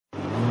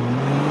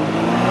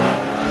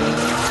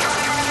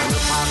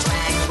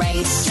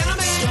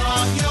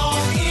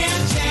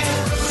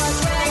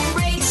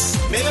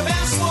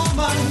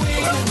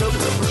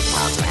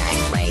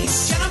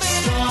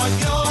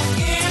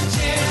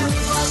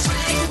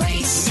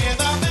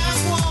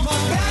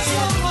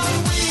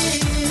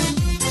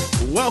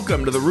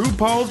Welcome to the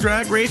RuPaul's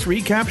Drag Race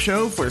recap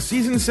show for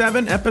Season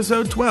 7,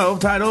 Episode 12,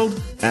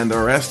 titled, And the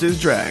Rest is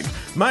Drag.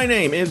 My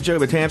name is Joe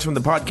Batance from the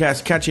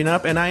podcast Catching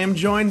Up, and I am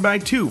joined by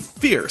two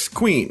fierce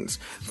queens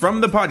from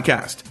the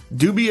podcast,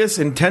 Dubious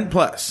Intent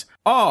Plus.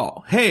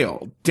 All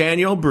hail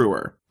Daniel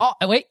Brewer. Oh,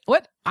 wait,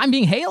 what? I'm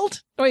being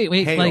hailed? Wait,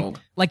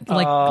 Hailed. like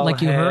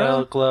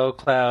Uhura? Glow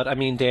Cloud. I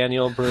mean,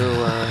 Daniel Brewer.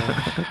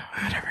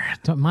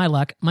 Whatever. My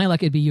luck,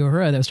 it'd be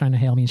Uhura that was trying to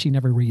hail me, and she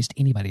never raised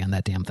anybody on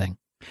that damn thing.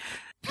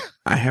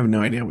 I have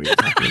no idea what you're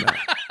talking about.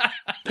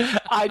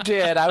 I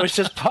did. I was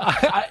just...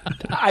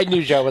 I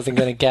knew Joe wasn't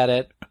going to get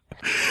it.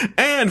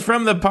 And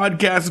from the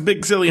podcast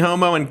Big Silly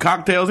Homo and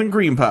Cocktails and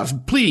Cream Puffs,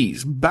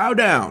 please bow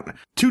down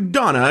to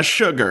Donna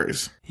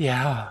Sugars.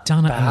 Yeah.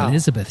 Donna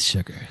Elizabeth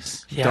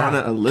Sugars. Yeah,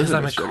 Donna Elizabeth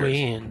I'm a Sugars.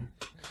 queen.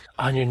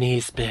 On your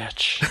knees,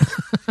 bitch.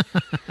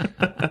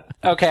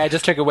 Okay, I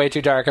just took it way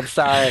too dark. I'm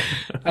sorry.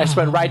 I just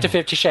went right to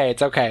 50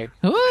 Shades. Okay.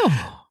 Ooh.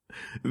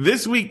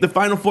 This week, the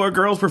final four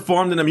girls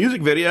performed in a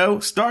music video,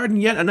 starred in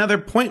yet another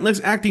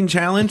pointless acting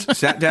challenge,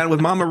 sat down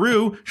with Mama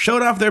Ru,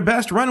 showed off their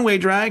best runway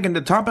drag, and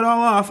to top it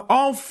all off,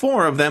 all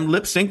four of them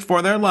lip-synced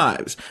for their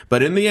lives.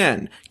 But in the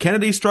end,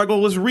 Kennedy's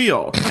struggle was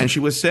real, and she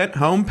was sent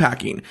home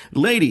packing.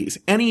 Ladies,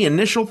 any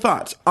initial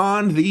thoughts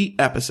on the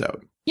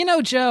episode? You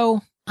know,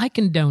 Joe, I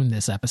condone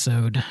this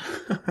episode.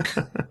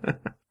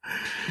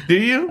 Do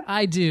you?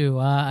 I do,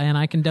 and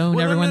I condone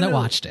everyone that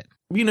watched it.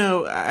 You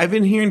know, I've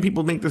been hearing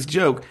people make this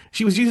joke.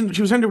 She was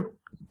trying to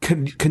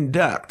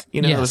conduct,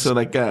 you know, Yes. so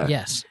like,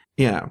 Yes.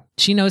 yeah.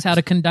 She knows how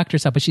to conduct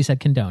herself, but she said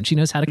condone. She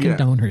knows how to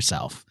condone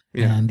herself.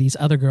 Yeah. And these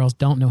other girls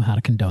don't know how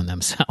to condone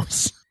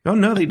themselves. Oh,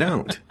 no, they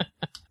don't.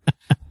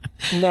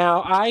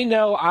 Now, I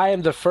know I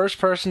am the first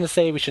person to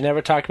say we should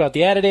never talk about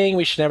the editing.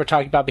 We should never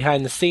talk about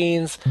behind the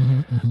scenes.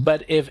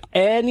 But if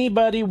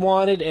anybody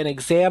wanted an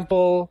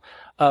example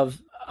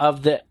of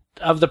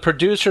the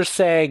producer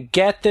saying,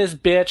 get this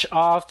bitch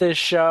off this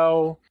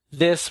show,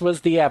 this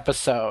was the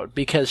episode,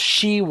 because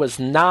she was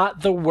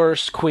not the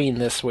worst queen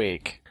this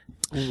week.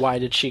 Why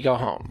did she go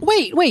home?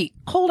 Wait,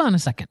 hold on a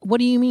second. What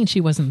do you mean she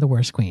wasn't the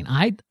worst queen?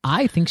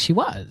 I think she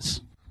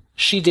was.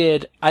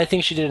 I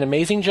think she did an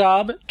amazing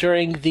job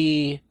during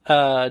the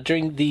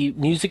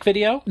music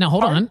video. Now,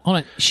 hold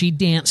on. She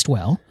danced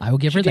well. I will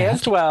give her that. She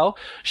danced well.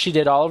 She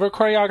did all of her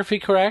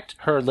choreography correct.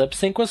 Her lip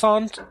sync was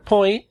on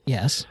point.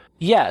 Yes.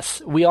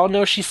 Yes, we all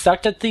know she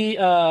sucked at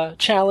the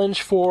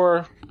challenge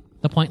for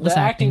The pointless the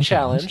acting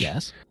challenge.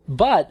 Yes.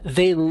 But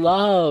they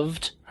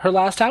loved her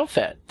last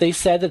outfit. They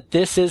said that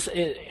this is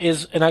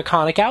an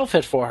iconic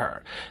outfit for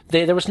her.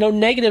 There was no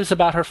negatives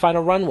about her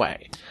final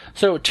runway.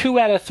 So 2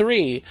 out of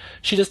 3,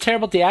 she does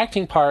terrible at the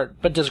acting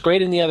part, but does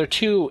great in the other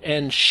 2,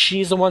 and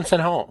she's the one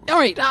sent home. All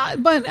right,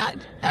 but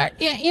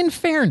in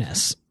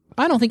fairness,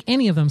 I don't think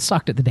any of them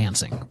sucked at the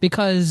dancing,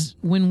 because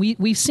when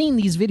we've seen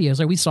these videos,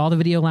 or we saw the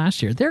video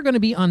last year, they're going to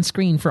be on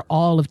screen for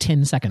all of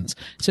 10 seconds.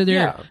 So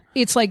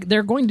it's like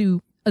they're going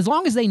to, as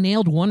long as they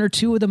nailed 1 or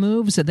 2 of the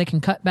moves that they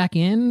can cut back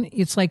in,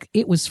 it's like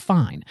it was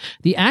fine.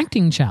 The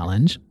acting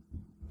challenge,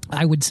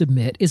 I would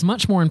submit, is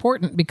much more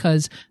important,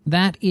 because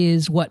that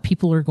is what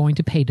people are going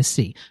to pay to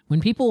see.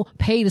 When people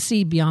pay to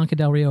see Bianca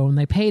Del Rio, when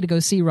they pay to go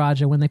see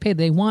Raja, when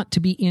they want to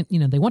be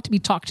they want to be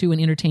talked to and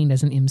entertained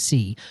as an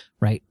MC,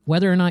 right?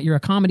 Whether or not you're a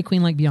comedy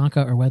queen like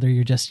Bianca, or whether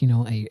you're just,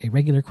 a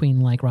regular queen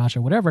like Raja,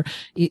 or whatever,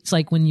 it's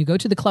like when you go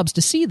to the clubs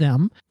to see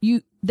them,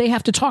 they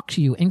have to talk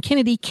to you. And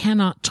Kennedy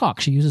cannot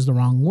talk. She uses the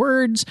wrong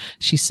words.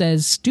 She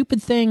says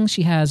stupid things.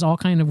 She has all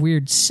kind of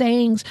weird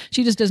sayings.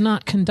 She just does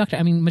not conduct it.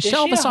 I mean,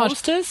 Michelle Is she a Visage,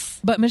 hostess?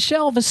 but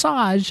Michelle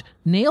Visage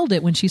nailed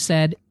it when she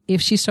said,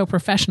 if she's so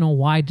professional,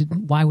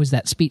 why was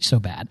that speech so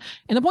bad?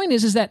 And the point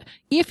is that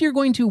if you're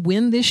going to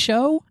win this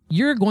show,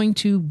 you're going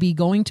to be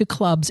going to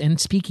clubs and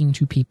speaking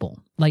to people.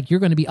 Like, you're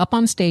going to be up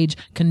on stage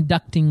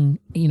conducting,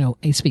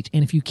 a speech.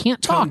 And if you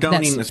can't talk,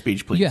 Condoning the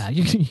speech, please. Yeah,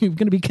 you're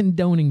going to be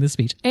condoning the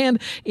speech. And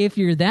if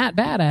you're that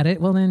bad at it,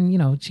 well,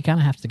 then, she kind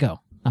of has to go.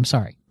 I'm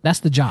sorry.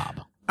 That's the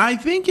job. I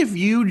think if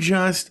you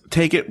just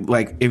take it,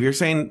 like, if you're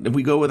saying, if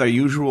we go with our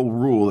usual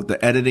rule that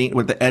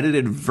the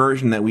edited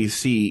version that we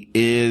see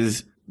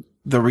is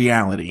the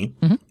reality,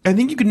 I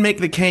think you can make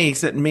the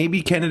case that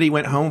maybe Kennedy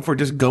went home for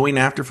just going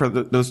after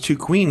those 2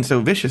 queens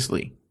so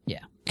viciously.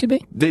 Yeah, could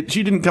be.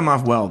 She didn't come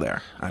off well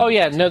there. Oh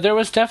yeah, no, there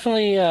was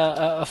definitely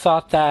a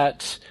thought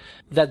that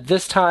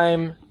this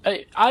time,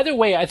 either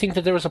way, I think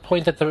that there was a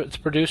point that the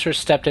producers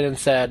stepped in and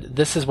said,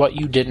 this is what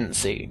you didn't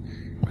see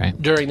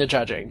during the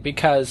judging,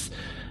 because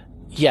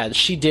yeah,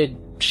 she did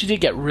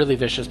get really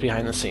vicious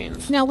behind the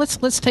scenes. Now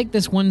let's take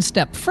this one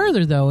step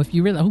further, though. If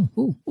you really,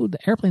 the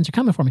airplanes are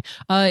coming for me.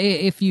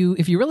 If you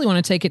really want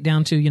to take it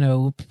down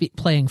to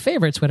playing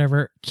favorites,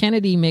 whatever,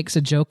 Kennedy makes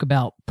a joke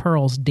about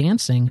Pearl's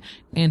dancing,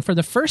 and for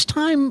the first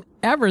time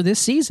ever this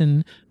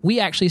season, we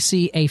actually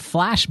see a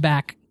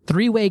flashback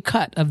 3-way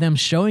cut of them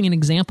showing an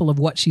example of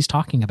what she's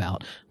talking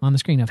about on the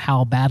screen, of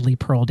how badly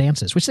Pearl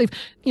dances, which they've,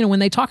 when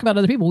they talk about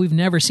other people, we've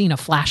never seen a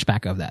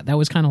flashback of that. That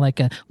was kind of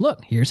like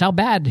look, here's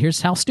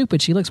how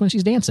stupid she looks when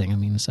she's dancing. I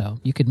mean, so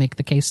you could make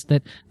the case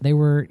that they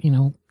were,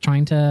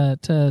 trying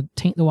to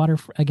taint the water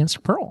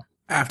against Pearl.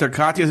 After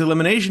Katya's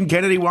elimination,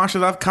 Kennedy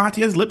washes off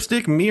Katya's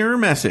lipstick mirror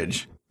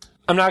message.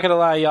 I'm not gonna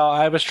lie, y'all.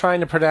 I was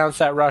trying to pronounce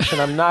that Russian.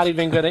 I'm not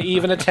even gonna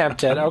even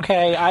attempt it.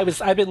 Okay,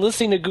 I've been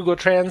listening to Google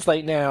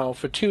Translate now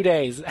for 2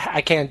 days.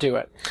 I can't do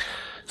it.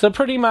 So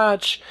pretty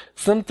much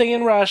something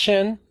in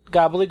Russian,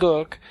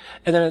 gobbledygook,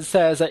 and then it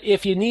says,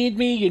 if you need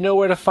me, you know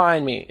where to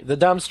find me. The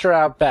dumpster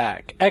out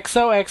back.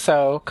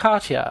 XOXO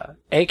Katya,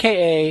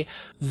 aka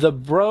the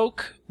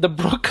Brooke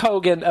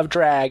Hogan of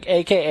drag,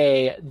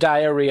 aka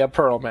Diarrhea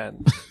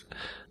Perlman.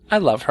 I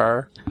love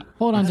her.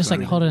 Hold on a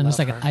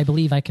second. I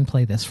believe I can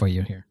play this for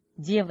you here.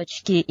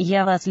 Девочки,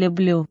 я вас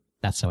люблю.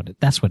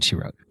 That's what she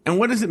wrote. And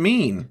what does it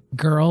mean?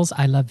 Girls,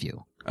 I love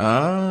you.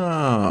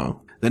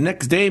 Oh. The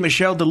next day,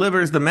 Michelle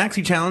delivers the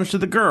maxi challenge to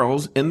the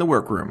girls in the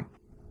workroom.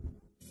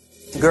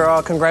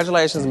 Girl,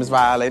 congratulations, Miss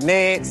Violet.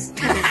 Next.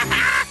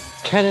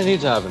 Kennedy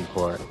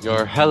Davenport,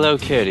 your Hello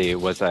Kitty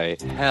was a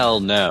hell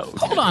no.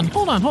 Hold on.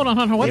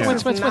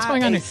 What's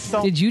going on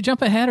here? Did you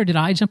jump ahead or did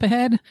I jump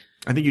ahead?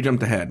 I think you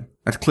jumped ahead.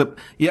 That's clip.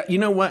 Yeah, you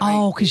know what?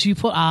 Oh, because you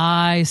put.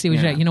 I see what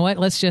you're saying. You know what?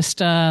 Let's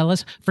just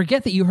let's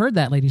forget that you heard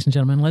that, ladies and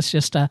gentlemen. Let's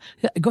just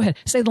go ahead.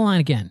 Say the line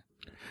again.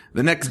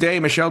 The next day,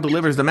 Michelle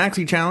delivers the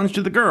maxi challenge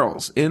to the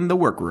girls in the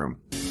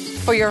workroom.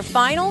 For your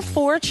Final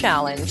Four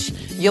challenge,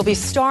 you'll be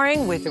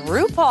starring with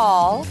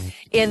RuPaul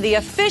in the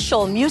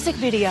official music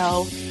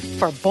video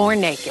for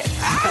Born Naked.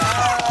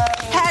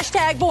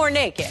 Hashtag Born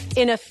Naked.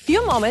 In a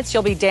few moments,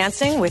 you'll be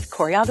dancing with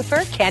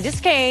choreographer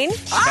Candice Kane.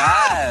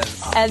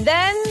 Yes. And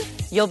then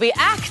you'll be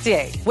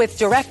acting with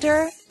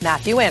director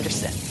Matthew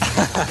Anderson.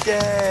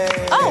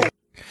 Yay. Oh.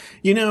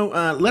 You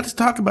know, let's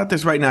talk about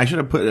this right now. I should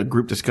have put a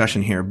group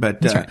discussion here,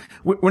 but right.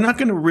 we're not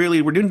going to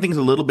we're doing things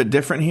a little bit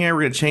different here.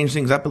 We're going to change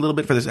things up a little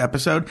bit for this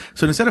episode.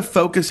 So instead of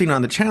focusing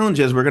on the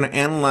challenges, we're going to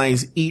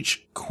analyze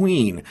each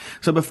queen.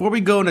 So before we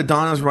go into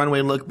Donna's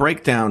runway look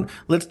breakdown,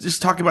 let's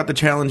just talk about the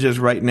challenges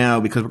right now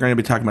because we're going to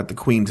be talking about the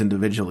queens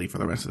individually for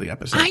the rest of the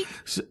episode.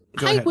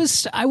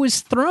 I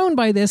was thrown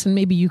by this, and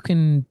maybe you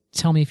can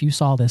tell me if you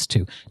saw this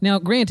too. Now,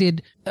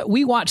 granted,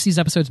 we watch these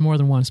episodes more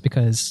than once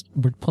because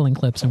we're pulling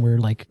clips and we're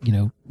like,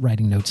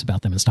 writing notes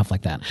about them and stuff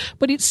like that.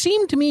 But it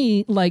seemed to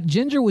me like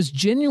Ginger was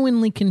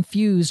genuinely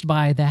confused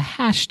by the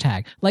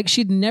hashtag. Like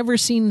she'd never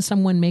seen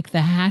someone make the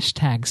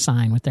hashtag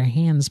sign with their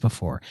hands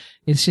before.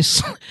 It's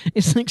just,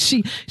 it's like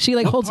she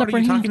like what holds part up her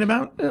are you hand. talking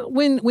about?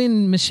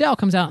 When Michelle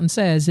comes out and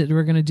says that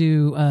we're going to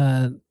do,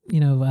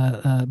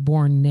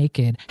 Born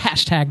Naked,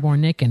 hashtag Born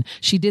Naked.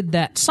 She did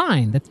that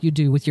sign that you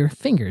do with your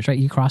fingers, right?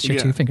 You cross your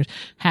two fingers,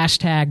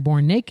 hashtag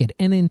Born Naked.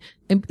 And then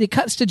it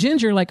cuts to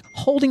Ginger, like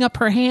holding up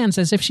her hands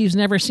as if she's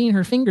never seen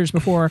her fingers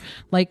before,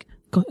 like,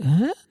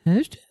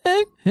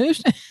 hashtag.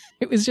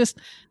 It was just,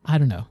 I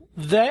don't know.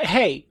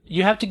 Hey,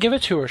 you have to give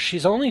it to her.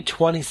 She's only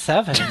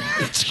 27.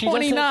 She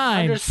 29.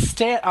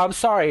 Understand? I'm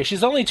sorry.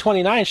 She's only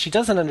 29. She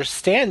doesn't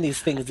understand these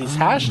things, these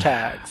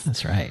hashtags.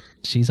 That's right.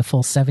 She's a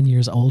full 7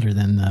 years older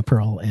than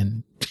Pearl,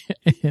 and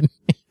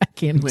I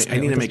can't. Wait, I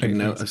need to make a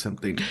note of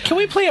something. Can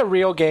we play a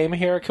real game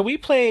here? Can we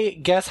play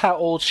guess how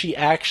old she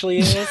actually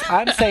is?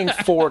 I'm saying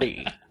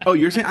 40. Oh,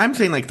 I'm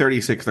saying like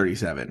 36,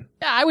 37.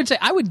 Yeah, I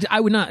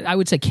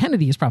would say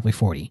Kennedy is probably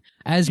 40.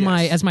 As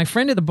my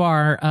friend at the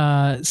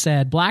bar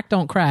said, black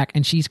don't crack,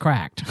 and she's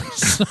cracked.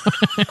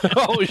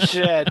 Oh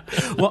shit.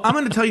 Well, I'm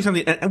going to tell you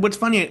something. And what's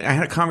funny, I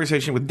had a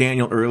conversation with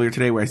Daniel earlier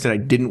today where I said I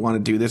didn't want to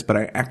do this, but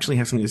I actually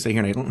have something to say here,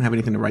 and I don't have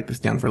anything to write this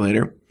down for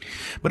later.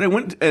 But I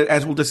went,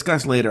 as we'll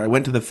discuss later, I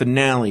went to the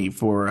finale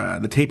for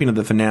the taping of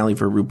the finale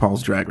for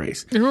RuPaul's Drag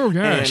Race. Oh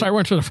yes, I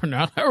went to the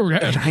finale. Oh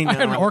yes, I know.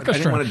 had an orchestra. I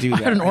didn't want to do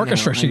that. I had an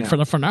orchestra sheet know. for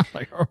the finale.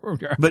 Oh,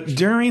 yeah. But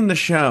during the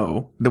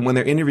show, when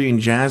they're interviewing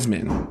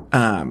Jasmine,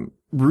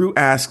 Ru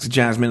asks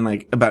Jasmine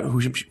like about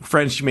who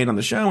friends she made on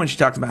the show, and she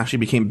talks about how she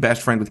became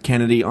best friend with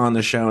Kennedy on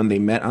the show, and they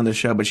met on the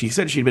show. But she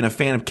said she'd been a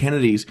fan of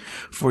Kennedy's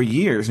for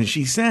years, and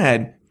she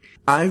said,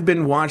 "I've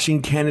been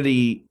watching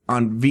Kennedy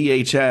on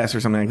VHS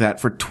or something like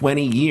that for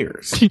 20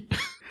 years."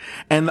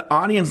 And the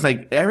audience,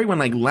 like everyone,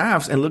 like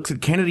laughs and looks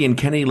at Kennedy, and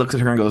Kennedy looks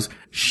at her and goes,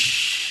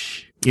 "Shh."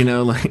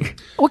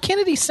 Well,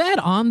 Kennedy said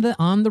on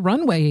the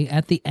runway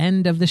at the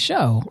end of the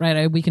show,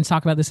 right? We can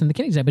talk about this in the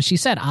Kennedy side, but she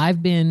said,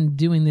 "I've been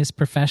doing this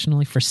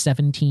professionally for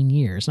 17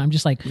 years." And I'm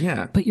just like,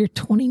 yeah, but you're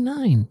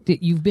 29.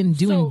 You've been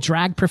doing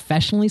drag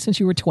professionally since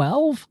you were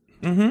 12?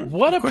 Mm-hmm.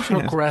 What a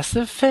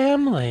progressive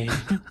family.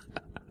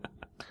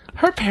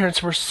 Her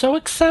parents were so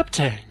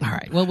accepting. All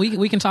right. Well,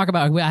 we can talk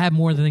about. I have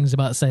more things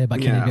to say about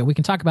Kennedy. We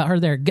can talk about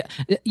her there.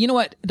 You know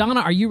what,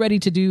 Donna? Are you ready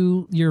to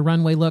do your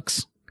runway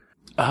looks?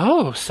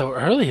 Oh, so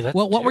early.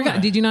 What we're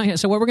gonna did you not hear?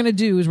 So what we're gonna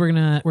do is we're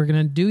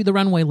gonna do the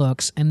runway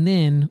looks, and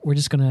then we're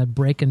just gonna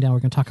break them down. We're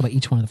gonna talk about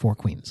each one of the four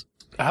queens.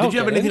 Did you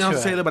have anything else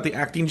to say about the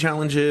acting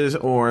challenges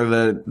or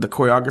the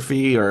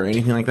choreography or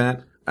anything like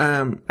that?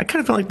 I kind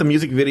of felt like the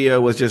music video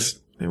was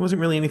just there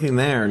wasn't really anything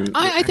there.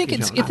 I think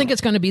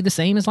it's going to be the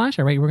same as last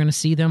year, right? We're going to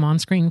see them on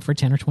screen for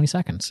 10 or 20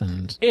 seconds,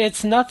 and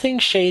it's nothing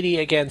shady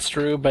against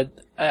Ru, but.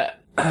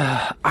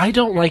 I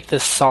don't like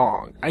this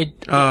song.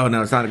 Oh,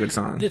 no, it's not a good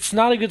song. It's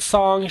not a good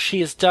song. She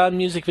has done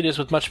music videos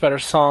with much better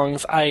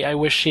songs. I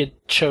wish she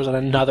had chosen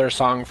another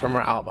song from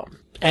her album.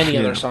 Any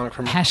other song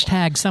from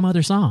hashtag some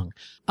other song.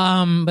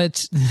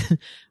 But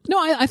no,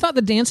 I thought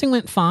the dancing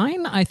went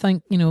fine. I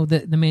think,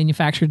 the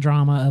manufactured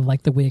drama of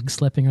like the wig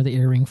slipping or the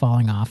earring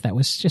falling off, that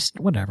was just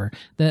whatever.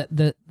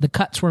 The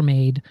cuts were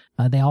made.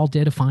 They all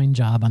did a fine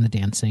job on the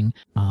dancing.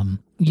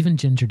 Even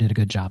Ginger did a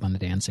good job on the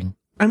dancing.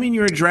 I mean,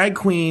 you're a drag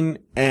queen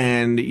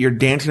and you're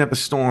dancing up a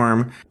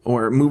storm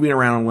or moving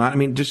around a lot. I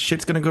mean, just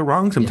shit's gonna go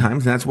wrong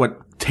sometimes, and that's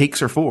what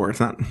takes are for. It's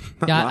not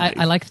yeah,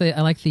 I like the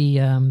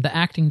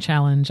acting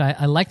challenge.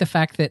 I like the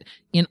fact that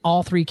in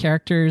all three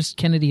characters,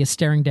 Kennedy is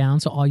staring down,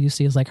 so all you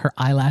see is like her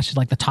eyelashes,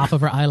 like the top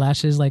of her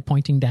eyelashes, like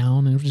pointing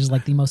down, and which is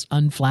like the most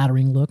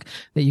unflattering look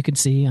that you could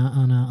see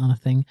on a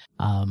thing.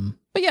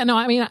 But yeah, no,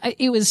 I mean,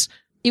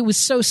 it was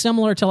so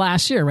similar to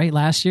last year, right?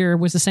 Last year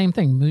was the same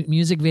thing.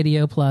 Music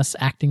video plus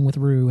acting with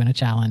Rue and a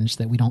challenge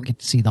that we don't get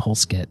to see the whole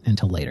skit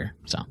until later.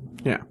 So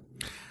yeah.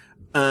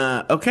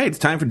 Okay, it's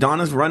time for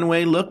Donna's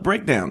runway look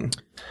breakdown.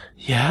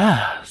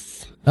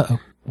 Yes. Uh-oh.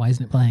 Why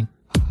isn't it playing?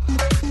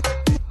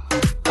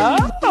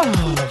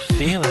 Oh,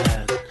 feel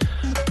it.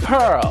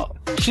 Pearl.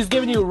 She's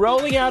giving you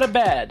rolling out of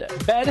bed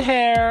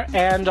hair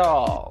and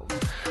all.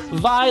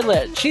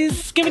 Violet,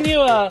 she's giving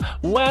you a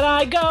when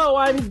I go,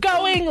 I'm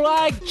going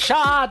like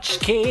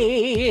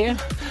tchotchke.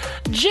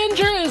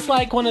 Ginger is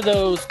like one of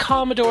those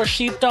Commodore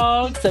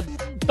sheepdogs,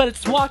 but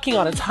it's walking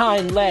on its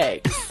hind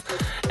legs.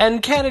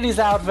 And Kennedy's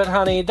outfit,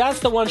 honey,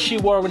 that's the one she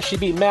wore when she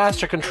beat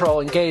Master Control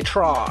in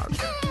Gaytron.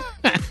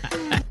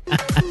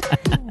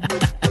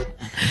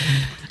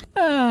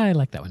 I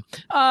like that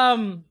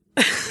one.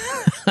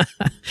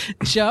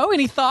 Joe,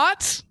 any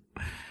thoughts?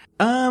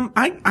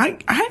 I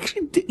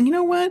actually, you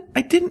know what?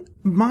 I didn't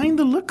mind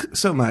the look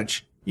so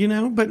much,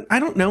 but I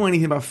don't know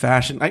anything about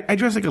fashion. I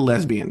dress like a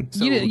lesbian.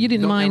 So you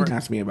didn't mind. Never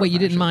ask me about wait, you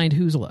fashion. Didn't mind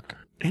whose look?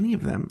 Any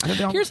of them.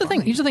 Here's the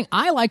thing.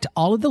 I liked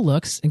all of the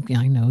looks.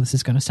 I know this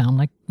is going to sound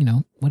like,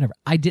 whatever.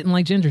 I didn't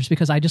like Ginger's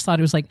because I just thought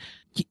it was like,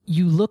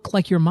 you look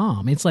like your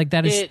mom. It's like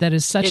that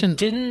is such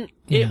an...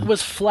 It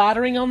was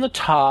flattering on the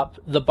top.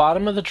 The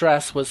bottom of the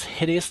dress was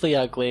hideously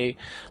ugly.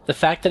 The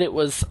fact that it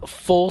was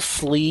full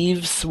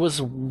sleeves was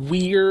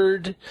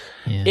weird.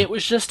 Yeah. It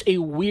was just a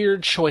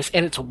weird choice.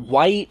 And it's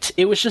white.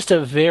 It was just a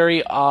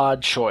very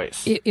odd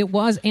choice. It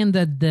was. And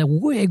the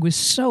wig was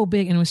so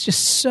big and it was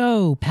just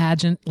so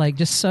pageant, like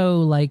just so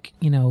like,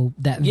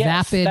 that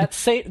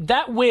vapid.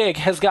 That wig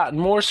has gotten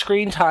more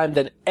screen time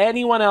than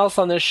anyone else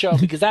on this show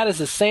because that is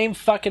the same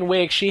fucking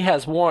wig she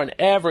has worn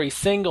every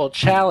single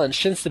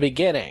challenge since the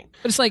beginning.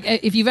 But it's like,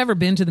 if you've ever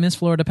been to the Miss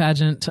Florida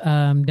pageant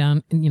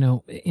down,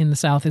 in the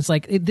South, it's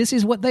like, this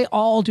is what they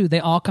all do. They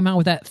all come out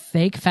with that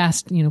fake,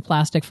 fast,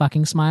 plastic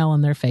fucking smile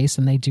on their face,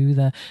 and they do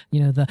the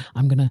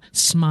I'm going to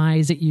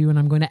smize at you, and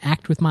I'm going to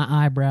act with my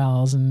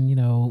eyebrows,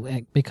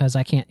 and, because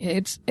I can't.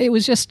 It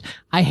was just,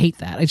 I hate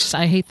that.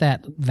 I hate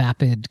that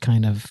vapid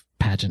kind of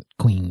pageant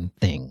queen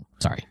thing.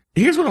 Sorry.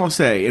 Here's what I'll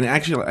say, and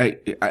actually,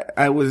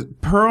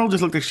 Pearl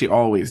just looked like she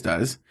always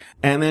does,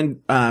 and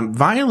then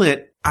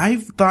Violet. I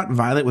thought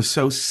Violet was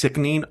so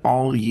sickening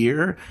all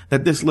year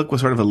that this look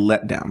was sort of a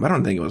letdown. But I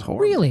don't think it was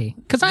horrible. Really?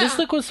 Because this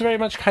look was very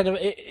much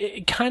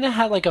it kind of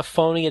had like a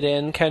phoning it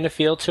in kind of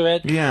feel to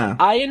it. Yeah.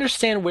 I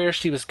understand where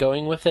she was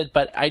going with it,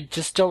 but I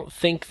just don't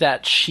think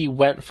that she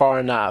went far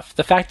enough.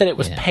 The fact that it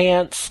was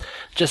pants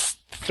just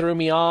threw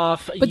me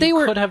off. But they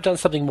could have done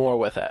something more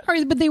with it. All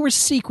right, but they were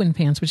sequin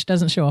pants, which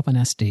doesn't show up on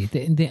SD.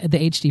 The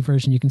HD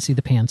version, you can see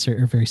the pants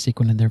are very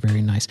sequin and they're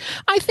very nice.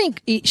 I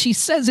think she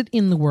says it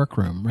in the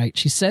workroom, right?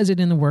 She says it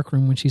in the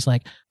workroom when she's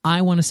like,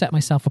 I want to set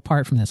myself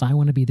apart from this. I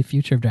want to be the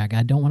future of drag.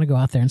 I don't want to go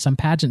out there in some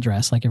pageant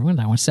dress like everyone.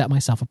 I want to set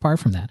myself apart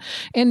from that.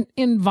 And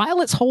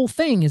Violet's whole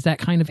thing is that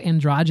kind of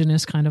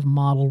androgynous kind of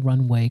model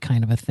runway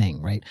kind of a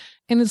thing, right?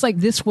 And it's like,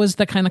 this was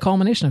the kind of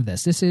culmination of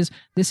this. This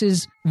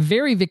is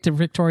very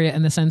Victoria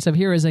in the sense of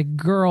here is a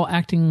girl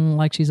acting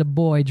like she's a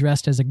boy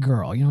dressed as a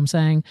girl. You know what I'm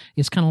saying?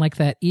 It's kind of like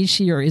that, is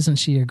she or isn't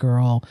she a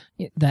girl?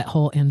 That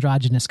whole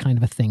androgynous kind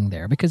of a thing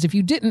there. Because if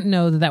you didn't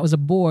know that was a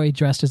boy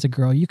dressed as a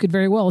girl, you could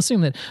very well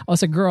assume that,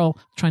 it's a girl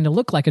trying to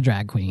look like a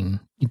drag queen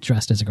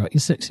dressed as a girl. You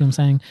see what I'm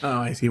saying? Oh,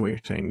 I see what you're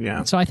saying.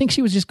 Yeah. So I think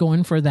she was just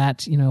going for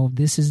that,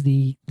 this is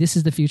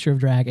the future of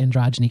drag,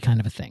 androgyny kind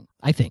of a thing.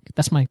 I think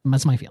that's my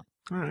feeling.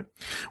 All right.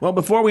 Well,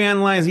 before we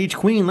analyze each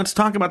queen, let's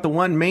talk about the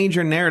one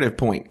major narrative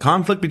point: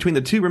 conflict between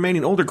the two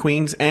remaining older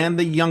queens and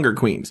the younger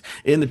queens.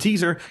 In the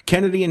teaser,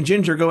 Kennedy and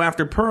Ginger go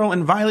after Pearl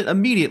and Violet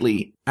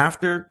immediately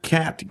after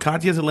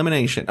Katya's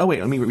elimination. Oh,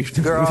 wait, let me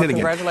say it again.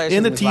 Congratulations,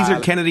 In the teaser,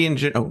 Violet. Kennedy and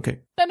Ginger... Oh, okay.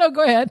 No,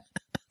 go ahead.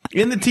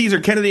 In the teaser,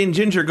 Kennedy and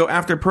Ginger go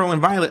after Pearl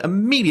and Violet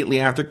immediately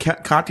after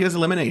Katya's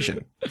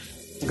elimination.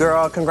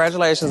 Girl,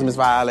 congratulations, Miss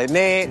Violet.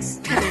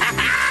 Next.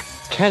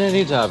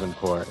 Kennedy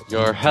Davenport,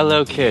 your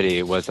Hello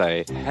Kitty was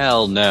a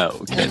hell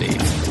no kitty.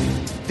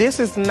 This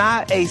is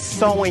not a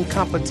sewing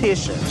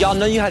competition. Y'all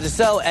know you had to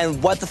sew,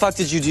 and what the fuck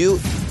did you do?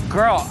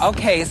 Girl,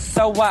 okay,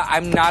 so what?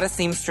 I'm not a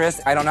seamstress.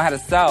 I don't know how to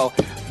sew.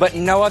 But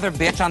no other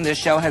bitch on this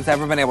show has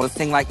ever been able to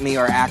sing like me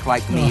or act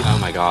like me. Oh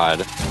my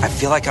god. I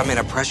feel like I'm in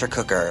a pressure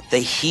cooker. The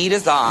heat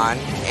is on,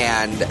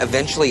 and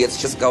eventually it's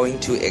just going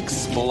to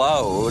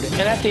explode.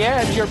 And at the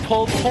end, you're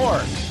pulled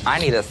pork. I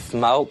need a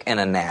smoke and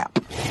a nap.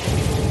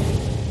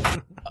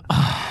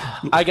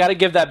 I gotta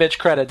give that bitch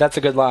credit. That's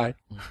a good line.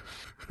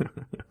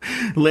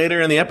 Later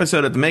in the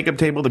episode at the makeup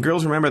table, the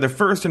girls remember their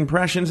first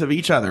impressions of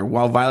each other.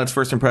 While Violet's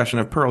first impression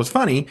of Pearl is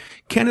funny,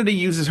 Kennedy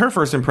uses her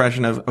first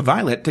impression of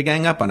Violet to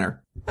gang up on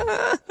her.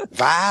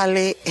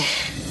 Violet.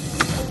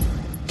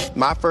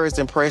 My first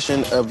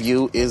impression of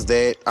you is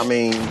that,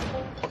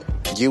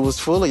 you was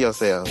full of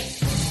yourself.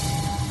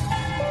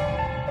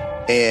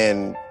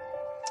 And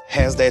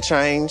has that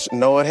changed?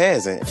 No, it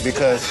hasn't.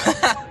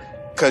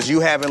 Because you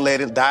haven't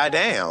let it die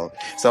down.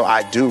 So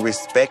I do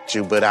respect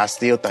you, but I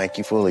still think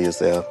you full of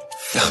yourself.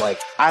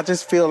 I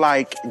just feel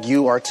like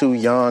you are too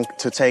young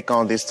to take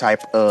on this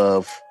type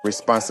of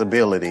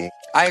responsibility.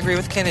 I agree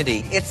with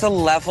Kennedy. It's a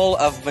level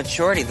of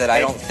maturity that I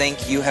don't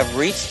think you have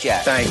reached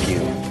yet. Thank you.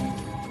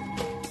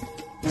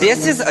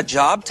 This is a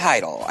job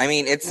title.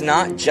 It's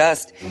not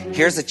just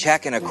here's a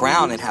check and a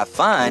crown and have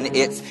fun.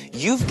 It's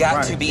you've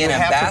got to be an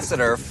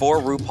ambassador for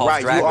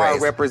RuPaul's Drag Race. You are a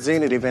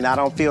representative, and I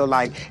don't feel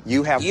like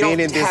you have been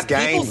in this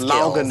game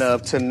long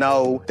enough to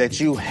know that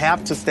you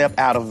have to step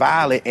out of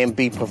Violet and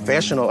be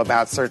professional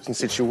about certain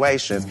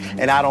situations.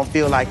 And I don't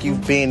feel like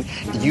you've been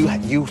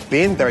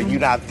there. You're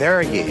not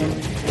there yet.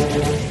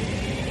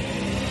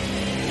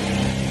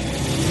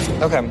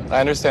 Okay,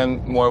 I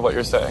understand more of what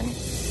you're saying.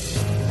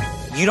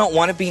 You don't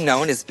want to be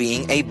known as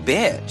being a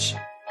bitch.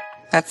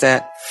 That's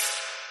it.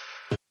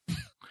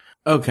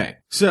 Okay,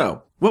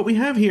 so what we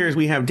have here is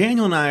we have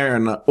Daniel and I are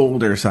on the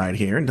older side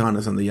here, and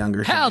Donna's on the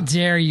younger side. How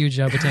dare you,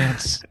 Joe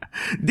Batance?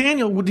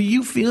 Daniel, do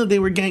you feel they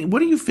were gang? What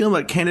do you feel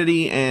about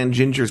Kennedy and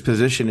Ginger's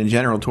position in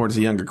general towards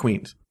the younger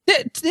queens?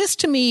 This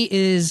to me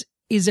is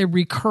a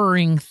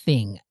recurring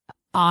thing,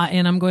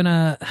 and I'm going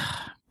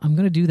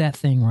to do that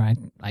thing where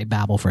I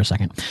babble for a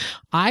second.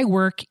 I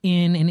work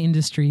in an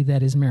industry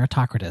that is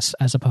meritocratic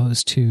as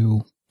opposed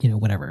to,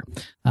 whatever.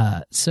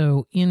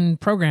 So in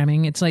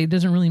programming, it's like, it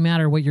doesn't really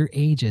matter what your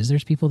age is.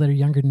 There's people that are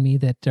younger than me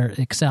that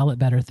excel at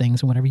better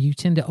things and whatever. You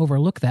tend to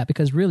overlook that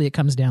because really it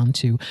comes down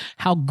to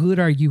how good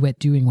are you at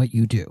doing what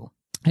you do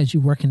as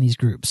you work in these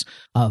groups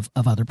of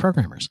other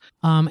programmers.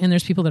 And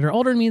there's people that are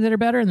older than me that are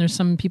better, and there's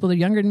some people that are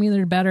younger than me that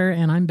are better,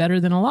 and I'm better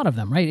than a lot of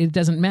them, right? It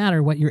doesn't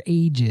matter what your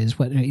age is.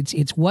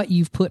 It's what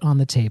you've put on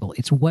the table.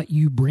 It's what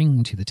you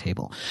bring to the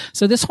table.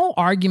 So this whole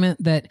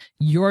argument that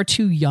you're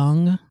too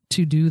young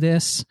to do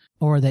this,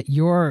 or that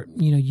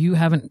you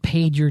haven't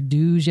paid your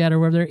dues yet, or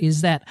whatever,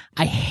 is that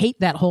I hate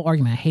that whole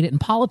argument. I hate it in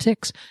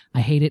politics. I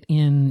hate it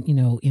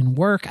in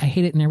work. I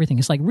hate it in everything.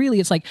 It's like,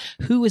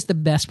 who is the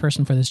best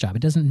person for this job?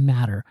 It doesn't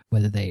matter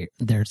whether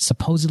they're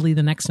supposedly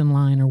the next in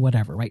line or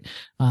whatever, right?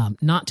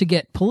 Not to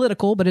get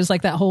political, but it's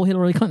like that whole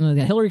Hillary Clinton.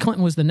 Hillary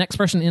Clinton was the next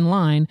person in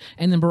line,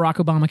 and then Barack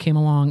Obama came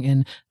along,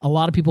 and a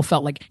lot of people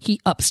felt like he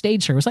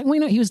upstaged her. It was like,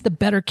 he was the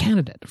better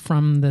candidate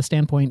from the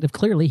standpoint of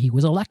clearly he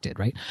was elected,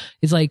 right?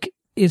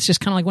 It's just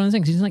kind of like one of the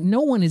things. He's like,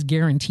 no one is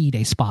guaranteed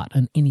a spot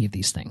on any of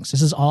these things.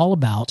 This is all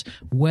about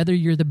whether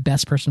you're the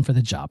best person for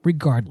the job,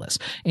 regardless.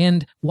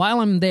 And while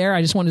I'm there,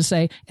 I just wanted to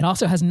say it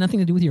also has nothing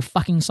to do with your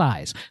fucking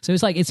size. So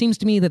it's like, it seems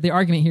to me that the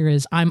argument here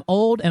is I'm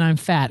old and I'm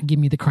fat. Give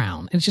me the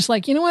crown. And it's just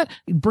like, you know what?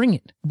 Bring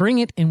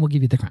it and we'll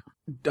give you the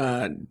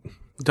crown.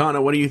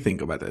 Donna, what do you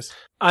think about this?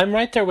 I'm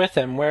right there with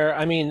him where,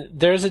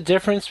 there's a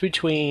difference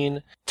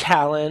between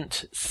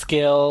talent,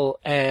 skill,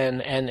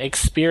 and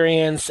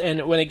experience.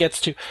 And when it gets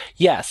to,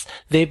 yes,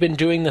 they've been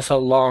doing this a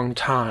long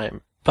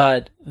time,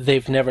 but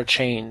they've never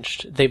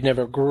changed. They've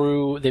never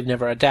grew. They've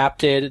never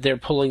adapted. They're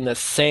pulling the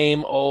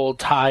same old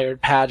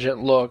tired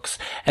pageant looks,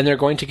 and they're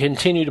going to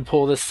continue to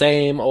pull the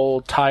same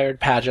old tired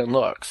pageant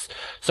looks.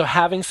 So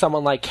having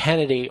someone like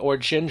Kennedy or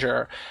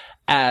Ginger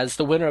as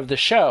the winner of the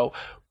show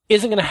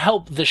isn't going to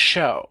help the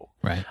show.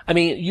 Right.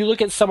 You look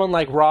at someone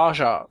like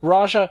Raja.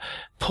 Raja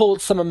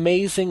pulled some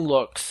amazing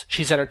looks.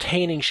 She's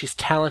entertaining. She's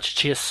talented.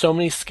 She has so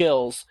many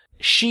skills.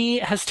 She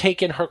has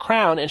taken her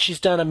crown and she's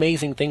done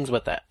amazing things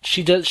with it.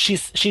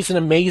 She's an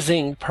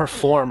amazing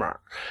performer.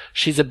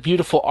 She's a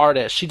beautiful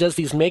artist. She does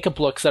these makeup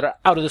looks that are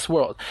out of this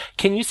world.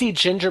 Can you see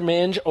Ginger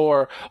Minj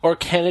or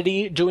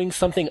Kennedy doing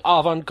something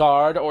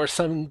avant-garde or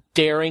some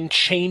daring,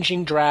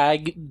 changing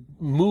drag,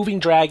 moving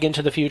drag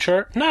into the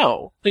future?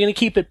 No. They're going to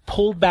keep it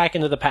pulled back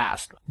into the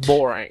past.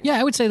 Boring. Yeah,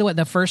 I would say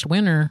the first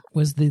winner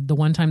was the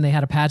one time they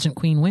had a pageant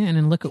queen win,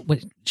 and look at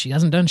what she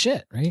hasn't done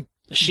shit, right?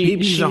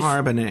 Bibi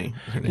Zahara Benet.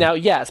 Now,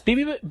 yes,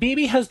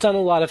 Bibi has done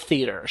a lot of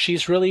theater.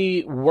 She's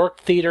really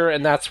worked theater,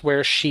 and that's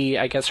where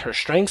I guess her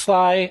strengths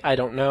lie. I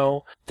don't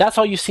know. That's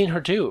all you've seen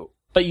her do.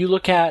 But you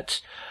look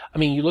at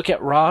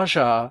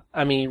Raja,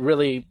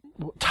 really,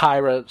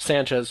 Tyra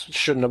Sanchez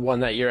shouldn't have won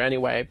that year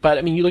anyway.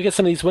 But, you look at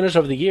some of these winners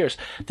over the years,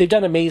 they've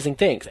done amazing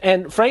things.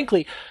 And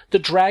frankly, the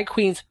drag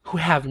queens who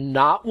have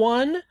not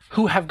won,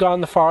 who have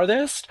gone the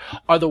farthest,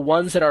 are the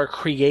ones that are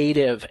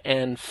creative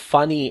and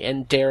funny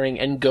and daring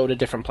and go to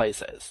different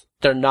places.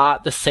 They're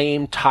not the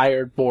same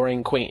tired,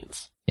 boring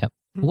queens. Yep.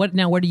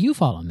 Where do you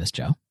fall on this,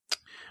 Joe?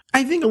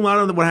 I think a lot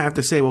of what I have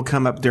to say will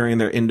come up during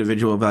their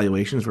individual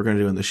evaluations we're going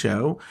to do in the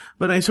show.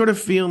 But I sort of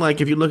feel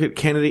like if you look at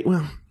Kennedy,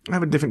 well, I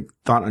have a different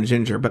thought on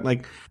Ginger, but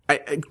like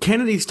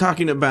Kennedy's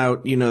talking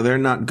about, they're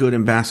not good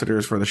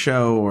ambassadors for the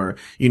show, or,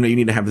 you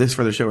need to have this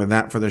for the show or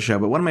that for the show.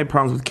 But one of my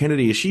problems with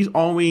Kennedy is she's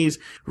always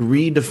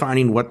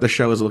redefining what the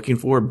show is looking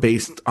for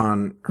based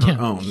on her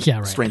own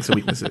strengths and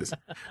weaknesses.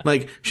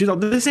 Like she's all,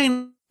 this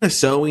ain't a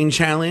sewing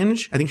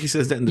challenge. I think she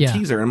says that in the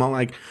teaser. And I'm all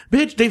like,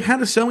 bitch, they've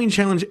had a sewing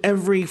challenge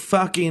every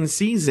fucking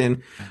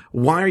season.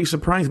 Why are you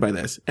surprised by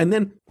this?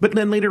 But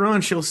then later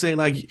on, she'll say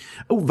like,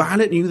 oh,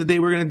 Violet knew that they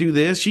were going to do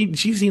this.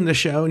 She's seen the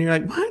show. And you're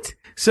like, what?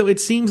 So it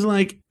seems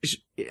like,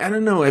 I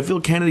don't know. I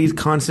feel Kennedy's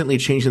constantly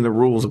changing the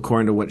rules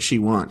according to what she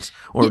wants,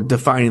 or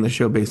defining the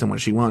show based on what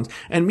she wants.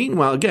 And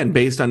meanwhile, again,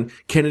 based on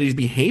Kennedy's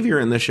behavior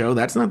in the show,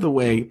 that's not the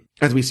way,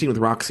 as we've seen with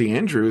Roxy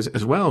Andrews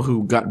as well,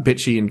 who got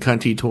bitchy and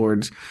cunty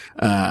towards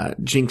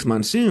Jinx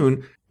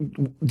Monsoon.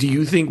 Do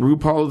you think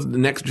RuPaul's the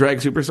next drag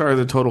superstar is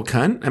a total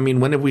cunt? I mean,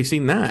 when have we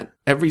seen that?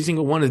 Every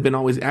single one has been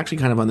always actually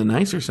kind of on the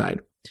nicer side.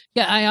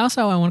 Yeah, I want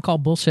to call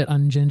bullshit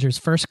on Ginger's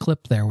first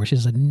clip there, where she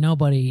said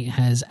nobody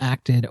has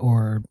acted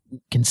or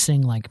can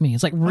sing like me.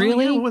 It's like,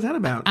 really? What was that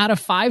about? Out of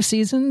 5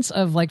 seasons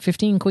of like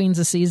 15 queens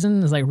a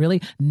season, it's like,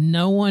 really?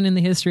 No one in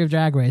the history of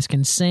Drag Race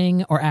can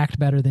sing or act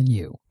better than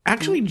you.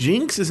 Actually,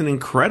 Jinx is an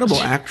incredible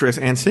actress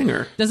and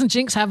singer. Doesn't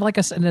Jinx have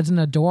doesn't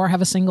Adore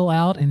have a single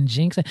out? And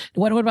Jinx,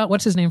 what about,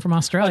 what's his name from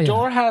Australia?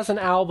 Adore has an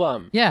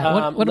album.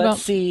 Yeah. What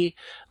about?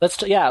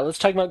 Let's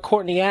talk about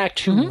Courtney Act,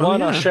 who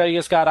won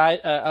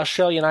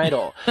Australian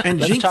Idol.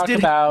 And Jinx did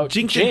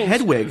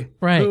Hedwig,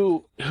 right?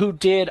 Who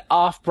did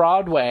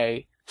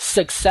Off-Broadway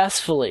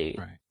successfully.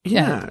 Right.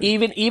 Yeah.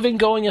 Even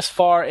going as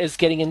far as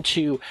getting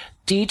into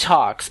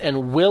Detox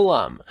and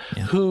Willem,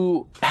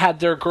 who had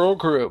their girl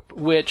group,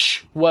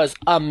 which was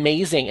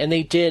amazing, and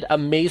they did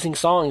amazing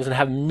songs and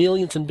have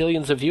millions and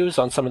billions of views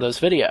on some of those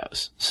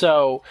videos.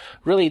 So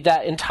really,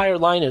 that entire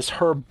line is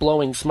her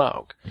blowing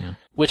smoke,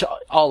 which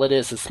all it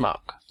is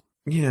smoke.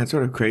 Yeah, it's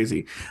sort of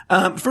crazy.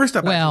 First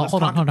up, well,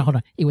 hold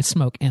on. It was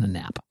smoke and a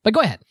nap. But go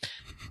ahead.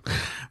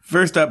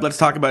 First up, let's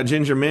talk about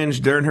Ginger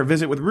Minj. During her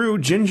visit with Ru,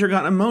 Ginger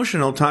got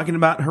emotional talking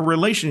about her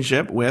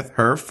relationship with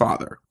her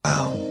father.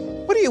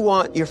 What do you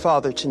want your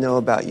father to know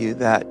about you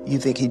that you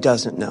think he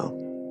doesn't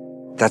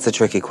know? That's a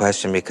tricky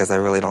question because I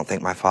really don't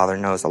think my father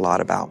knows a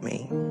lot about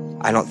me.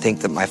 I don't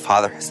think that my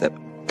father has said...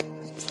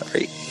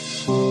 Sorry.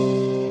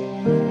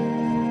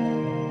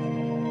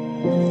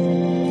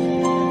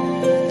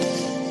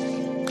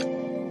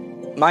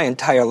 My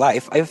entire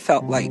life, I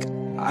felt like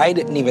I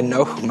didn't even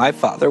know who my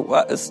father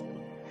was.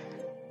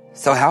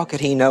 So how could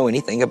he know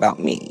anything about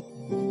me?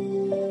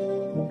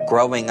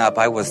 Growing up,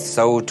 I was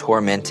so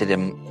tormented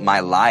in my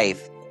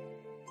life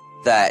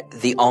that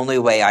the only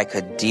way I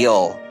could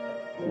deal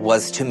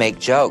was to make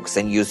jokes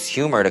and use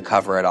humor to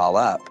cover it all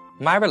up.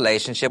 My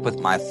relationship with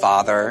my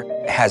father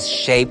has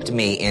shaped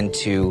me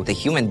into the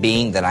human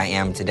being that I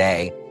am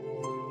today.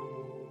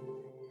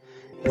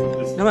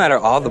 No matter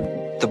all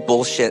the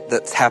bullshit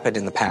that's happened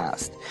in the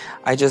past,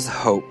 I just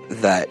hope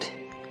that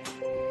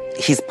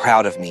he's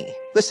proud of me.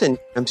 Listen,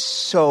 I'm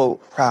so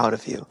proud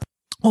of you.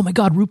 Oh my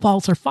God,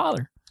 RuPaul's her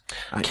father.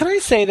 Can I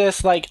say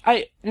this?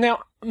 Now,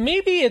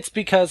 maybe it's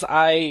because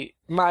I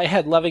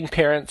had loving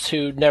parents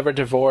who never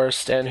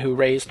divorced and who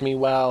raised me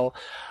well.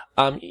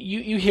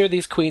 You hear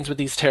these queens with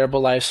these terrible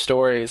life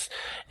stories,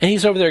 and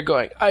he's over there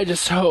going, I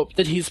just hope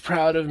that he's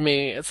proud of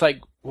me. It's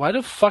like, why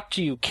the fuck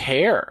do you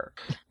care?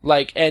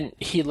 And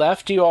he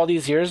left you all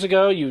these years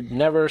ago, you'd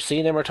never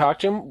seen him or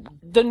talked to him,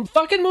 then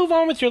fucking move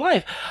on with your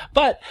life.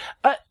 But,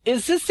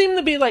 is this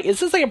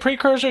a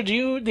precursor?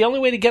 The only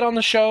way to get on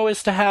the show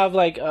is to have,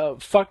 a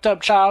fucked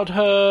up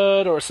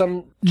childhood or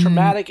some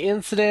traumatic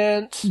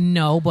incident?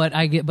 No, but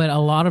a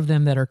lot of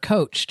them that are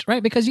coached,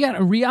 right? Because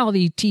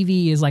reality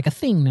TV is like a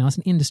thing now. It's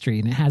an industry,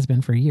 and it has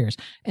been for years.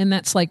 And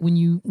that's like when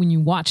you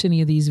watch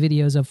any of these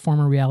videos of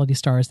former reality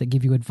stars that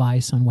give you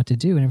advice on what to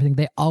do and everything,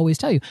 they always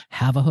tell you,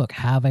 have a hook,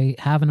 have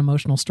an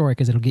emotional story,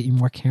 because it'll get you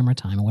more camera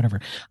time or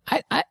whatever.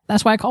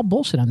 That's why I call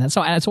bullshit on that.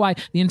 So that's why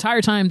the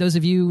entire time those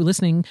of you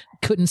listening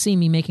couldn't see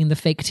me making the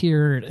fake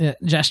tear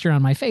gesture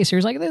on my face.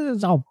 You're like, this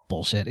is all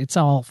bullshit. It's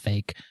all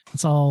fake.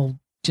 It's all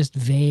just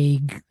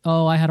vague.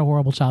 Oh, I had a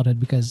horrible childhood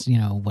because,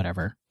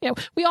 whatever. Yeah,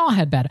 we all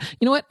had bad.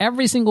 You know what?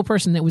 Every single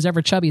person that was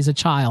ever chubby as a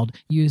child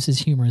uses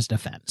humor as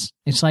defense.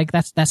 It's like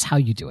that's how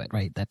you do it,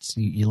 right? That's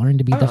you learn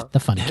to be the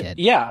funny kid.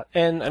 Yeah,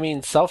 and I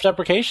mean,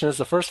 self-deprecation is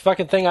the first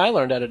fucking thing I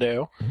learned how to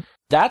do.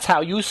 That's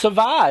how you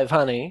survive,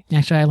 honey.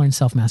 Actually, I learned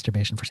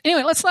self-masturbation first.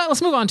 Anyway, let's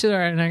move on to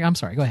I'm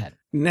sorry. Go ahead.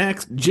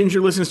 Next,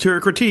 Ginger listens to her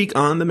critique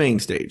on the main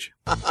stage.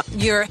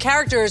 Your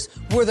characters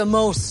were the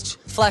most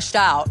fleshed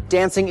out.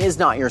 Dancing is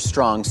not your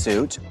strong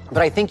suit, but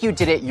I think you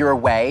did it your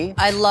way.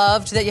 I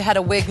loved that you had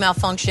a wig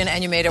malfunction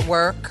and you made it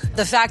work.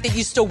 The fact that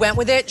you still went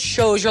with it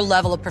shows your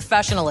level of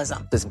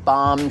professionalism. This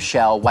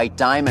bombshell White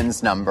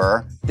Diamonds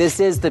number, this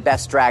is the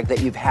best drag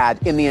that you've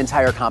had in the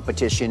entire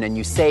competition, and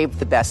you saved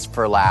the best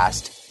for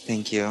last.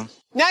 Thank you.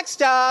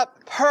 Next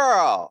up,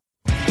 Pearl.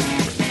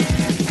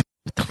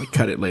 We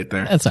cut it late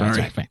there. That's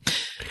sorry. Right.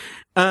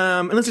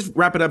 And let's just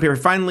wrap it up here.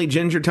 Finally,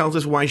 Ginger tells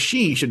us why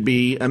she should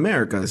be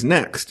America's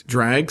next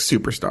drag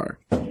superstar.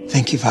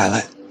 Thank you,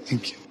 Violet.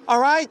 Thank you. All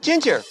right,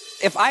 Ginger.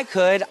 If I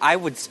could, I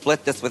would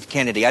split this with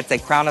Kennedy. I'd say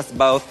crown us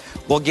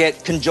both. We'll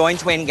get conjoined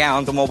twin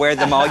gowns and we'll wear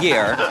them all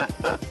year.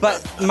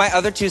 But my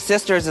other two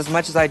sisters, as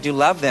much as I do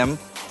love them,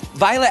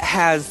 Violet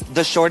has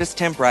the shortest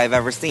temper I've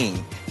ever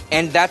seen.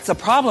 And that's a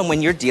problem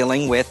when you're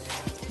dealing with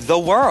the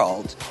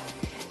world.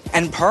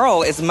 And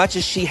Pearl, as much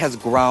as she has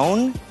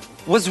grown,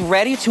 was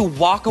ready to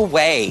walk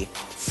away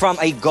from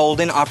a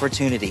golden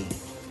opportunity.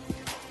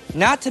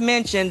 Not to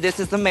mention, this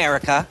is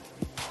America,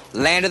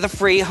 land of the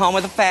free, home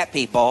of the fat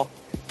people.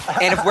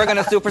 And if we're going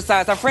to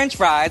supersize our French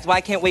fries,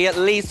 why can't we at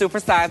least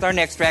supersize our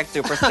next drag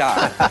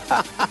superstar?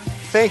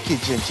 Thank you,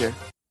 Ginger.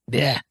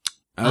 Yeah.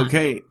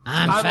 Okay.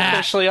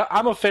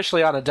 I'm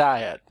officially on a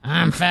diet.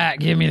 I'm fat.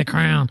 Give me the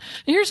crown.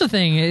 And here's the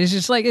thing. It's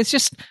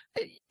just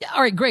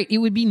all right, great. It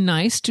would be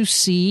nice to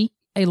see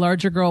a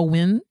larger girl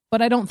win,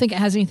 but I don't think it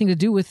has anything to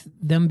do with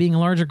them being a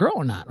larger girl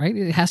or not, right?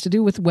 It has to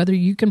do with whether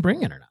you can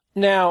bring it or not.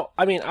 Now,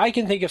 I mean, I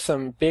can think of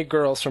some big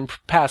girls from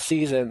past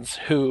seasons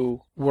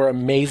who were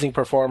amazing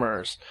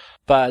performers,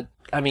 but,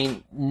 I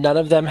mean, none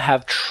of them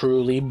have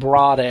truly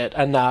brought it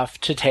enough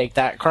to take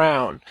that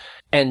crown.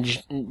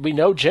 And we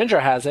know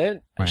Ginger has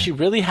it. Right. She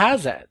really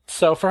has it.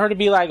 So for her to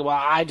be like, well,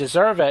 I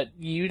deserve it,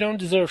 you don't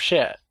deserve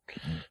shit.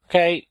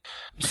 Okay?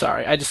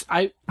 Sorry.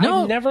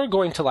 I'm never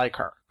going to like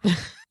her.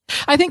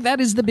 I think that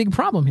is the big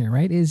problem here,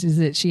 right? Is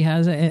that she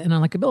has an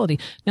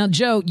unlikability. Now,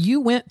 Joe, you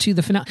went to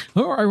the finale.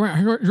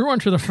 You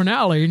went to the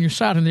finale and you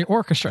sat in the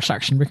orchestra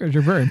section because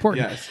you're very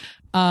important. Yes.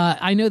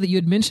 I know that you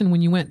had mentioned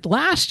when you went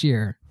last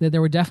year that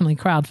there were definitely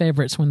crowd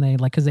favorites when they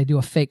because they do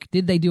a fake.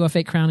 Did they do a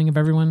fake crowning of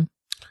everyone?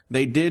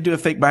 They did do a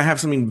fake, but I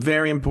have something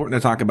very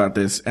important to talk about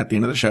this at the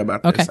end of the show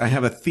about this. Okay. I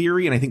have a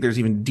theory, and I think there's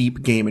even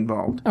deep game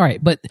involved. All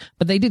right, but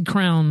they did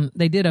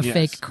a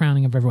fake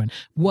crowning of everyone.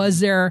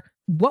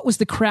 What was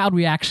the crowd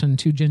reaction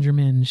to Ginger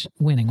Minge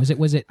winning? Was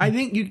it? I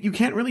think you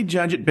can't really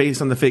judge it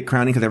based on the fake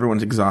crowning because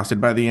everyone's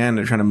exhausted by the end.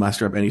 They're trying to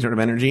muster up any sort of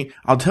energy.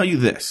 I'll tell you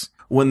this.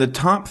 When the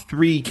top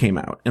three came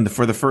out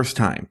for the first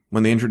time,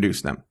 when they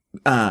introduced them,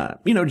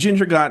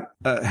 Ginger got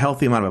a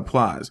healthy amount of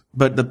applause,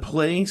 but the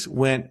place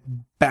went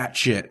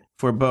batshit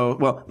for both.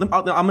 Well, I'm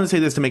going to say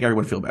this to make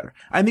everyone feel better.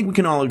 I think we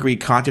can all agree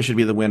Katya should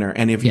be the winner.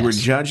 And if you were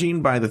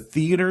judging by the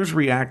theater's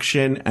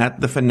reaction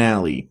at the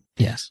finale,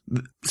 yes,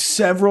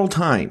 several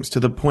times to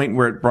the point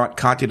where it brought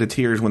Katya to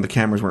tears when the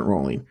cameras weren't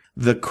rolling,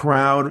 the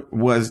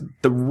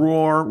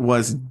roar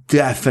was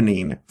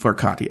deafening for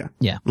Katya.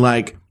 Yeah.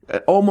 Like,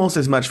 almost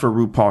as much for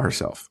RuPaul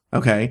herself.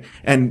 Okay.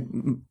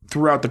 And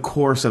throughout the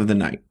course of the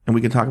night. And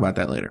we can talk about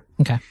that later.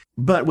 Okay.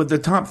 But with the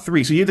top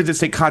three, so you have to just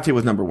say Katya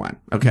was number one.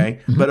 Okay.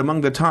 Mm-hmm. But among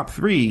the top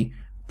three,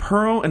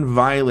 Pearl and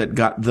Violet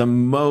got the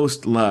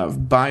most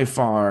love by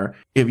far.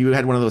 If you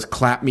had one of those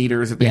clap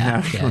meters that they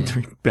have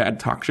during bad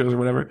talk shows or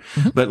whatever.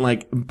 Mm-hmm. But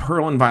like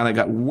Pearl and Violet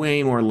got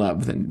way more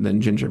love than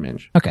Ginger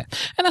Minge. Okay.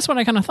 And that's what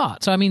I kind of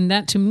thought. So, I mean,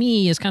 that to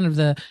me is kind of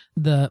the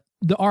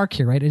arc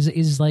here, right?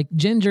 Is like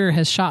Ginger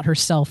has shot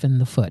herself in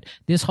the foot.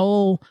 This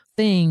whole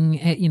thing,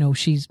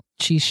 she's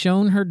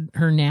shown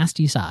her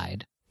nasty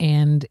side,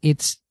 and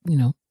it's,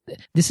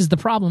 this is the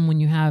problem when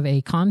you have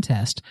a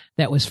contest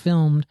that was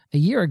filmed a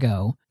year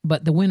ago,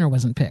 but the winner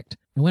wasn't picked.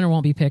 The winner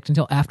won't be picked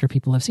until after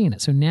people have seen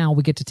it. So now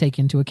we get to take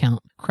into account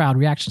crowd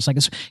reactions. Like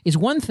it's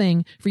one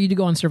thing for you to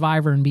go on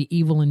Survivor and be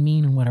evil and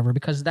mean and whatever,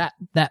 because that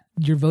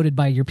you're voted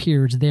by your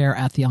peers there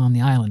on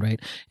the island, right?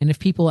 And if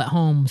people at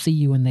home see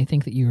you and they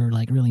think that you're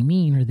like really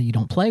mean or that you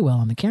don't play well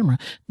on the camera,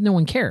 no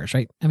one cares,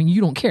 right? I mean, you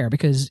don't care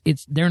because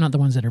they're not the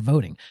ones that are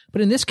voting.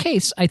 But in this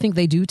case, I think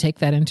they do take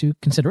that into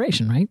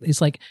consideration, right? It's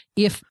like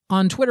if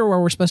on Twitter where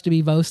we're supposed to be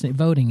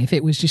voting, if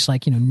it was just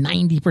like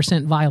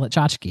 90% Violet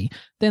Chachki,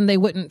 then they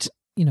wouldn't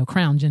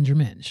crown Ginger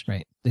Minge,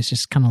 right? It's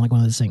just kind of like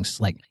one of those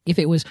things. Like if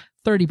it was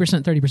 30%,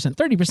 30%,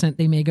 30%,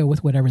 they may go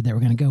with whatever they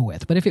were going to go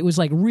with. But if it was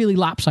like really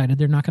lopsided,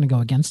 they're not going to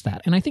go against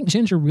that. And I think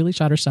Ginger really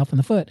shot herself in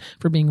the foot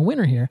for being a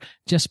winner here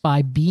just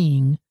by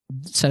being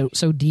so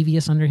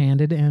devious,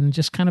 underhanded, and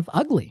just kind of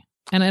ugly.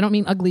 And I don't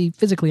mean ugly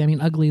physically. I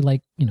mean ugly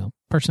like,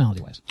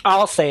 personality wise.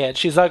 I'll say it.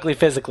 She's ugly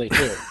physically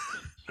too.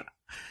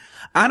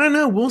 I don't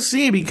know. We'll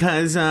see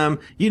because, I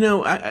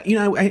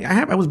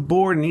was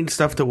bored and needed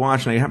stuff to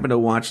watch, and I happened to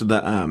watch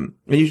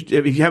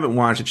if you haven't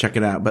watched it, check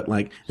it out. But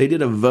like, they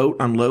did a vote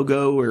on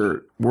Logo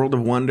or World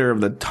of Wonder of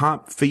the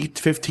top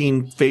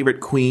 15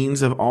 favorite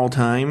queens of all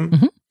time.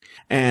 Mm-hmm.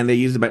 And they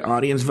used it by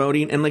audience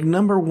voting. And like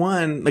number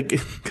one, like,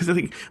 cause I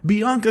think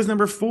Bianca's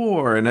number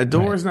 4 and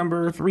Adore's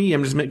number 3.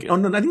 I think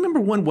number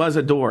 1 was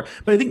Adore,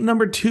 but I think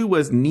number 2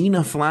 was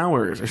Nina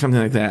Flowers or something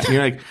like that. And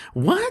you're like,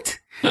 what?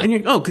 And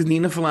you're like, cause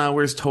Nina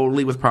Flowers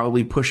totally was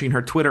probably pushing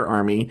her Twitter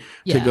army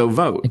to go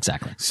vote.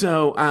 Exactly.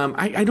 So,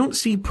 I don't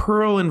see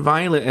Pearl and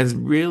Violet as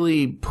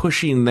really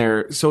pushing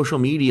their social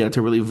media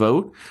to really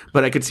vote,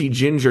 but I could see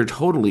Ginger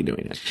totally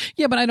doing it.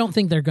 Yeah, but I don't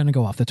think they're going to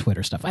go off the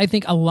Twitter stuff. I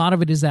think a lot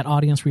of it is that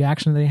audience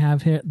reaction they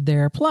have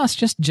there, plus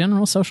just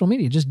general social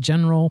media, just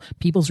general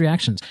people's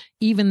reactions.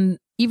 Even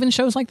even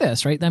shows like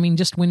this, right? I mean,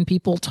 just when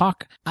people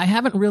talk, I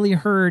haven't really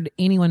heard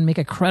anyone make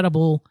a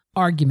credible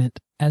argument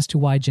as to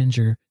why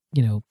Ginger,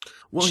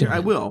 Well, here, I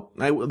will.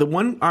 The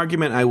one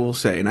argument I will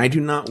say, and I do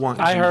not want.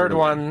 I Ginger heard to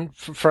one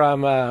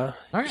from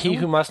He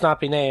Who Must Not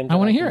Be Named. I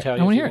want to hear it. I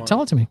want to hear it.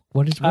 Tell it to me.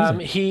 What is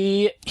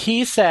it?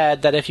 He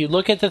said that if you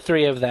look at the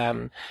three of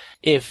them,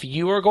 if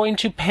you are going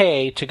to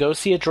pay to go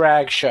see a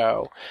drag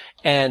show,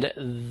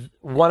 and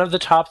one of the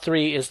top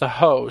three is the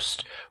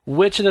host,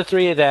 which of the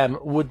three of them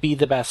would be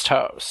the best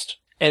host?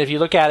 And if you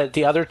look at it,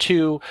 the other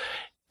two,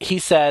 he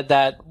said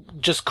that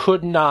just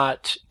could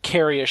not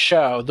carry a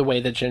show the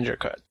way that Ginger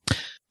could.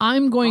 I'll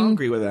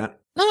agree with that.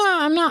 No,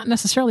 I'm not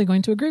necessarily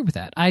going to agree with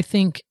that. I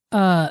think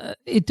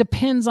it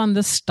depends on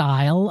the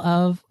style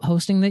of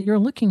hosting that you're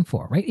looking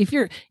for, right? If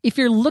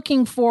you're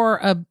looking for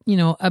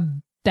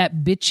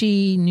that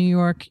bitchy New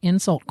York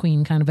insult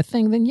queen kind of a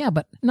thing, then yeah,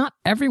 but not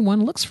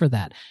everyone looks for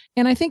that.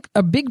 And I think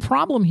a big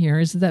problem here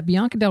is that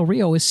Bianca Del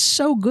Rio is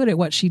so good at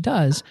what she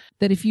does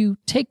that if you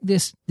take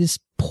this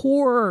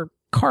poor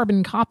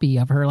carbon copy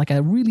of her, like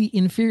a really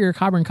inferior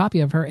carbon copy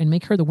of her, and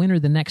make her the winner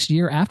the next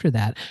year after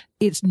that,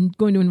 it's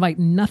going to invite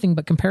nothing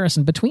but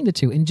comparison between the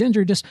two. And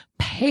Ginger just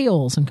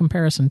pales in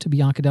comparison to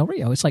Bianca Del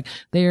Rio. It's like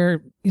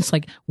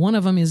one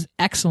of them is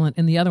excellent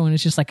and the other one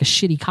is just like a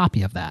shitty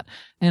copy of that.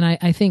 And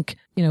I think,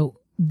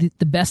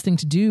 the best thing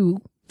to do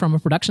from a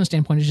production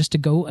standpoint is just to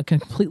go a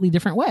completely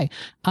different way.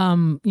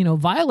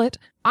 Violet,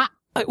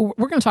 we're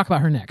going to talk about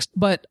her next,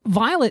 but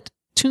Violet,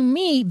 to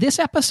me, this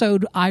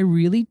episode, I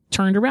really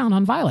turned around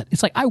on Violet.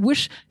 It's like, I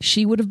wish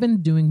she would have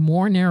been doing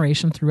more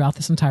narration throughout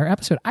this entire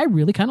episode. I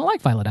really kind of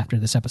like Violet after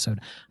this episode.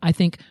 I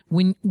think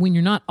when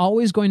you're not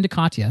always going to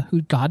Katya,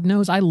 who God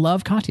knows I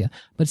love Katya,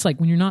 but it's like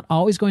when you're not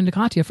always going to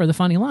Katya for the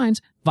funny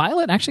lines,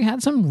 Violet actually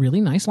had some really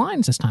nice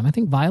lines this time. I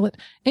think Violet,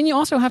 and you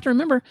also have to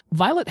remember,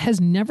 Violet has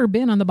never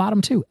been on the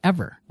bottom two,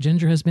 ever.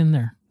 Ginger has been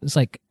there. It's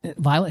like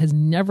Violet has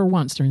never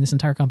once during this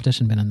entire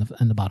competition been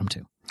in the bottom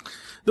two.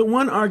 The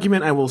one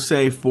argument I will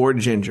say for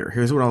Ginger,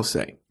 here's what I'll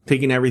say,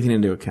 taking everything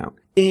into account,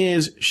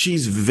 is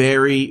she's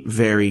very,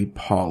 very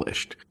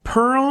polished.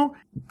 Pearl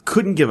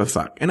couldn't give a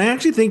fuck. And I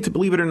actually think, to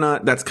believe it or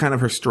not, that's kind of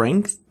her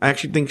strength. I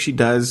actually think she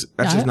does.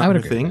 That's just not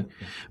her thing.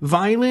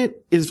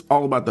 Violet is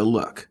all about the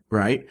look,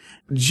 right?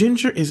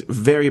 Ginger is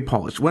very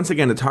polished. Once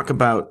again, to talk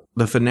about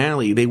the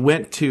finale, they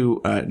went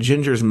to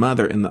Ginger's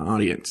mother in the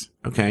audience,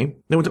 okay?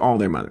 They went to all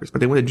their mothers, but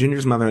they went to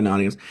Ginger's mother in the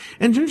audience.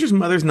 And Ginger's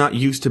mother's not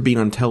used to being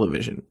on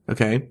television,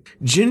 okay?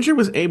 Ginger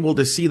was able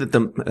to see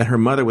that her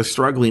mother was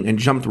struggling and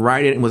jumped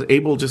right in and was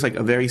able, just like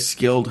a very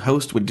skilled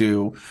host would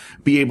do,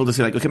 be able to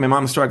say like, okay, my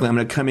mom's struggling. I'm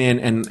going to come in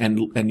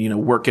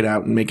and work it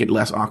out and make it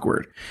less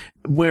awkward.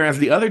 Whereas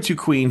the other two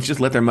queens just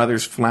let their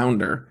mothers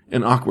flounder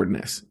in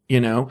awkwardness,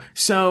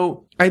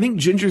 So I think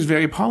Ginger's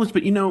very polished,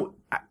 but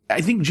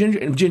I think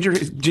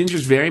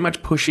Ginger's very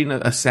much pushing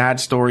a sad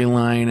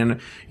storyline, and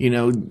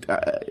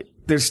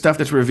there's stuff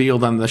that's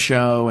revealed on the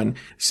show, and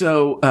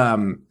so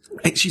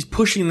she's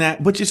pushing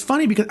that, which is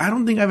funny because I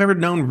don't think I've ever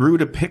known Rue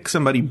to pick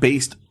somebody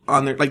based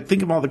on their, like,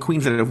 think of all the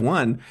queens that have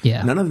won.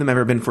 Yeah, none of them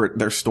ever been for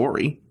their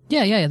story.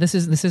 Yeah. This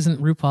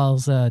isn't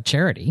RuPaul's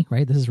charity,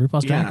 right? This is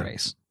RuPaul's Drag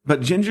Race. But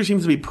Ginger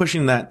seems to be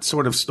pushing that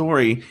sort of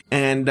story,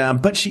 and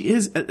but she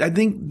is. I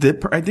think the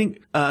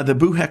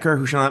Boohecker,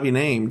 who shall not be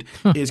named,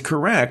 is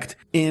correct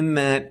in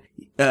that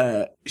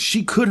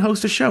she could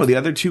host a show. The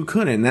other two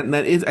couldn't.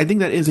 That is, I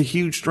think that is a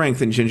huge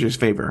strength in Ginger's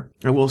favor.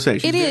 I will say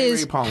she's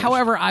very polished.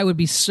 However, I would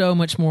be so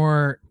much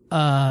more.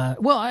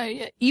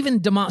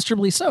 Even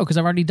demonstrably so, because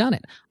I've already done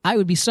it. I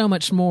would be so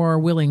much more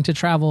willing to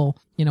travel,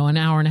 an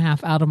hour and a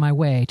half out of my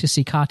way to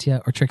see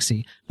Katya or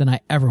Trixie than I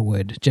ever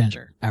would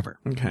Ginger, ever.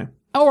 Okay.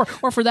 Or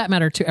for that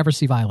matter, to ever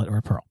see Violet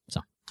or Pearl.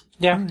 So,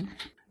 yeah.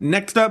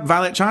 Next up,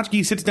 Violet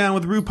Chachki sits down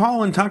with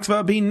RuPaul and talks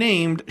about being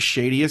named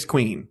Shadiest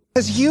Queen.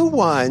 Because you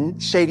won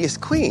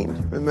Shadiest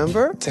Queen,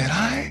 remember? Did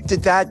I?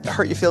 Did that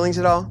hurt your feelings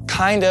at all?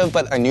 Kind of,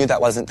 but I knew that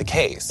wasn't the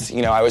case.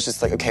 I was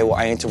just like, okay, well,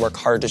 I need to work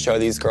hard to show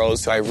these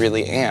girls who I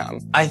really am.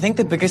 I think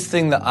the biggest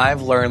thing that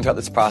I've learned throughout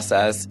this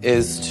process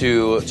is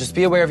to just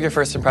be aware of your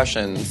first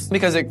impressions,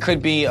 because it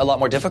could be a lot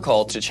more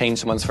difficult to change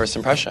someone's first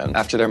impression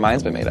after their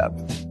mind's been made up.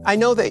 I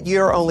know that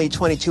you're only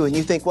 22 and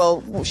you think,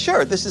 well,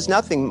 sure, this is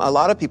nothing. A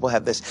lot of people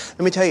have this.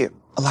 Let me tell you,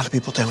 a lot of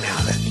people don't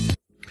have it.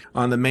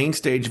 On the main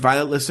stage,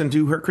 Violet listened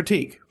to her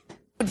critique.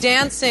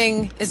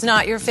 Dancing is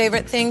not your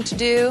favorite thing to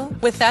do.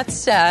 With that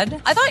said,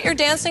 I thought your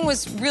dancing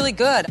was really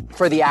good.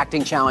 For the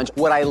acting challenge,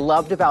 what I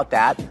loved about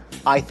that,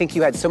 I think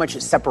you had so much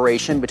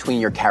separation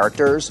between your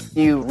characters.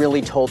 You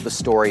really told the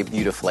story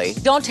beautifully.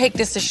 Don't take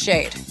this as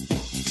shade.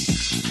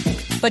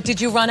 But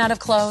did you run out of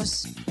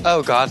clothes?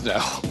 Oh, God,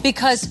 no.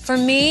 Because for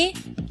me,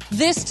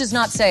 this does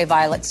not say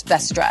Violet's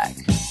best drag.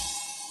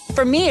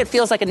 For me, it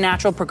feels like a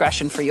natural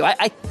progression for you.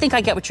 I think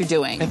I get what you're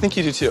doing. I think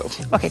you do, too.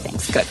 Okay,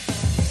 thanks. Good.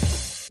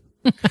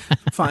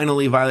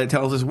 Finally, Violet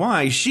tells us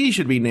why she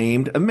should be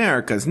named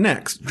America's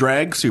next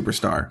drag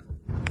superstar.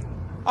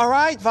 All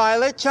right,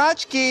 Violet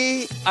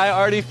Chachki. I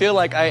already feel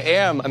like I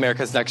am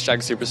America's Next Drag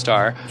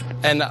Superstar.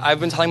 And I've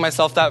been telling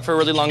myself that for a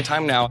really long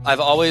time now. I've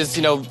always,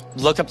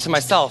 looked up to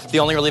myself. The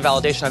only really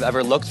validation I've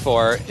ever looked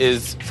for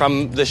is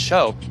from this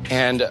show.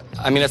 And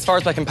I mean, as far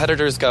as my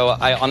competitors go,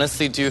 I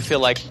honestly do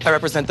feel like I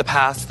represent the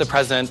past, the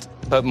present,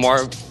 but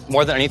more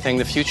than anything,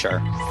 the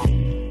future.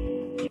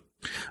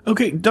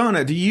 Okay,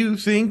 Donna, do you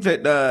think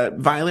that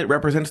Violet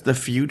represents the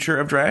future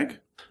of drag?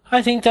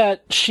 I think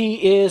that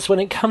she is, when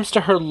it comes to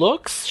her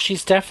looks,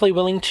 she's definitely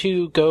willing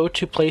to go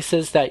to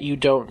places that you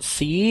don't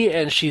see,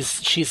 and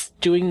she's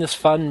doing this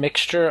fun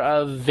mixture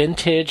of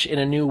vintage in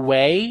a new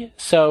way.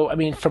 So, I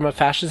mean, from a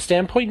fashion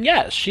standpoint,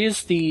 yes, she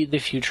is the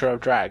future of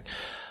drag.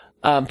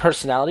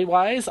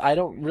 Personality-wise, I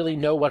don't really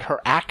know what her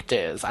act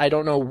is. I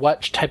don't know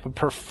what type of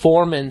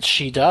performance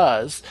she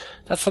does.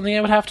 That's something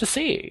I would have to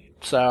see.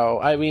 So,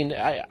 I mean,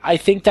 I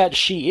think that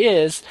she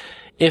is,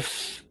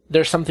 if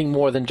there's something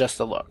more than just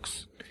the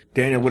looks.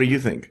 Daniel, what do you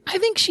think? I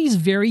think she's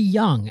very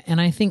young, and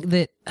I think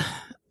that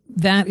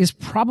is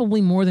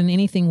probably more than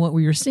anything what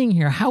we are seeing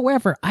here.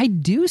 However, I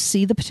do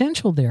see the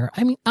potential there.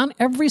 I mean, on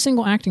every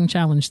single acting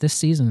challenge this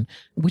season,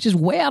 which is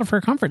way out of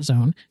her comfort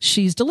zone,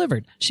 she's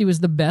delivered. She was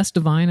the best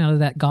Divine out of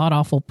that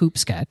god-awful poop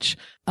sketch.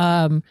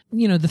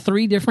 The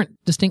 3 different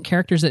distinct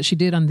characters that she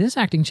did on this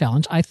acting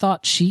challenge, I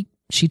thought she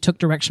took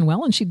direction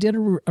well, and she did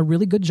a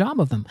really good job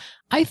of them.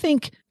 I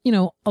think,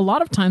 a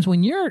lot of times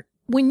when you're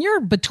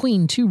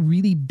between 2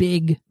 really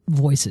big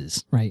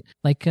voices, right?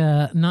 Like,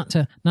 not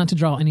to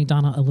draw any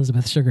Donna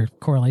Elizabeth Sugar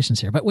correlations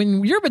here, but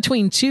when you're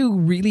between 2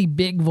 really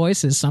big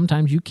voices,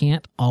 sometimes you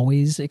can't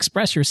always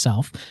express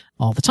yourself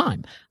all the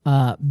time,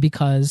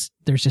 because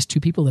there's just 2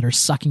 people that are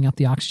sucking up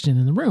the oxygen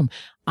in the room.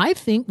 I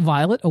think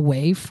Violet,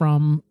 away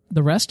from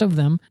the rest of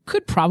them,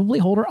 could probably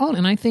hold her own.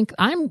 And I think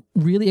I'm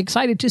really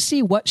excited to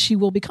see what she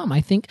will become.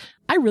 I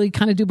really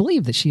kind of do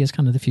believe that she is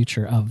kind of the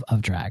future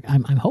of drag.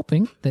 I'm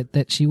hoping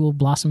that she will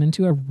blossom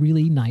into a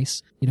really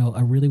nice,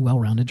 a really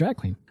well-rounded drag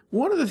queen.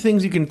 One of the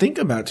things you can think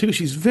about, too,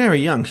 she's very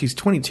young. She's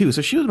 22,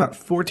 so she was about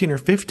 14 or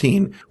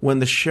 15 when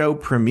the show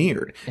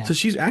premiered. Yeah. So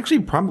she's actually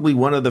probably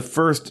one of the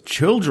first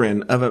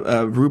children of a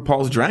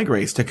RuPaul's Drag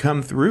Race to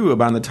come through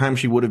about the time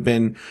she would have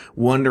been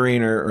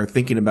wondering or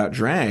thinking about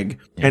drag.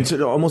 Yeah. And so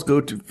to almost go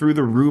through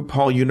the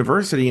RuPaul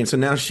University, and so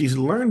now she's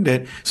learned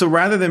it. So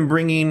rather than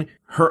bringing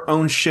her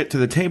own shit to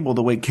the table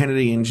the way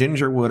Kennedy and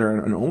Ginger would,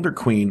 or an older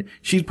queen,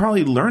 she's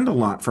probably learned a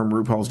lot from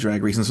RuPaul's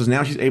Drag Race. And so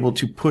now she's able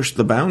to push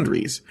the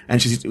boundaries.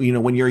 And she's,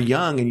 when you're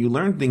young and you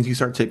learn things, you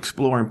start to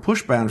explore and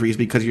push boundaries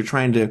because you're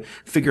trying to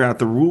figure out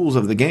the rules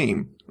of the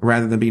game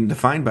rather than being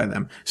defined by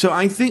them. So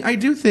I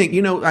do think,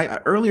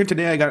 earlier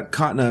today I got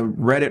caught in a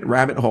Reddit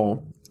rabbit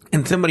hole.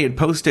 And somebody had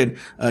posted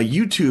a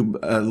YouTube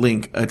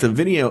link. It's a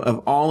video of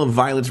all of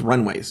Violet's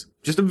runways.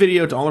 Just a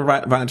video to all of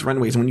Violet's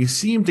runways. And when you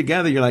see them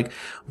together, you're like,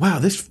 wow,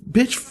 this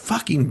bitch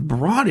fucking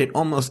brought it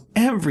almost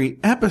every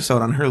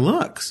episode on her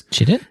looks.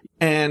 She did?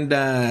 And,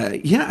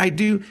 I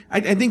do.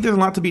 I think there's a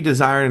lot to be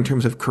desired in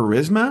terms of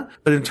charisma,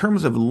 but in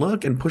terms of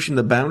look and pushing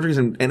the boundaries,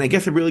 and I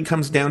guess it really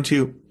comes down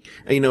to,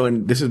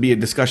 and this would be a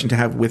discussion to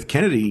have with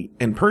Kennedy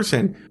in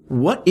person.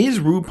 What is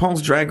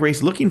RuPaul's Drag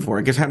Race looking for?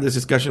 I guess have this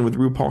discussion with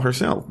RuPaul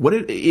herself.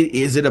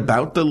 Is it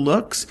about the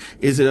looks?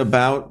 Is it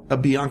about a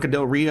Bianca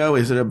Del Rio?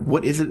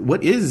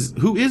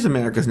 Who is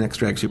America's Next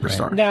Drag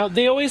Superstar? Right. Now,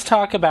 they always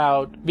talk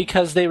about,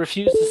 because they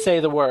refuse to say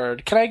the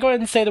word. Can I go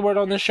ahead and say the word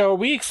on this show? Are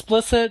we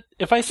explicit?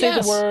 If I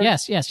say the word?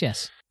 Yes.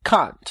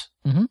 Cunt.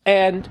 Mm-hmm.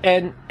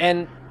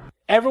 And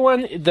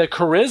everyone, the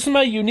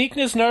charisma,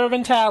 uniqueness, nerve,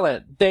 and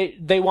talent,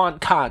 they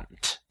want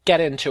cunt. Get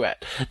into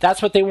it.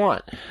 That's what they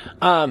want.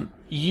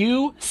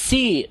 You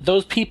see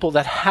those people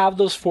that have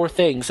those 4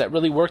 things, that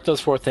really work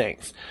those 4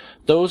 things.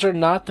 Those are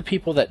not the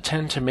people that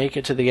tend to make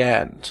it to the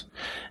end.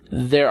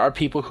 There are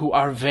people who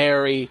are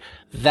very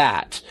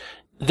that.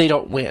 They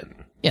don't win.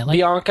 Yeah,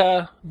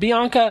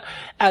 Bianca,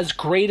 as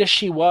great as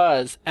she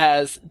was,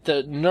 as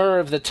the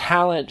nerve, the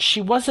talent, she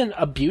wasn't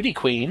a beauty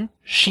queen.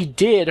 She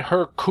did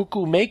her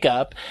cuckoo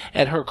makeup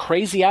and her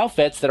crazy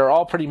outfits that are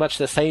all pretty much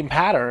the same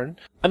pattern.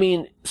 I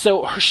mean,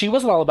 so she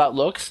wasn't all about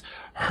looks.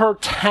 Her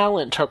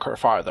talent took her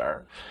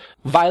farther.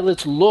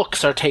 Violet's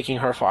looks are taking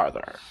her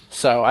farther.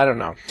 So I don't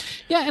know.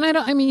 Yeah,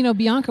 and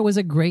Bianca was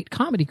a great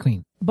comedy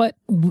queen. But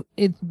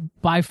it,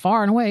 by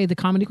far and away, the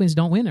comedy queens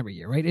don't win every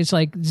year, right? It's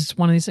like, it's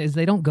one of these things,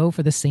 they don't go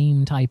for the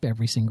same type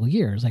every single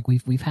year. It's like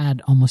we've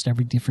had almost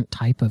every different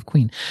type of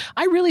queen.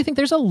 I really think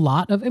there's a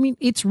lot of,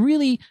 it's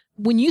really,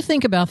 when you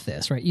think about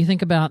this, right? You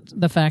think about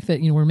the fact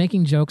that, we're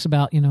making jokes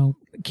about,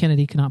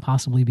 Kennedy cannot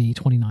possibly be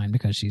 29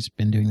 because she's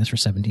been doing this for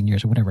 17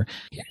 years or whatever.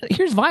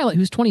 Here's Violet,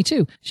 who's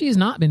 22. She has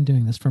not been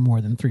doing this for more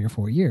than 3 or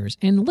 4 years.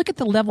 And look at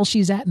the level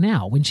she's at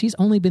now when she's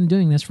only been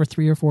doing this for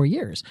 3 or 4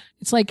 years.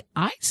 It's like,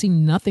 I see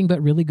nothing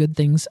but really good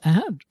things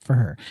ahead for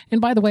her. And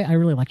by the way, I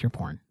really like your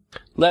porn.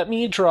 Let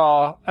me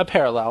draw a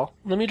parallel.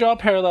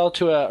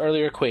 To an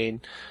earlier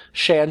queen,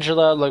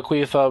 Shangela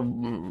Laquifa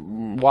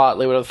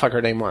Watley, whatever the fuck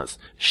her name was.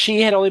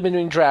 She had only been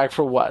doing drag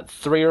for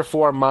 3 or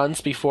 4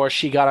 months before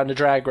she got onto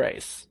Drag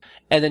Race.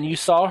 And then you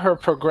saw her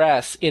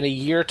progress in a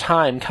year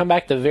time, come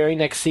back the very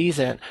next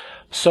season,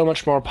 so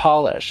much more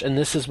polished. And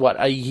this is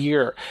a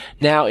year.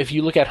 Now, if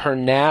you look at her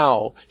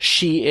now,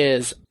 she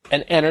is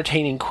an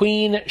entertaining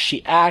queen.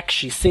 She acts,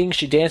 she sings,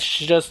 she dances,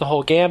 she does the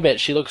whole gambit.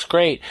 She looks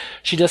great.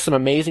 She does some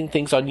amazing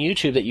things on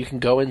YouTube that you can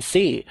go and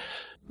see.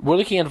 We're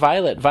looking at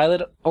Violet.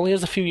 Violet only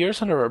has a few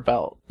years under her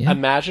belt. Yeah.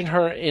 Imagine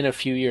her in a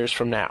few years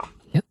from now.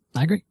 Yep,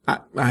 I agree.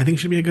 I think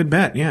she'd be a good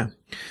bet, yeah.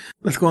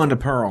 Let's go on to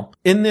Pearl.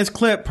 In this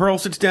clip, Pearl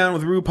sits down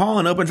with RuPaul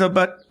and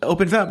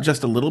opens up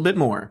just a little bit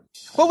more.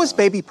 What was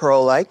baby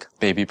Pearl like?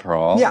 Baby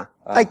Pearl? Yeah,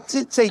 I'd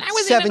say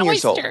 7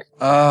 years old.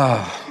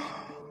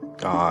 Oh,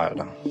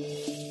 God.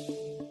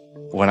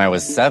 When I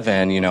was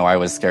 7, I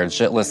was scared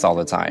shitless all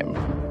the time.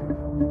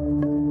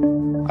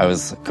 I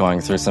was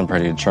going through some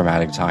pretty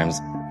traumatic times.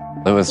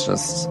 It was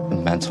just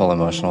mental,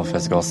 emotional,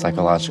 physical,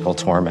 psychological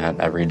torment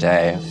every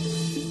day.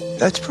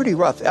 That's pretty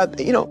rough.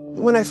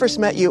 When I first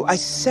met you, I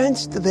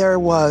sensed there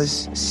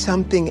was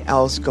something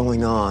else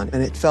going on,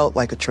 and it felt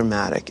like a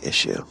traumatic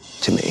issue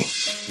to me.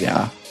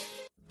 Yeah.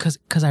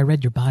 Because I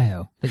read your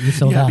bio that you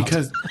filled out. Yeah,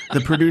 because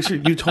the producer,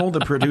 you told the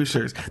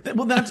producers.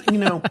 Well, that's, I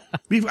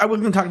was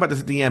going to talk about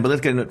this at the end, but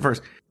let's get into it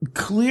first.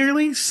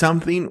 Clearly,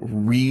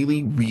 something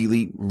really,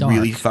 really,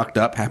 really fucked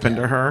up happened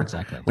to her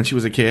when she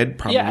was a kid.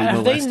 Probably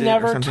molested they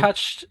never or something.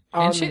 touched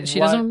on she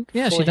doesn't.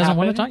 Yeah, she doesn't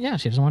want to talk. Yeah,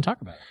 she doesn't want to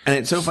talk about it. And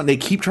it's so fun. They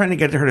keep trying to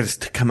get her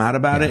to come out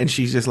about it, and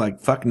she's just like,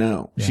 "Fuck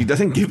no." Yeah. She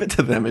doesn't give it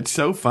to them. It's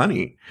so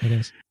funny. It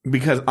is.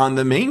 Because on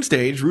the main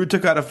stage, Ru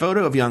took out a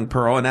photo of young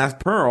Pearl and asked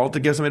Pearl to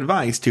give some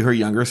advice to her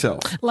younger self.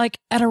 Like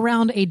at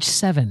around age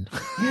 7.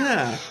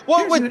 Yeah.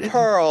 What would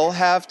Pearl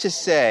have to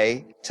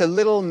say to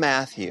little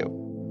Matthew?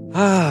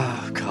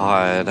 Oh,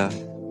 God.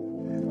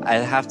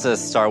 I'd have to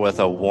start with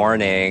a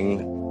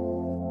warning.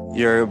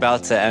 You're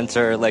about to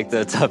enter,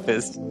 the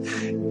toughest...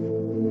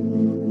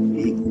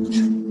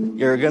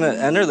 You're gonna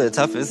enter the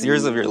toughest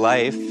years of your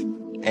life,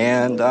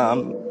 and,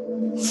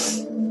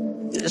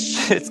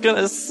 it's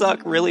gonna suck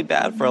really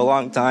bad for a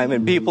long time,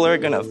 and people are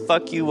gonna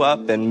fuck you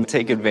up and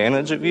take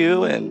advantage of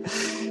you, and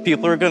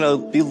people are gonna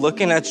be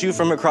looking at you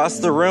from across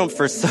the room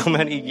for so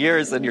many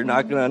years, and you're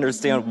not gonna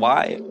understand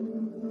why.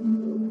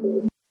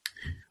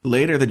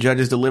 Later, the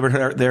judges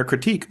delivered their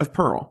critique of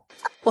Pearl.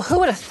 Well, who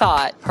would have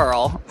thought,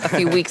 Pearl, a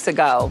few weeks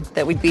ago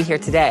that we'd be here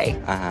today?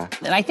 Uh-huh.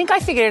 And I think I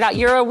figured it out.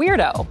 You're a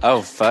weirdo.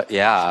 Oh,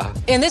 yeah.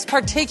 In this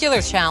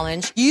particular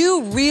challenge,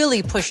 you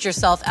really pushed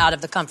yourself out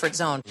of the comfort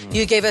zone.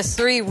 You gave us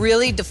 3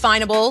 really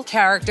definable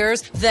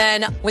characters.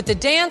 Then with the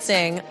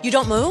dancing, you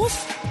don't move.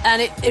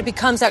 And it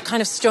becomes that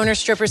kind of stoner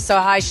stripper so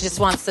high, she just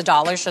wants the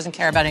dollar. She doesn't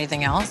care about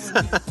anything else.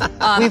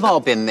 We've all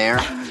been there.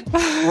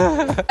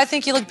 I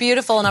think you look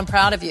beautiful, and I'm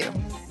proud of you.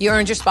 You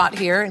earned your spot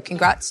here, and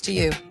congrats to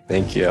you.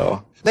 Thank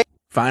you.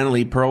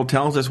 Finally, Pearl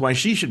tells us why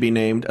she should be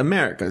named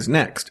America's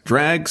next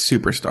drag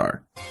superstar.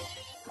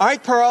 All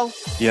right, Pearl.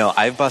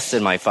 I've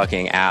busted my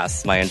fucking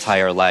ass my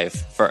entire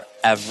life for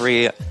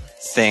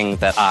everything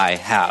that I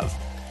have.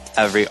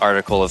 Every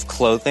article of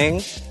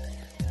clothing,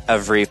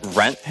 every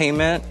rent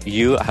payment.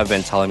 You have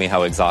been telling me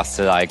how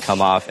exhausted I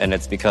come off, and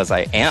it's because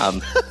I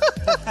am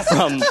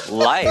from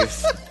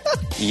life.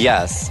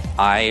 Yes,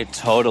 I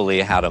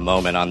totally had a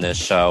moment on this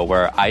show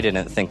where I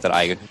didn't think that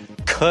I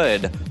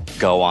could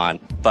go on,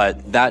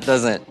 but that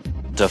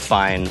doesn't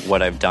define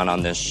what I've done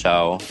on this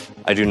show.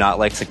 I do not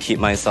like to keep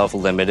myself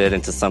limited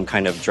into some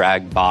kind of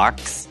drag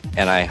box,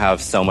 and I have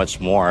so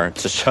much more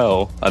to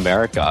show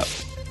America.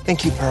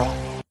 Thank you, Pearl.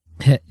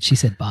 She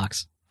said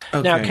box.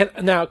 Okay.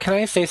 Now, can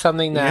I say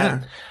something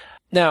that... Yeah.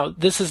 Now,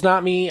 this is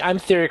not me. I'm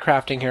theory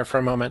crafting here for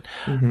a moment.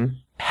 Mm-hmm.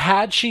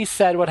 Had she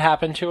said what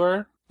happened to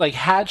her,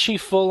 had she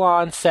full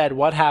on said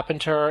what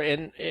happened to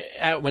her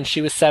when she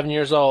was 7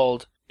 years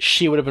old,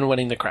 she would have been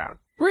winning the crown.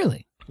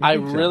 Really? I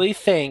really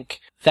think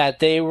that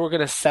they were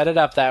going to set it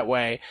up that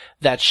way,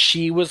 that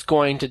she was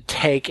going to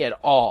take it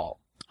all.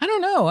 I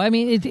don't know. I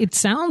mean, it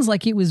sounds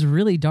like it was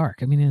really dark.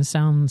 I mean, it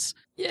sounds...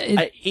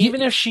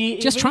 If she...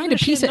 Just trying to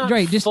piece it...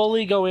 Right, just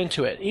fully go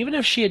into it. Even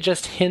if she had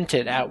just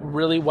hinted at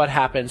really what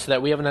happened so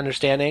that we have an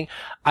understanding,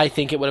 I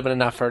think it would have been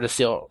enough for her to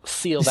seal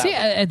that. See,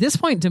 at this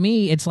point, to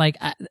me, it's like...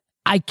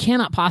 I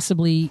cannot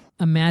possibly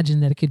imagine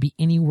that it could be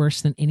any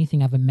worse than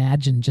anything I've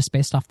imagined just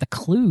based off the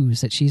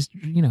clues that she's,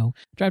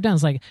 drive down.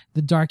 It's like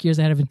the dark years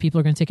ahead of it, people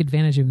are going to take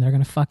advantage of you and they're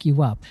going to fuck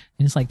you up.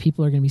 And it's like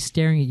people are going to be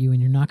staring at you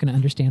and you're not going to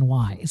understand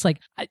why. It's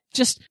like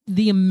just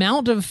the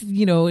amount of,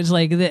 it's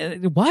like,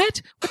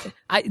 what?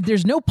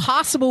 There's no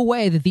possible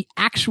way that the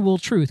actual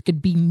truth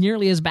could be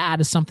nearly as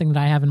bad as something that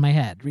I have in my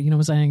head. You know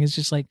what I'm saying? It's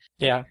just like...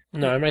 Yeah,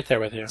 no, I'm right there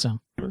with you.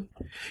 So...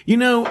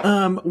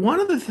 one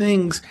of the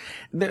things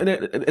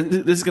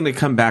this is going to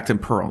come back to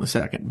Pearl in a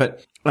second,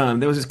 but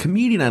there was this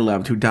comedian I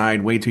loved who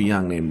died way too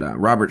young named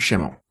Robert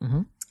Schimmel.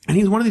 Mm-hmm. And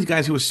he's one of these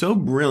guys who was so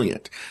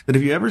brilliant that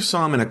if you ever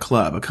saw him in a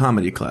club, a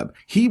comedy club,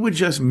 he would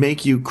just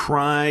make you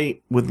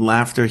cry with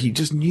laughter. He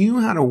just knew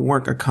how to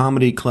work a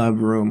comedy club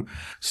room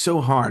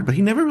so hard, but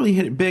he never really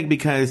hit it big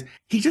because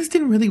he just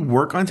didn't really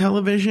work on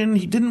television.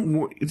 He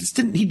just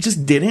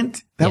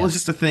didn't. That was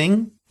just a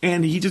thing.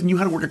 And he just knew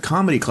how to work a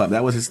comedy club.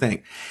 That was his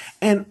thing.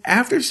 And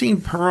after seeing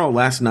Pearl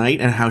last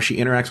night and how she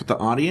interacts with the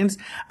audience,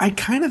 I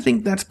kind of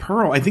think that's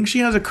Pearl. I think she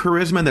has a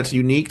charisma that's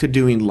unique to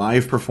doing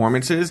live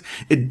performances.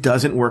 It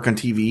doesn't work on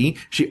TV.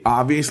 She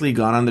obviously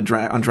got on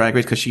on Drag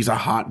Race because she's a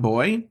hot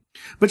boy.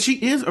 But she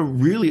is a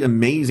really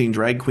amazing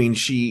drag queen.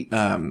 She,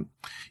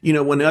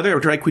 when other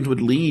drag queens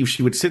would leave,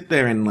 she would sit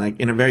there and like,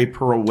 in a very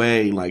Pearl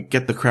way, like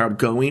get the crowd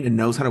going and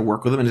knows how to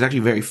work with them. And is actually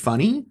very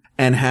funny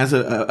and has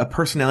a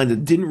personality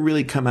that didn't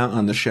really come out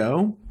on the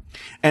show.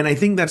 And I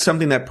think that's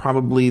something that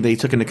probably they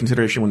took into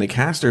consideration when they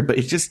cast her, but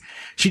it's just,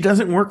 she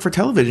doesn't work for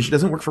television. She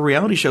doesn't work for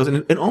reality shows.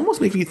 And it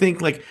almost makes me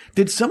think like,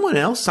 did someone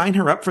else sign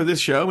her up for this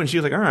show? And she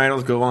was like, all right,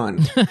 let's go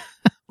on.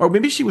 Or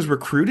maybe she was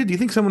recruited. Do you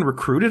think someone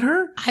recruited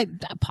her?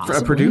 Possibly. For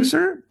a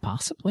producer?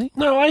 Possibly.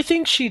 No, I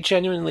think she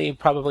genuinely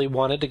probably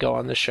wanted to go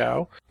on the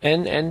show,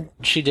 and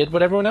she did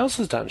what everyone else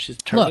has done. She's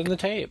turned in the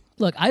tape.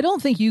 Look, I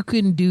don't think you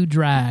can do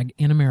drag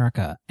in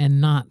America and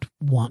not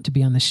want to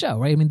be on the show,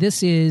 right? I mean,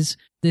 this is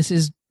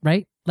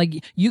right.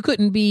 Like you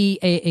couldn't be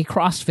a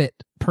CrossFit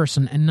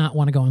person and not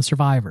want to go on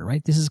Survivor,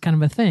 right? This is kind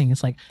of a thing.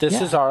 It's like this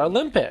is our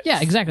Olympics.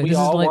 Yeah, exactly. We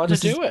all want to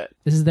do it.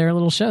 This is their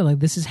little show. Like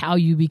this is how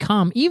you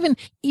become. Even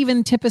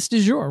Tipis du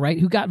Jour, right?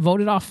 Who got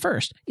voted off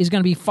first is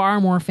going to be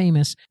far more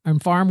famous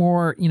and far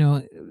more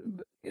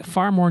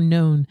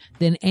known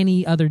than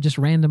any other just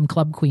random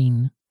club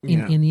queen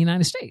in the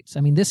United States.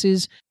 I mean, this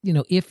is,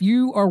 if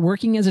you are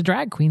working as a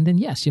drag queen, then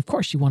yes, of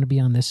course you want to be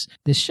on this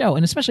show.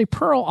 And especially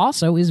Pearl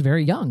also is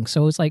very young.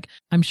 So it's like,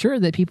 I'm sure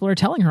that people are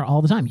telling her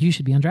all the time, you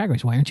should be on Drag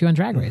Race. Why aren't you on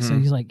Drag Race? So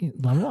he's like,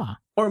 blah, blah, blah.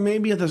 Or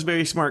maybe this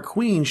very smart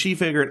queen, she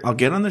figured, I'll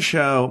get on the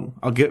show,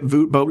 I'll get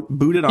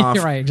booted off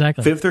right,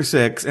 exactly. 5th or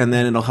 6th, and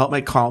then it'll help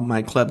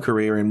my club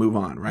career and move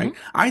on, right?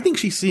 Mm-hmm. I think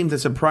she seems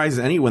as surprised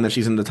as anyone that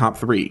she's in the top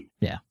 3.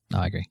 Yeah, no,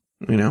 I agree.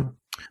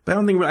 But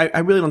I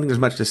really don't think there's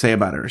much to say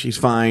about her. She's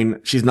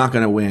fine. She's not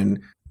going to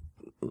win.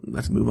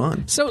 Let's move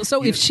on. So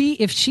if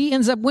she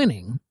ends up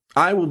winning,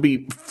 I will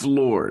be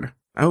floored.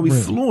 I will be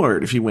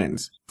floored if she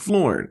wins.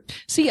 Floored.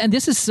 See, and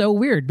this is so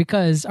weird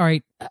because, all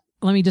right,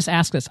 let me just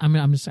ask this. I'm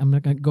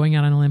going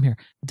out on a limb here.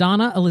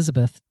 Donna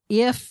Elizabeth,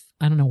 I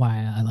don't know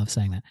why I love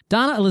saying that.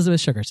 Donna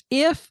Elizabeth Sugars,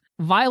 if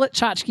Violet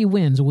Chachki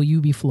wins, will you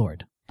be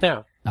floored?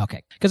 No.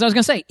 Okay. Because I was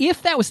going to say,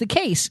 if that was the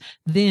case,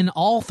 then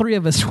all 3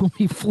 of us will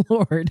be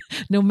floored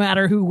no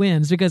matter who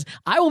wins. Because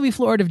I will be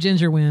floored if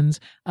Ginger wins.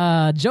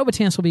 Joe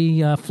Batance will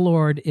be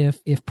floored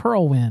if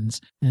Pearl wins.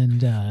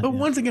 But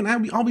once again,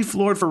 I'll be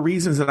floored for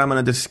reasons that I'm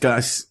going to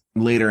discuss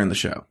later in the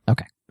show.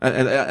 Okay.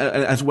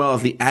 As well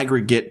as the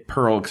aggregate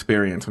Pearl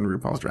experience on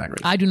RuPaul's Drag Race.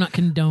 I do not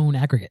condone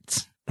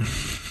aggregates.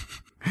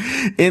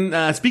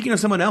 Speaking of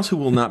someone else who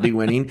will not be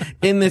winning,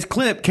 in this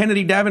clip,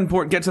 Kennedy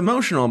Davenport gets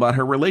emotional about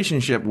her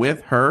relationship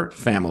with her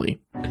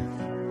family.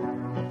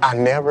 I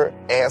never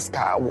ask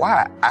God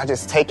why. I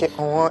just take it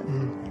on.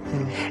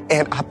 Mm-hmm.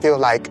 And I feel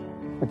like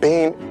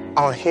being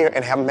on here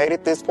and have made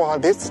it this far,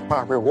 this is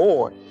my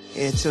reward.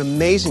 It's an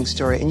amazing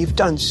story, and you've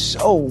done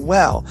so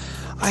well.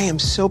 I am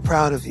so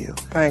proud of you.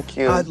 Thank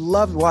you. I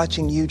loved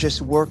watching you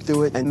just work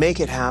through it and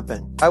make it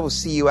happen. I will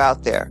see you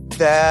out there.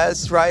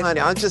 That's right, honey.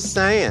 I'm just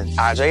saying.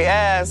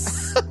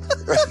 IJS.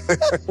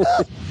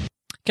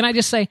 Can I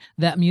just say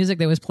that music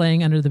that was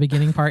playing under the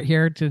beginning part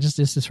here, just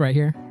this right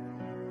here?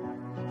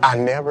 I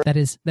never. That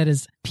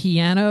is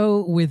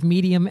piano with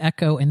medium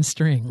echo and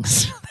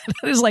strings.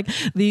 That is like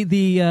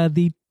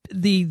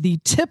the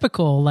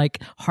typical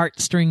like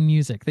heartstring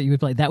music that you would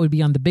play. That would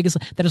be on the biggest.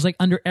 That is like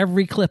under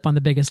every clip on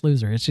The Biggest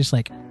Loser. It's just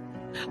like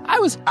I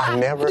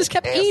just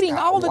kept eating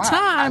all the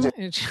time.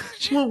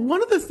 Well,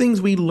 one of the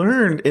things we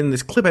learned in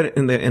this clip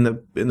in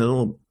the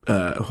little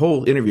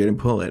whole interview, I didn't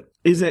pull it,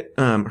 is that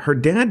her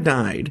dad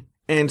died,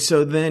 and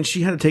so then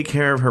she had to take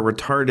care of her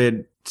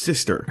retarded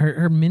sister.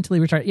 Her mentally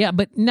retarded. Yeah,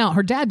 but no,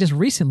 her dad just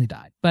recently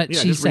died. But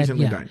she said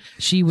died.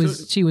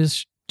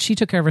 She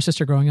took care of her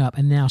sister growing up,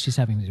 and now she's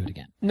having to do it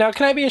again. Now,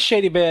 can I be a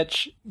shady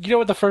bitch? You know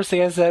what the first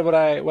thing I said when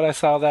I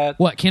saw that?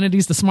 What,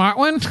 Kennedy's the smart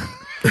one?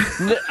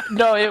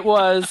 No, it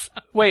was.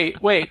 Wait.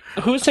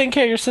 Who's taking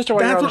care of your sister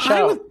while you're on the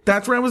show?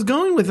 That's where I was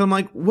going with it. I'm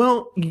like,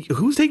 well,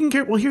 who's taking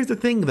care? Well, here's the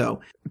thing,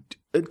 though.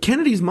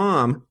 Kennedy's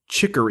mom,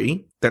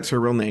 Chicory, that's her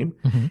real name,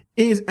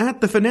 is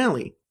at the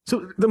finale.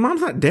 So the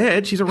mom's not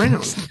dead. She's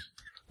around.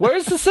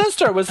 Where's the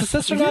sister? Was the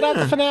sister not at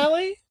the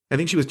finale? I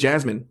think she was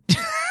Jasmine.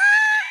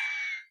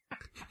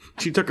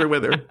 She took her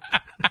with her.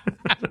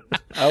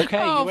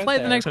 Okay. Play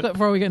the next clip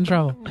before we get in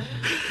trouble.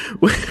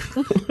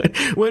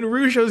 When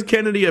Rue shows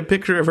Kennedy a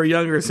picture of her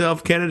younger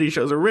self, Kennedy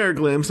shows a rare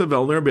glimpse of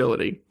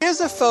vulnerability.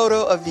 Here's a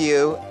photo of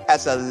you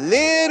as a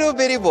little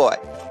bitty boy.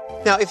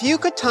 Now, if you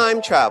could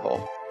time travel,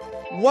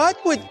 what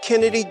would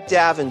Kennedy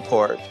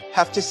Davenport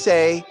have to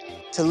say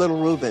to little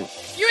Ruben?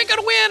 You ain't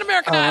gonna win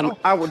American Idol.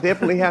 I would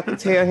definitely have to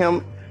tell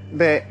him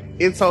that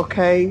it's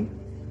okay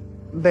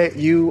that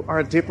you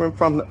are different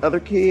from the other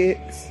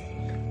kids.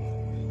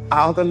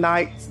 All the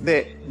nights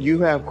that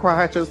you have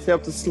cried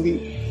yourself to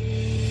sleep,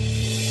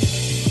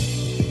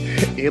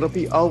 it'll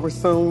be over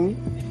soon.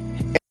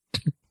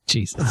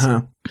 Jesus.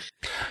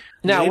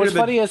 Now, what's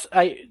funny is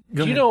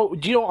do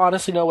you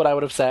honestly know what I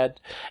would have said?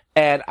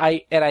 And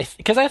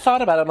because I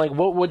thought about it, I'm like,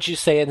 what would you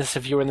say in this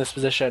if you were in this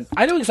position?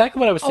 I know exactly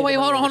what I was saying. Oh wait,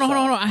 hold on.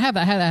 I have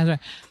that.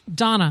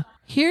 Donna,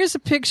 here's a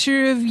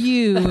picture of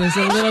you as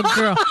a little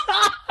girl.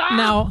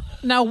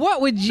 Now,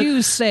 what would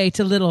you say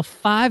to little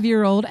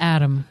 5-year-old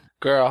Adam?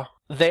 Girl,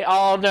 they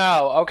all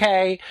know,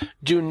 okay?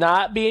 Do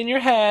not be in your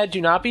head.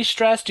 Do not be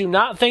stressed. Do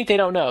not think they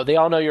don't know. They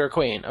all know you're a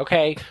queen,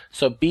 okay?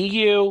 So be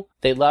you.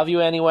 They love you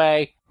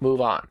anyway.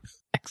 Move on.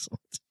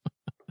 Excellent.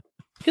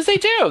 Because they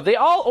do. They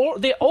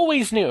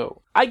always knew.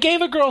 I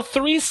gave a girl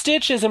 3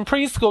 stitches in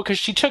preschool because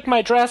she took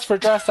my dress for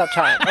dress-up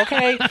time,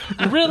 okay?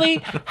 Really?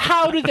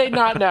 How did they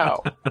not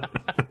know?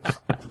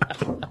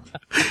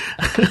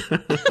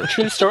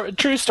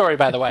 True story,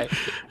 by the way.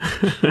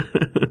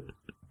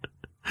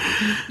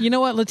 You know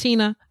what,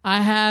 Latina?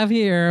 I have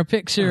here a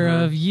picture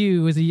of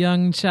you as a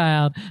young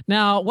child.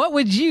 Now, what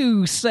would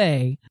you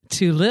say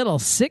to little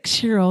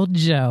 6-year-old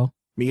Joe?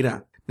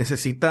 Mira,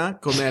 necesita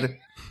comer.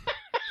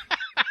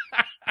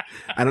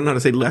 I don't know how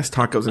to say less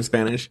tacos in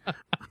Spanish.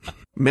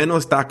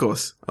 Menos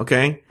tacos,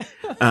 okay?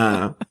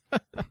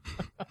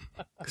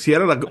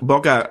 Cierra la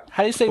boca.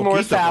 How do you say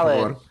more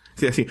salad?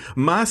 Sí.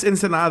 Más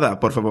ensalada,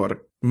 por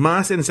favor.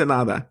 Más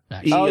ensalada.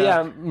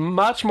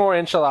 Much more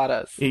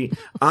enchiladas. Y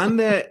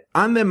ande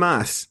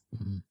más.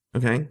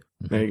 Okay,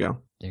 there you go.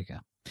 There you go.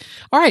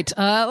 All right,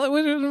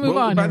 we'll move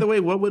on. By the way,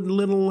 what would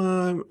little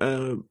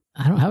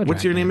I don't have a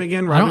what's your drag name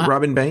again?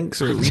 Robin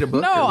Banks or read a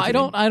book? No, I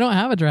don't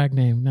have a drag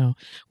name. No.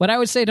 What I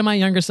would say to my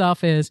younger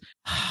self is,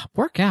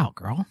 work out,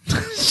 girl.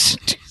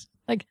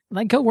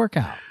 like go work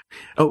out.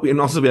 Oh,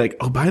 and also be like,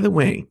 oh, by the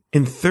way,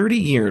 in 30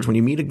 years, when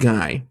you meet a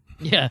guy.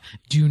 Yeah,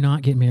 do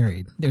not get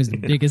married. It was the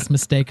biggest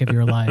mistake of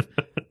your life.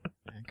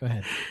 Right, go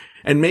ahead.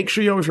 And make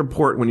sure you always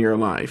report when you're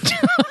alive.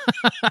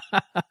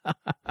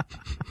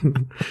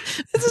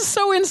 This is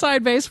so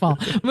inside baseball.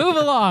 Move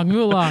along.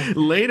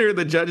 Later,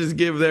 the judges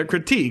give their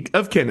critique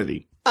of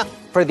Kennedy.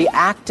 For the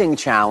acting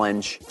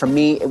challenge, for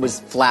me, it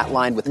was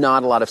flatlined with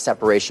not a lot of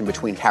separation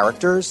between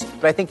characters,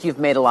 but I think you've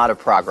made a lot of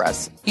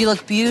progress. You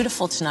look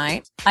beautiful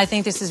tonight. I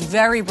think this is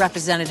very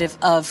representative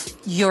of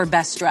your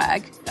best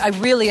drag. I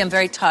really am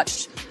very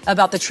touched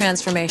about the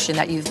transformation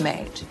that you've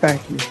made.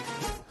 Thank you.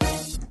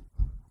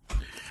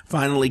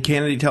 Finally,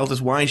 Kennedy tells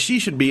us why she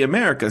should be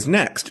America's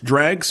next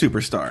drag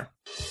superstar.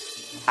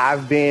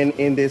 I've been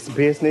in this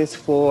business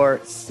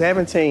for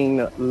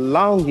 17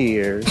 long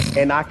years,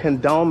 and I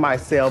condone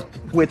myself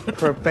with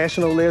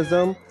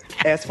professionalism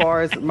as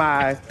far as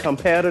my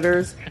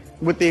competitors.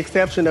 With the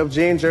exception of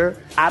Ginger,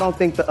 I don't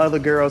think the other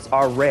girls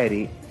are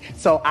ready.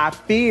 So I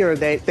fear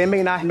that they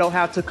may not know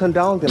how to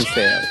condone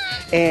themselves.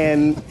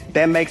 And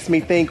that makes me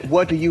think,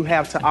 what do you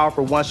have to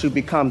offer once you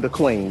become the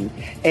queen?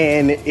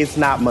 And it's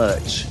not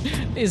much.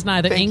 It's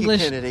neither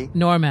English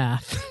nor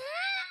math.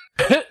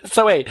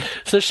 So wait,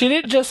 so she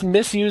didn't just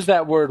misuse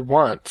that word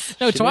once.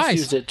 No, she twice. She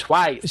misused it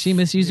twice. She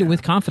misused it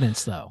with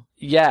confidence, though.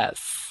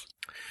 Yes.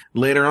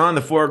 Later on,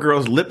 the 4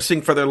 girls lip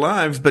sync for their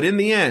lives, but in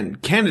the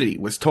end, Kennedy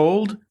was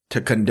told to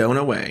condone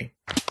away.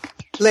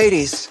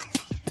 Ladies,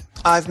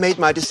 I've made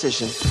my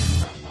decision.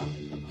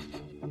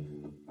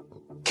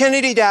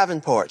 Kennedy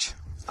Davenport,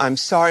 I'm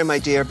sorry, my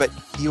dear, but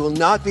you will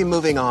not be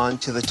moving on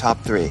to the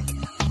top 3.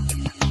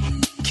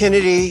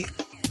 Kennedy,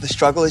 the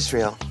struggle is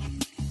real.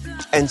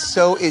 And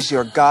so is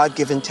your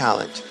God-given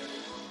talent.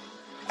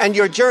 And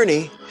your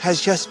journey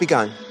has just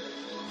begun.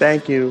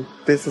 Thank you.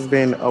 This has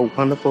been a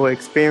wonderful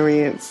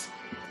experience,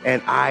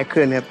 and I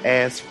couldn't have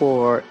asked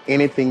for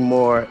anything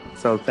more,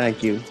 so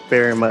thank you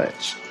very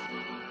much.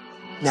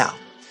 Now,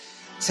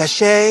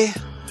 sashay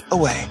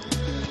away.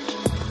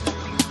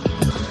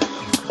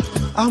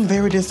 I'm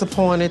very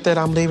disappointed that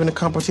I'm leaving the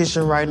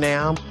competition right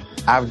now.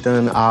 I've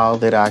done all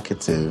that I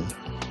could do,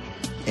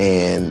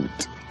 and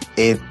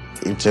it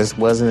just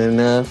wasn't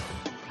enough.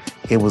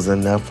 It was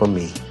enough for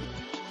me.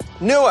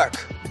 Newark,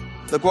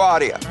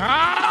 LaGuardia,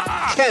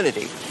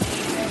 Kennedy.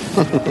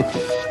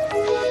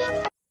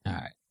 All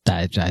right.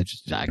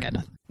 I got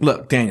nothing.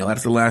 Look, Daniel,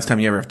 that's the last time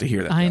you ever have to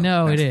hear that. I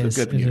know that's it is.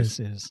 The good news.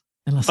 It is.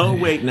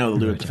 Wait, no, they'll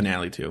do it at the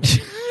finale too.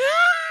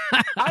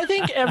 I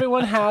think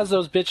everyone has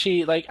those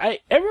bitchy,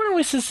 everyone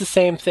always says the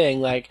same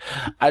thing,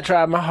 I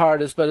tried my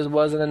hardest, but it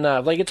wasn't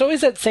enough. It's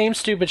always that same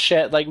stupid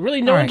shit.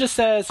 Really, no one just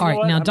says, you know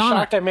what? I'm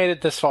shocked I made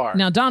it this far.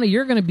 Now, Donna,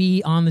 you're going to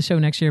be on the show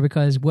next year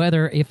because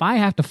if I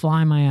have to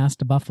fly my ass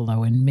to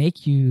Buffalo and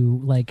make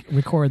you,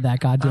 record that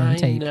goddamn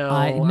tape.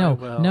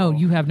 No,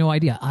 you have no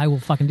idea. I will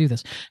fucking do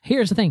this.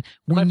 Here's the thing.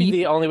 It might be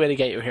the only way to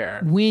get you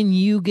here. When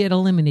you get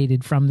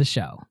eliminated from the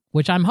show,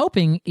 which I'm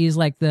hoping is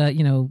at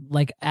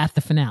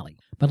the finale.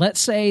 But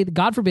let's say,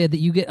 God forbid, that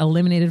you get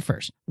eliminated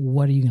first.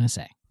 What are you going to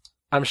say?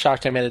 I'm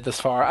shocked I made it this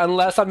far,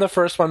 unless I'm the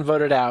first one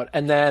voted out.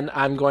 And then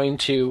I'm going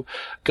to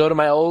go to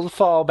my old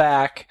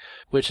fallback,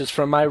 which is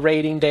from my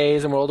raiding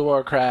days in World of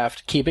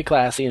Warcraft. Keep it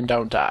classy and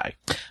don't die.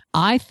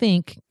 I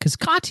think, because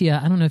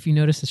Katya, I don't know if you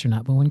noticed this or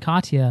not, but when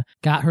Katya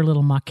got her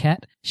little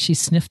maquette, she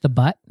sniffed the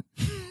butt.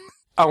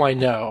 Oh, I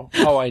know.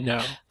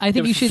 I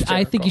think you should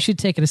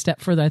take it a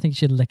step further. I think you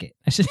should lick it.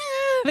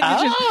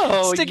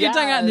 Just stick your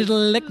tongue out and just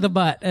lick the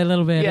butt a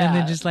little bit, and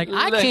then just like,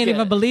 I lick can't it.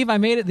 even believe I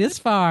made it this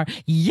far.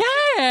 Yeah.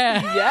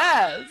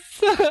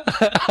 Yes.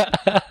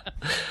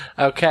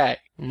 Okay.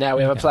 Now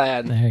we have a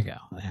plan. There you go.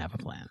 I have a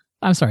plan.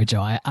 I'm sorry,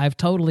 Joe. I've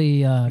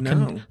totally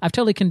I've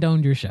totally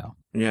condoned your show.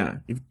 Yeah,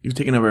 you've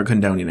taken over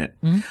condoning it.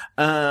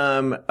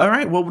 Mm-hmm. All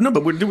right. Well, no,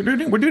 but we're doing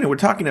it. We're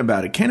talking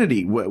about it.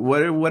 Kennedy,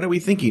 what are we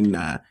thinking?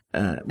 Donna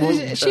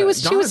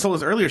told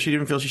us earlier she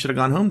didn't feel she should have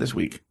gone home this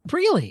week.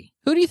 Really?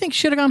 Who do you think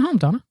should have gone home,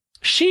 Donna?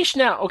 She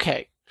should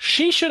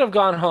have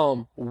gone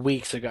home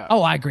weeks ago.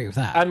 Oh, I agree with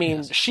that. I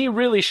mean, she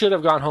really should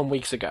have gone home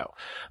weeks ago.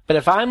 But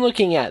if I'm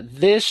looking at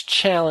this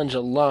challenge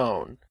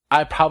alone,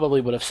 I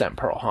probably would have sent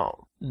Pearl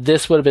home.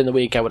 This would have been the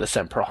week I would have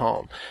sent Pearl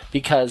home,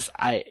 because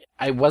I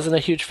wasn't a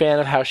huge fan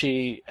of how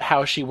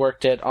she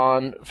worked it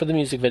for the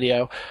music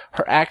video.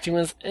 Her acting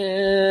was,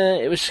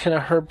 it was just kind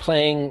of her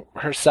playing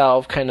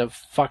herself, kind of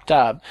fucked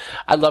up.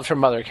 I loved her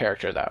mother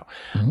character though.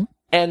 Mm-hmm.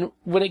 And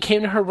when it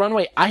came to her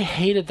runway, I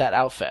hated that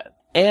outfit.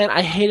 And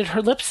I hated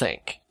her lip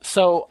sync.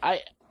 So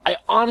I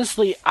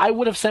honestly, I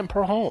would have sent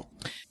Pearl home.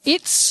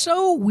 It's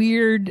so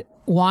weird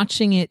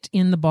watching it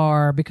in the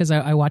bar, because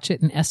I watch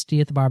it in SD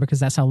at the bar because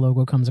that's how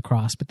Logo comes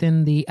across. But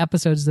then the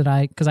episodes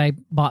because I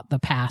bought the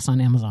pass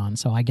on Amazon,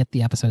 so I get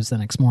the episodes the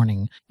next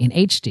morning in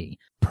HD.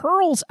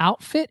 Pearl's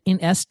outfit in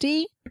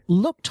SD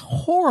looked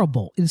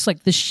horrible. It's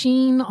like the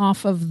sheen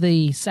off of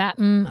the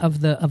satin of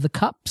the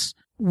cups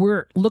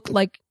looked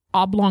like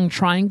oblong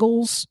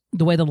triangles,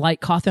 the way the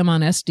light caught them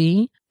on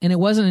SD. And it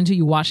wasn't until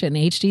you watch it in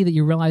HD that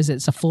you realize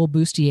it's a full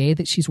bustier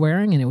that she's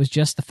wearing. And it was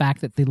just the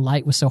fact that the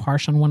light was so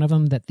harsh on one of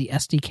them that the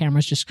SD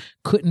cameras just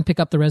couldn't pick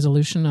up the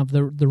resolution of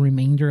the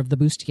remainder of the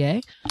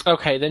bustier.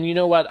 Okay, then you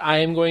know what? I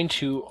am going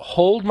to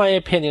hold my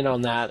opinion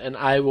on that, and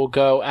I will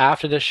go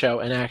after the show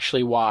and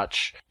actually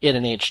watch it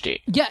in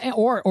HD. Yeah,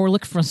 or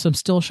look for some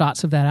still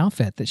shots of that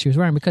outfit that she was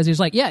wearing, because it was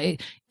like,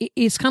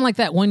 it's kind of like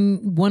that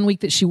one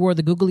week that she wore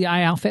the googly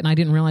eye outfit, and I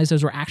didn't realize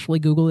those were actually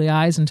googly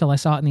eyes until I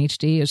saw it in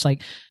HD. It's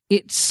like,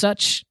 it's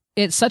such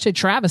a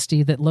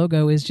travesty that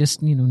Logo is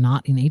just,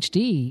 not in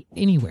HD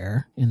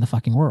anywhere in the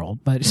fucking world.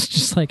 But it's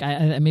just like,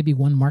 maybe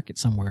one market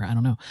somewhere, I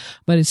don't know.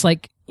 But it's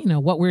like,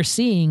 what we're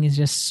seeing is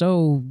just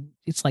so,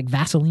 it's like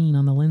Vaseline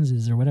on the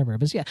lenses or whatever.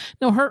 But yeah,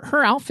 no,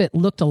 her outfit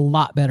looked a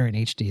lot better in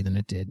HD than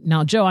it did.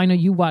 Now, Joe, I know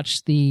you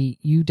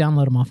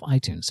download them off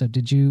iTunes. So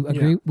did you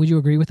agree? Yeah. Would you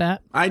agree with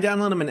that? I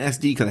download them in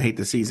SD because I hate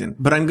the season,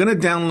 but I'm going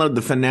to download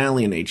the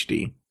finale in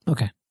HD.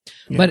 Okay.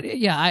 Yeah. But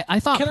yeah, I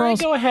thought. Can I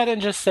go ahead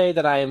and just say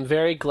that I am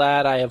very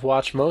glad I have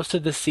watched most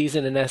of this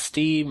season in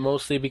SD,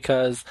 mostly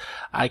because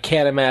I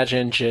can't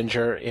imagine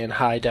Ginger in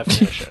high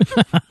definition.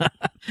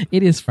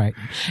 It is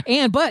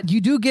frightening. But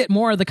you do get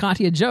more of the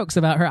Katya jokes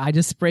about her. I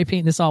just spray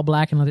paint this all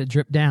black and let it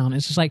drip down.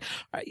 It's just like,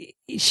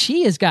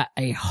 she has got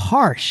a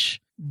harsh,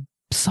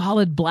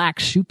 solid black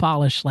shoe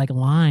polish like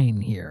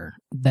line here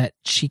that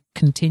she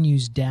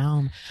continues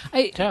down.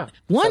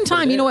 One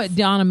time, you know what,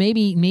 Donna,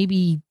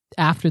 maybe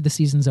after the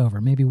season's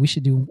over, maybe we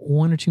should do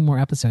one or two more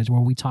episodes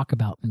where we talk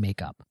about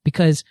makeup,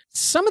 because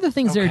some of the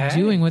things they're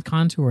doing with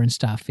contour and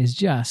stuff is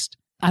just,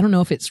 I don't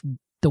know if it's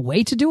the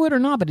way to do it or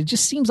not, but it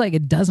just seems like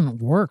it doesn't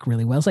work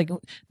really well. It's like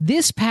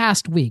this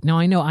past week. Now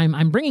I know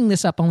I'm bringing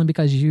this up only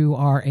because you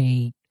are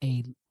a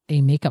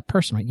makeup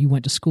person, right? You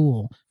went to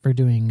school for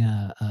doing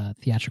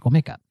theatrical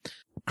makeup,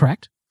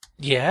 correct?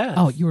 Yeah.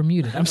 Oh, you were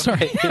muted. I'm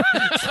sorry.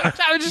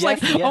 I was just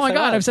oh my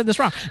God, I've said this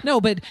wrong. No,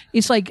 but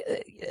it's like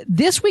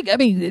this week, I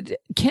mean,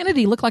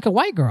 Kennedy looked like a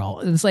white girl.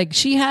 It's like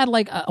she had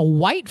like a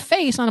white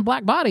face on a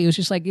black body. It was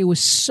just like, it was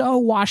so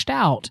washed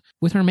out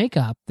with her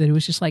makeup that it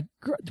was just like,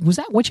 was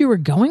that what you were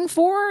going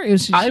for? It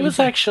was just,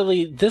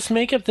 actually, this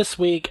makeup this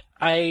week,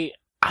 I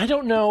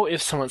don't know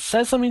if someone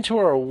said something to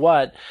her or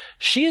what.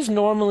 She is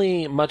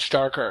normally much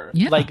darker.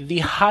 Yeah. Like the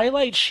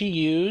highlight she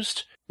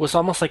used was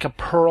almost like a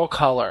pearl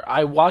color.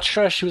 I watched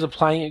her as she was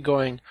applying it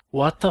going,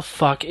 what the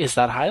fuck is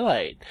that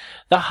highlight?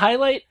 The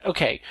highlight,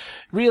 okay,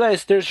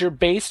 realize there's your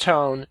base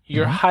tone.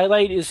 Your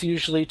highlight is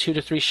usually 2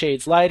 to 3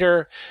 shades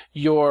lighter.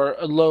 Your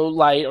low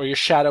light or your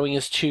shadowing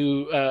is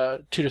 2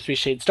 to 3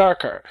 shades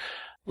darker.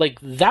 Like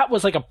that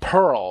was like a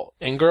pearl,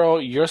 and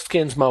girl, your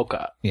skin's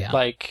mocha. Yeah.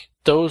 Like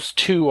those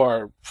two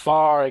are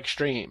far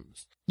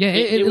extremes. Yeah,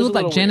 it looked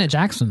like Janet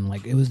Jackson.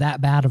 Like it was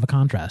that bad of a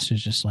contrast.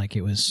 It's just like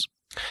it was.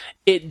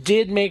 It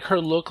did make her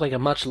look like a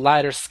much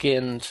lighter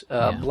skinned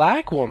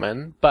black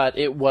woman, but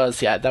it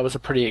was, that was a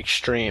pretty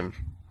extreme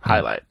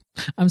highlight.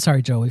 I'm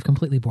sorry, Joe, we've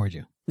completely bored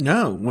you.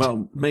 No,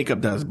 well, makeup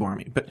does bore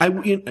me, but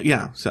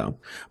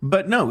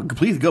but no,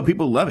 please go.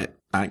 People love it.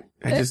 I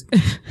just.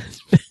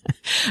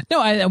 No,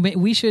 I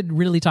mean, we should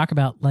really talk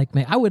about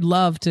I would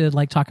love to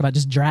talk about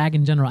just drag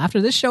in general.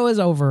 After this show is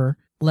over,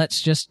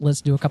 let's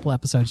do a couple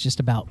episodes just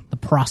about the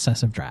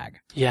process of drag.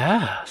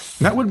 Yes.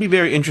 That would be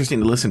very interesting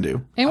to listen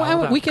to. And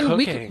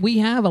we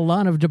have a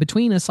lot of,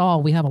 between us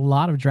all, we have a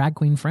lot of drag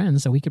queen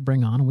friends that we could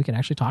bring on, and we could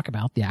actually talk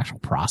about the actual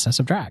process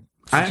of drag.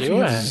 I actually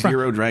have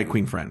 0 drag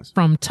queen friends.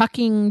 From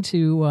tucking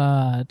to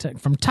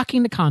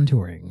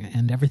contouring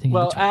and everything.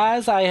 Well, in between.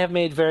 as I have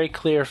made very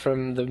clear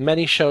from the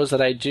many shows that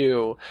I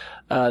do,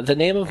 the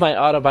name of my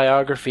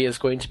autobiography is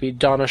going to be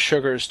Donna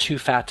Sugar's Too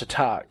Fat to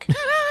Tuck.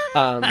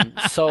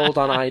 Sold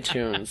on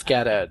iTunes,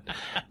 get it.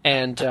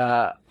 And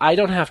I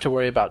don't have to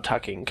worry about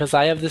tucking because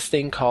I have this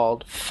thing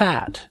called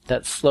fat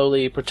that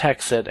slowly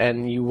protects it,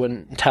 and you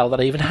wouldn't tell that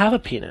I even have a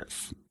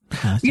penis.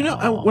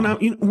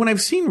 When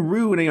I've seen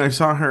Rue, and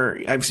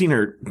I've seen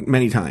her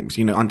many times,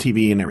 on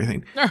TV and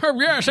everything.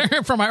 Yes,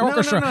 from my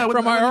orchestra.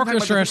 From my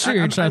orchestra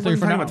seats. I'm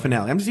talking about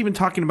finale. I'm just even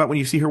talking about when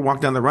you see her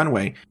walk down the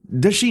runway.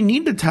 Does she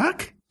need to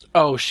tuck?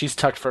 Oh, she's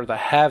tucked for the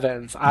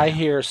heavens. I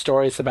hear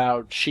stories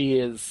about she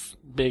is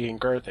big and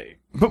girthy.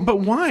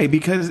 But why?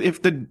 Because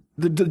if the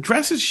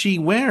dresses she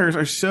wears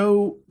are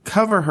so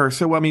cover her,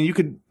 so you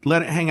could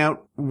let it hang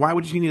out. Why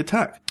would you need a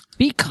tuck?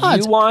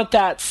 Because you want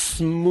that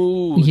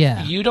smooth.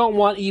 Yeah. You don't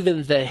want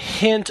even the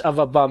hint of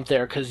a bump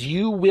there because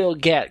you will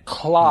get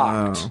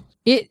clogged. Oh.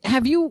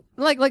 Have you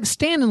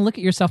stand and look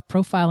at yourself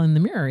profile in the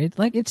mirror?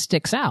 It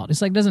sticks out.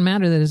 It's like, doesn't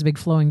matter that it's a big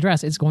flowing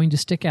dress. It's going to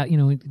stick out.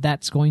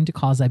 That's going to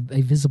cause a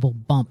visible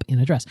bump in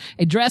a dress.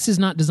 A dress is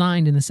not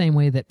designed in the same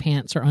way that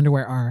pants or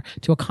underwear are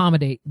to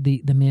accommodate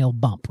the male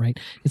bump, right?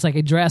 It's like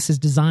a dress is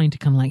designed to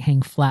kind of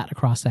hang flat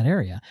across that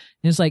area.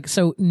 And it's like,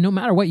 so no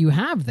matter what you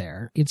have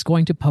there, it's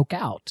going to poke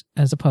out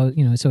as opposed,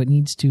 so it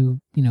needs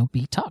to,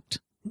 be tucked.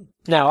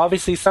 Now,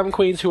 obviously, some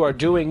queens who are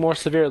doing more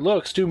severe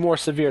looks do more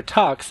severe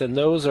tucks, and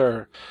those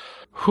are,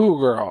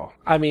 girl.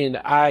 I mean,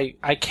 I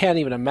can't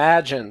even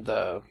imagine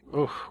the,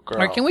 girl. All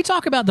right, can we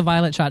talk about the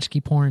Violet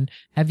Chachki porn?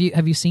 Have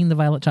you seen the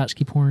Violet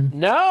Chachki porn?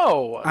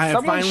 No. I have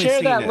Someone finally share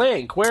seen that it.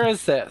 link. Where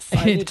is this?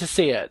 I need to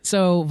see it.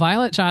 So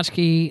Violet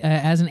Chachki,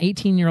 as an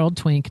 18-year-old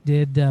twink,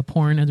 did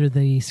porn under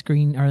the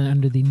screen or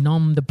under the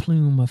nom de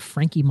plume of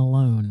Frankie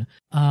Malone.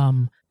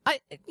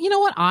 You know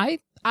what? I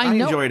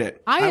enjoyed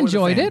it. I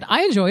enjoyed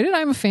it.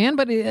 I'm a fan,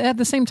 but at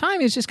the same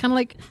time, it's just kind of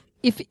like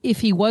if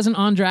he wasn't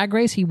on Drag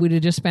Race, he would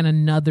have just been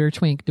another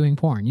twink doing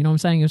porn. You know what I'm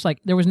saying? It was like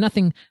there was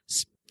nothing.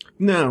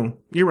 No,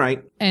 you're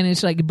right. And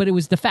it's like, but it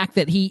was the fact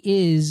that he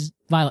is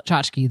Violet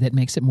Chachki that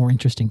makes it more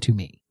interesting to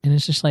me. And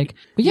it's just like,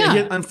 but yeah, he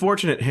had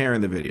unfortunate hair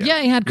in the video.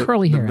 Yeah, he had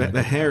curly hair.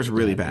 The hair's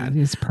really bad.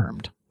 He's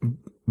permed.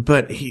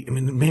 But he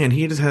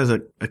just has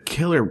a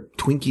killer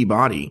Twinkie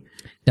body.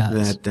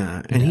 Does.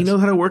 And he knows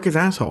how to work his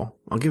asshole.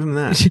 I'll give him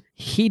that.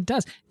 He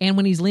does. And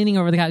when he's leaning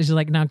over the couch, he's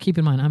like, now keep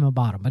in mind, I'm a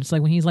bottom. But it's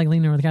like when he's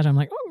leaning over the couch, I'm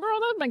like, oh, girl,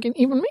 that's making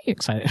even me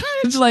excited.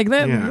 It's like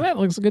that. Yeah. That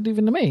looks good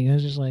even to me.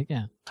 It's just like,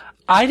 yeah.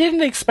 I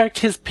didn't expect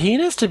his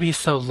penis to be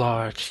so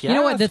large. You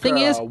know what the thing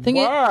is?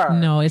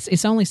 No,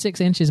 it's only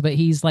 6 inches, but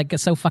he's like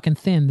so fucking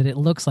thin that it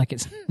looks like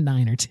it's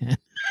 9 or 10.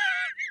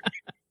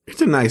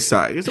 It's a nice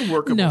size. It's a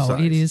workable size.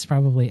 No, it is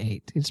probably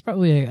 8. It's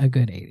probably a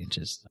good 8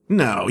 inches.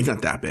 No, he's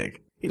not that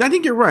big. I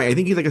think you're right. I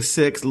think he's like a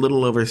 6, a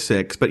little over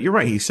 6. But you're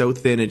right. He's so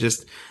thin.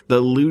 The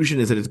illusion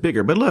is that it's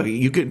bigger. But look,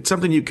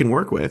 something you can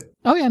work with.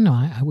 Oh yeah, no,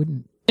 I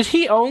wouldn't. Did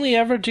he only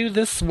ever do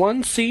this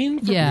one scene?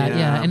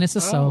 Yeah, and it's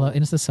a solo.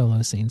 And it's a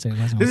solo scene, so it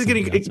wasn't.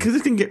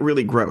 This can get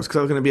really gross because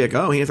I was going to be like,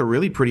 oh, he has a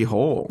really pretty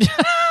hole.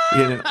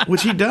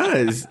 Which he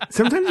does.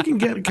 Sometimes you can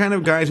get kind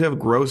of guys who have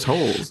gross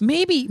holes.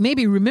 Maybe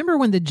remember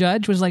when the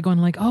judge was like going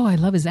like, oh, I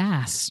love his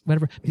ass,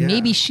 whatever. Yeah.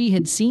 Maybe she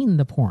had seen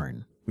the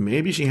porn.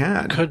 Maybe she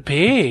had. Could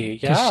be.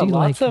 Yeah,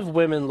 lots of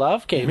women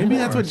love gay porn. Maybe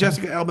that's what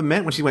Jessica Alba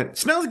meant when she went,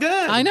 smells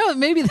good. I know.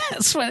 Maybe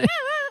that's what.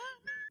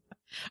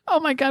 Oh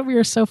my God, we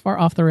are so far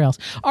off the rails.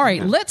 All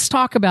right, let's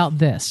talk about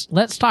this.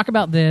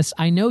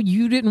 I know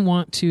you didn't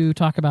want to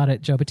talk about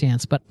it, Joe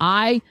Batance, but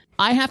I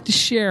have to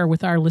share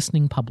with our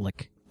listening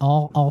public,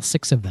 all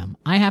 6 of them.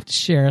 I have to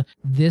share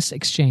this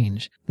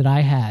exchange that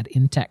I had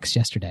in text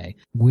yesterday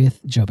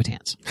with Joe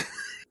Batance.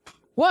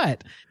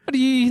 What? What do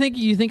you think?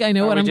 You think I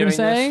know what I'm going to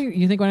say?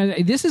 You think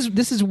this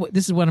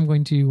is what I'm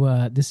going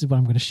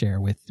to share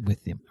with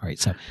him. All right.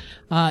 So,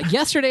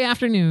 yesterday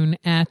afternoon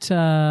at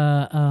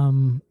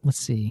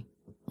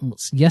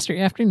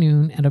yesterday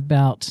afternoon at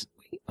about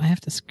I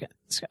have to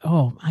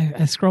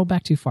I scrolled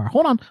back too far.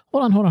 Hold on.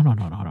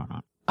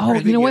 Oh,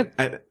 you know what?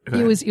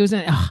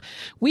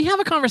 We have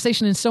a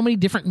conversation in so many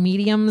different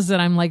mediums that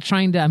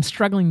I'm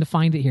struggling to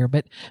find it here.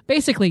 But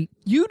basically,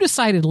 you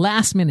decided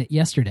last minute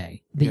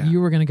yesterday that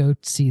you were going to go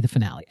see the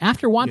finale.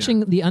 After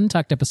watching the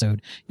Untucked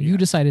episode, you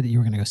decided that you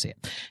were going to go see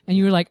it. And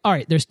you were like, all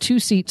right, there's 2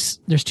 seats.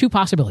 There's 2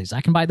 possibilities.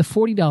 I can buy the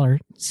 $40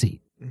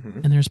 seat,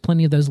 and there's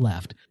plenty of those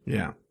left.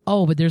 Yeah.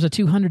 Oh, but there's a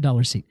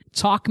 $200 seat.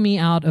 Talk me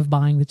out of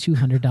buying the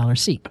 $200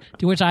 seat.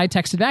 To which I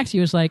texted back to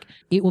you, was like,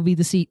 it will be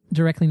the seat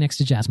directly next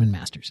to Jasmine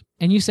Masters.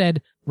 And you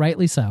said,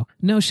 rightly so.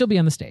 No, she'll be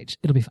on the stage.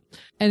 It'll be fine.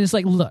 And it's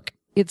like, look,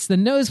 it's the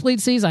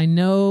nosebleed seats. I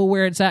know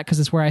where it's at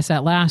because it's where I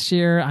sat last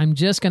year. I'm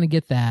just going to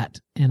get that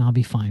and I'll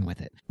be fine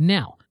with it.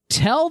 Now,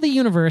 tell the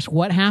universe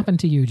what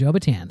happened to you, Joe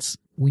Batance,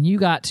 when you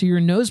got to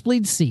your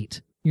nosebleed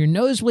seat your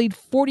nosebleed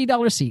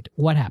 $40 seat.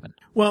 What happened?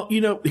 Well,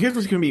 here's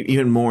what's going to be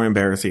even more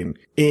embarrassing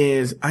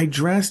is I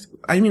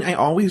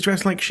always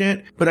dress like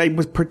shit, but I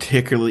was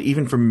particularly,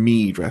 even for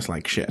me, dressed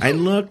like shit. I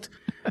looked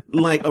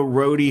like a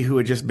roadie who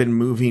had just been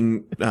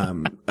moving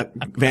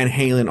Van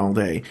Halen all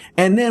day.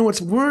 And then what's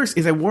worse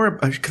is I wore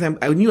because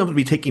I knew I would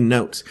be taking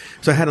notes.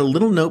 So I had a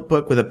little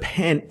notebook with a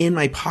pen in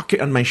my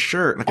pocket on my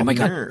shirt. Like oh my nerd.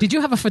 God. Did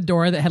you have a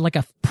fedora that had like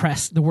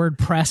the word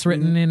press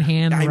written in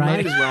hand? I right?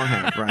 might as well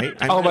have, right?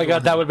 Oh my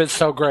God, that would have been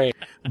so great.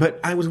 But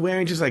I was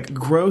wearing just like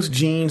gross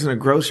jeans and a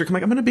gross shirt. I'm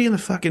like, I'm going to be in the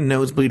fucking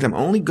nosebleeds. I'm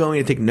only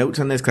going to take notes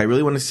on this because I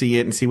really want to see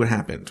it and see what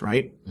happens,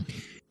 right?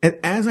 And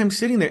as I'm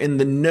sitting there in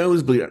the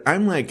nosebleed,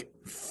 I'm like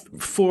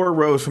 4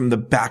 rows from the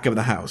back of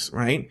the house,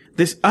 right?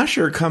 This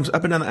usher comes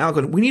up and down the aisle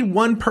going, we need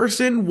one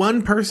person.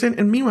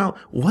 And meanwhile,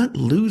 what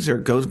loser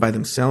goes by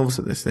themselves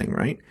to this thing,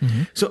 right?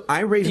 Mm-hmm. So I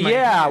raised my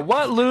hand.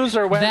 What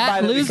loser went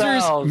by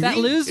themselves? That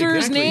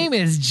loser's name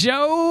is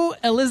Joe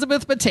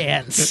Elizabeth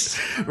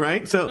Batance.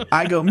 Right? So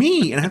I go,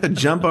 me, and I have to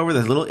jump over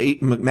this little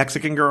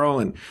Mexican girl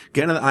and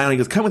get into the aisle. He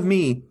goes, come with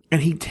me.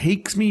 And he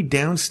takes me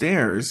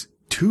downstairs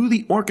to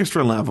the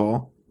orchestra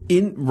level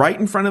right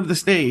in front of the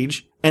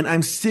stage. And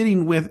I'm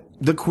sitting with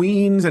the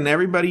queens and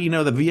everybody,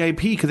 the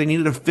VIP, because they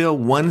needed to fill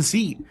one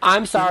seat.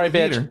 I'm sorry,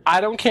 bitch.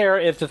 I don't care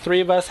if the 3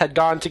 of us had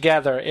gone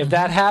together. If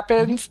that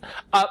happens,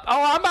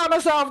 I'm by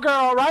myself,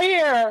 girl, right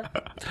here.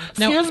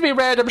 Excuse me,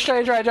 random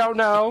stranger I don't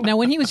know. Now,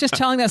 when he was just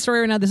telling that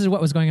story right now, this is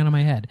what was going on in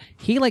my head.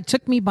 He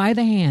took me by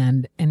the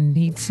hand and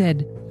he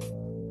said,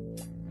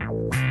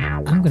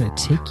 I'm going to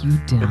take you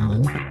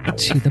down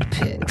to the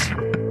pit.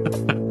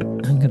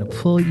 I'm going to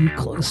pull you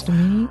close to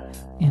me.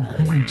 And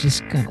I'm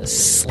just gonna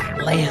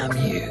slam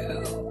you.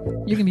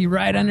 You're gonna be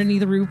right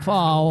underneath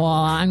RuPaul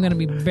while I'm gonna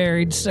be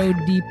buried so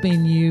deep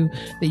in you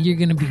that you're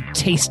gonna be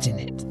tasting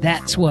it.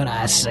 That's what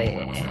I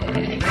said.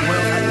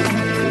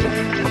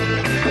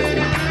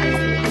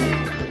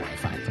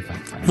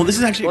 Well, this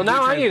is actually. Well,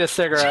 now I need a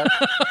cigarette.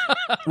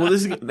 Well,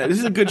 this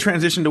is a good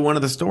transition to one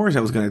of the stories I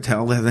was going to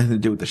tell that has nothing to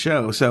do with the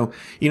show. So,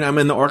 I'm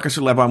in the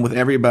orchestra level. I'm with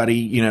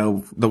everybody,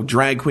 the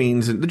drag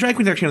queens, and the drag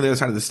queens are actually on the other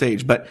side of the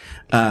stage, but,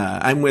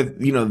 I'm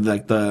with, okay.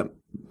 Well,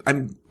 I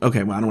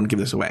don't want to give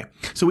this away.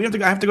 So I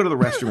have to go to the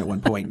restroom at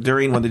one point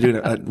when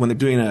they're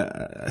doing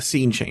a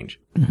scene change.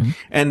 Mm-hmm.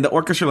 And the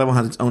orchestra level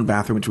has its own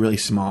bathroom. It's really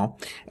small.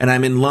 And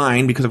I'm in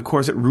line because, of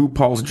course, at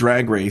RuPaul's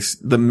Drag Race,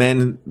 the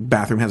men's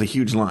bathroom has a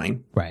huge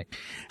line. Right.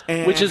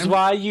 Which is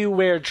why you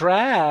wear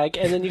drag,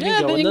 and then you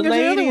can go in the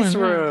ladies'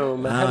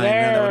 room. Oh, I know,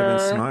 that would have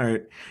been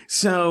smart.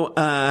 So,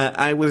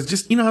 I was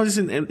just, I was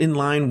just in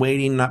line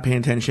waiting, not paying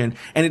attention.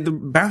 And the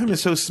bathroom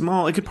is so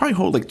small, it could probably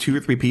hold like 2 or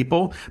 3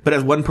 people, but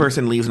as one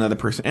person leaves, another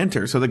person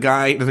enters. So there's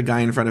a guy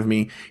in front of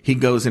me, he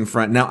goes in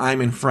front. Now I'm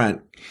in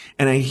front.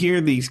 And I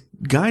hear these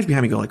guys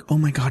behind me go like, oh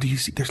my God, do you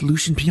see, there's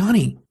Lucian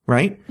Piani,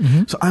 right?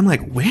 Mm-hmm. So I'm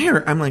like,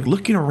 where? I'm like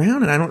looking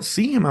around and I don't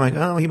see him. I'm like,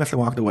 oh, he must have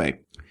walked away.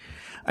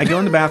 I go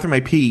in the bathroom,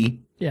 I pee.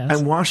 Yes.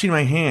 I'm washing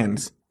my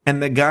hands, and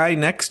the guy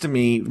next to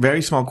me,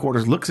 very small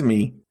quarters, looks at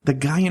me. The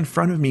guy in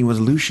front of me was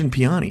Lucian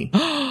Piani.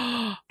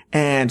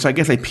 And so I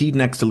guess I peed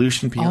next to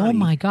Lucian Piani. Oh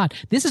my God.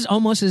 This is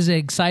almost as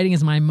exciting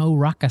as my Mo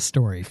Rocca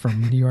story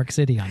from New York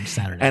City on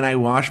Saturday. And I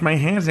washed my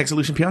hands next to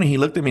Lucian Piani. He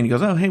looked at me and he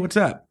goes, oh, hey, what's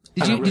up?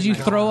 Did you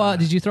throw a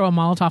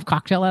Molotov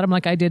cocktail at him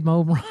like I did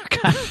Mo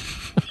Rocca?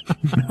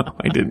 No,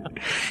 I didn't.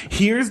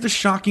 Here's the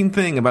shocking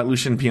thing about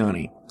Lucian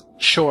Piani.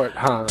 Short,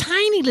 huh?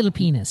 Tiny little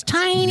penis.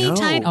 Tiny.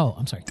 Oh,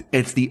 I'm sorry.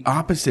 It's the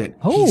opposite.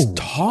 Oh. He's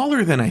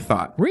taller than I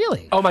thought.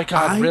 Really? Oh my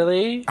God,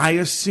 really? I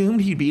assumed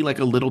he'd be like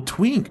a little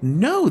twink.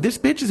 No, this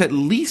bitch is at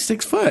least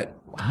 6 foot.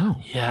 Wow.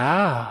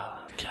 Yeah.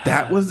 God.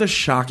 That was the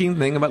shocking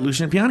thing about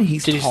Lucian Piani.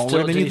 He's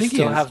taller than you think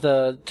he is.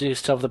 Do you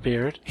still have the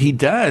beard? He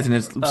does, and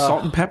it's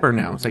salt and pepper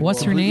now. It's like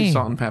what's her name?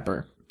 Salt and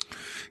pepper.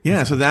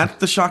 Yeah, so that's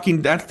the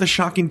shocking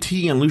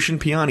tea on Lucian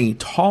Piani.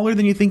 Taller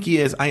than you think he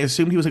is. I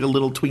assumed he was like a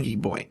little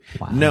Twinkie boy.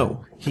 Wow.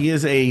 No, he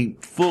is a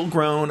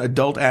full-grown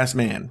adult-ass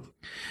man.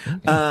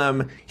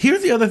 Okay.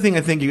 Here's the other thing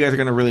I think you guys are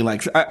going to really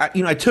like.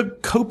 I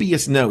took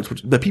copious notes,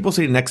 which the people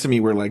sitting next to me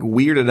were like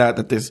weirded out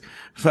that this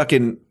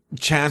fucking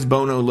Chaz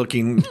Bono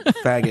looking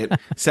faggot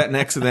sat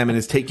next to them and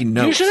is taking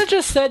notes. You should have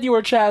just said you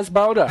were Chaz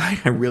Bono. I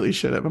really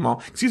should have.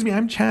 Excuse me,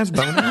 I'm Chaz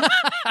Bono.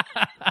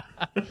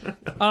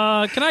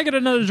 Can I get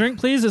another drink,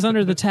 please? It's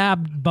under the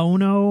tab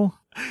Bono.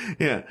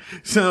 Yeah.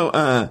 So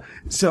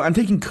I'm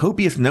taking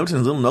copious notes in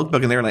a little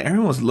notebook, and they're like,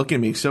 everyone was looking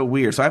at me so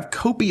weird. So I have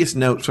copious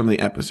notes from the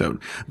episode,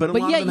 but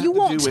yet you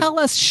won't tell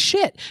us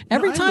shit.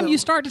 Every time you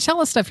start to tell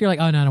us stuff, you're like,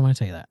 oh no, I don't want to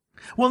tell you that.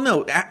 Well,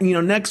 no,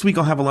 next week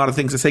I'll have a lot of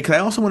things to say because I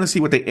also want to see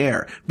what they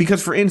air.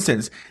 Because, for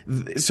instance,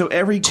 so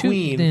every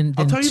queen,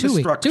 I'll tell you the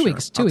structure. 2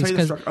 weeks, 2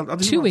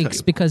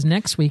 weeks, because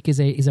next week is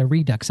a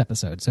Redux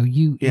episode. So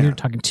you're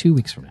talking 2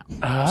 weeks from now.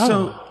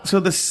 Oh. So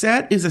the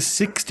set is a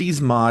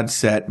 60s mod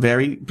set,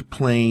 very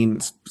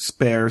plain,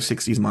 spare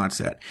 60s mod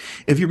set.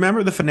 If you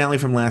remember the finale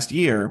from last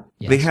year,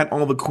 they had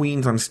all the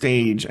queens on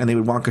stage and they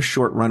would walk a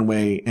short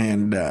runway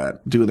and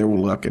do their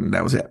look, and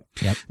that was it.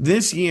 Yep.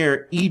 This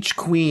year, each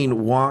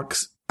queen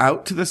walks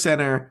out to the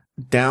center,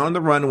 down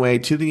the runway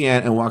to the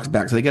end and walks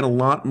back. So they get a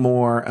lot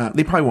more,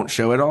 they probably won't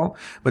show it all,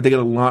 but they get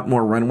a lot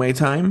more runway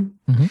time.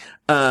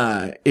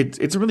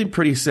 It's a really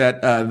pretty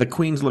set. The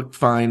queens look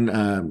fine.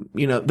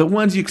 The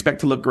ones you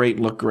expect to look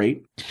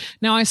great.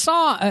 Now, I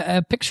saw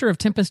a picture of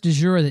Tempest du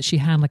Jour that she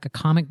had like a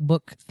comic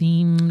book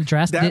theme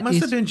dress. That must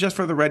have been just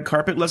for the red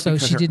carpet look. So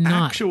she did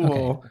not.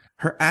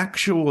 Her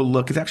actual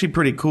look is actually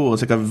pretty cool.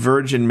 It's like a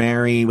Virgin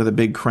Mary with a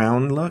big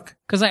crown look.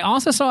 Because I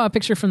also saw a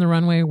picture from the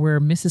runway where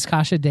Mrs.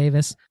 Kasha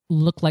Davis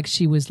looked like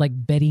she was like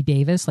Betty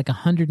Davis, like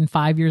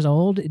 105 years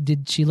old.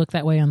 Did she look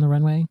that way on the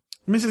runway?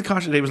 Mrs.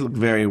 Kasha Davis looked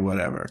very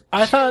whatever.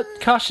 I thought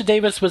Kasha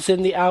Davis was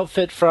in the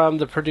outfit from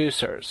the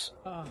producers.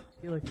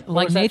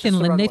 Like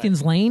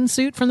Nathan's Lane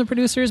suit from the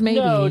producers, maybe.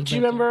 No, do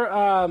you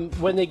remember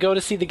when they go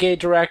to see the gay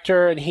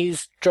director and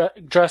he's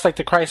dressed like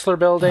the Chrysler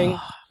Building?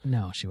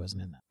 No, she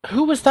wasn't in that.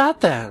 Who was that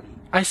then?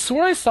 I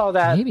swear I saw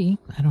that. Maybe.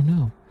 I don't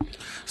know.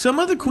 Some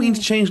other queens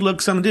changed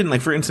looks, some didn't.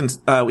 Like, for instance,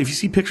 if you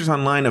see pictures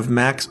online of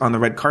Max on the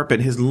red carpet,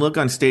 his look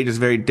on stage is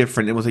very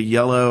different. It was a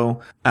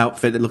yellow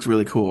outfit that looks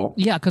really cool.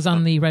 Yeah, because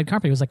on the red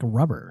carpet, it was like a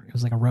rubber. It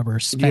was like a rubber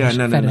fetish, Yeah,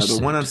 no. The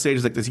suit. one on stage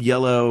is like this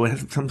yellow, it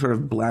has some sort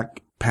of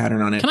black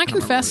pattern on it. Can I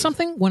confess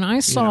something? When I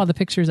saw the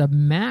pictures of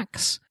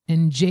Max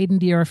and Jaden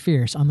Dior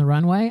Fierce on the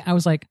runway, I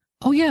was like,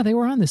 oh yeah, they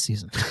were on this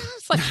season.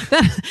 It's like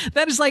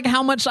that is like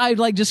how much I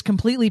like just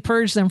completely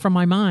purged them from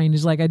my mind.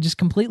 Is like I just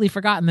completely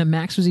forgotten that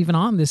Max was even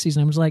on this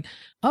season. I was like,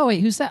 oh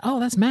wait, who's that?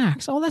 Oh, that's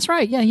Max. Oh, that's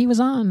right. Yeah, he was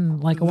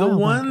on like a while The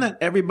one back.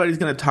 that everybody's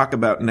going to talk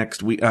about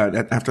next week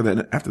after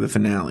the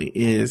finale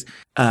is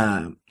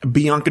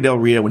Bianca Del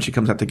Rio when she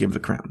comes out to give the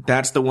crown.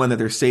 That's the one that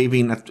they're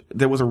saving.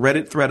 There was a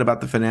Reddit thread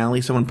about the finale.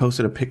 Someone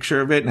posted a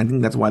picture of it, and I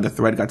think that's why the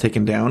thread got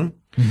taken down.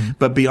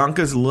 But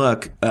Bianca's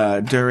look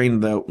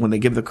during when they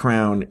give the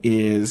crown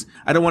is,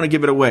 I don't want to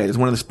give it away. It's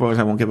one of the spoilers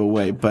I won't give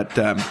away, but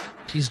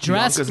she's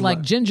dressed Bianca's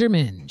like Ginger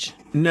Minge.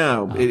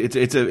 No,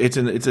 it's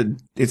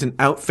an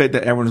outfit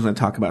that everyone's going to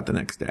talk about the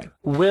next day.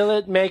 Will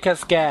it make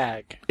us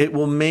gag? It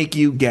will make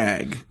you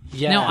gag.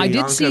 Yeah. Now,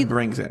 Bianca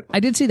brings it. I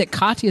did see that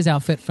Katya's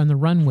outfit from the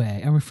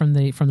runway, or from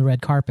the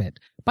red carpet.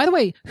 By the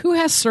way, who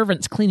has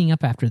servants cleaning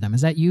up after them?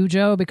 Is that you,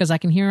 Joe? Because I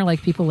can hear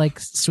like people like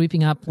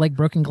sweeping up like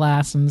broken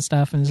glass and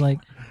stuff, and it's like,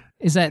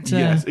 is that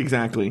yes,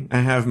 exactly. I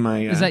have my.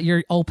 Is that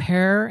your au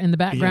pair in the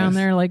background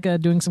there, like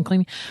doing some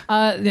cleaning?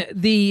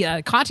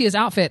 The Katya's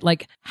outfit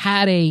like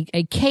had a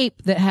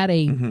cape that had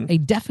a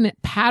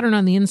definite pattern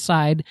on the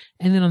inside,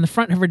 and then on the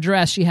front of her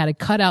dress, she had a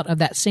cutout of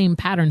that same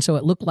pattern, so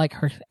it looked like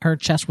her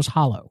chest was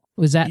hollow.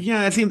 Was that?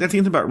 Yeah, that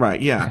seems about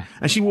right. Yeah, okay.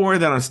 And she wore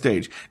that on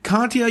stage.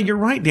 Katya, you're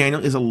right,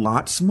 Daniel, is a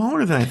lot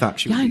smaller than I thought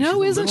she was. Yeah, I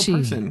know, isn't she?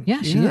 Person.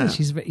 Yeah, she is.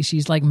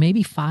 She's like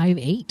maybe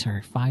 5'8"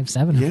 or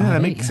 5'7". Yeah,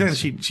 that makes sense.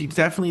 She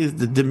definitely is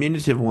the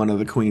diminutive one of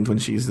the queens when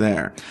she's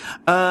there.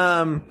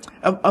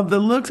 Of the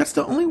looks, that's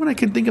the only one I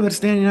can think of that's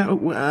standing out.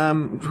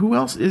 Who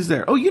else is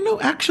there? Oh,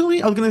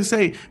 actually, I was gonna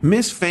say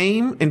Miss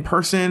Fame in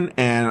person,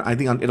 and I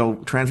think it'll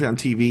translate on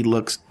TV.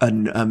 Looks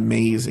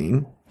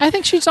amazing. I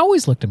think she's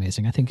always looked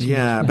amazing. I think.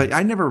 But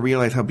I never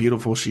realized how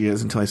beautiful she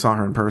is until I saw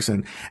her in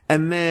person.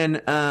 And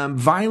then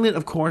Violet,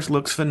 of course,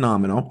 looks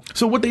phenomenal.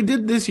 So what they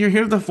did this year,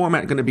 here's the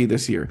format going to be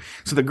this year.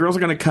 So the girls are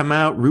going to come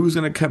out. Rue's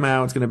going to come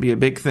out. It's going to be a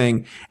big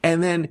thing.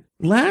 And then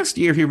last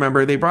year, if you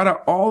remember, they brought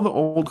out all the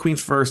old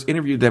queens first,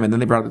 interviewed them, and then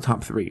they brought out the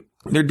top three.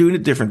 They're doing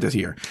it different this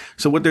year.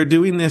 So what they're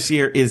doing this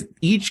year is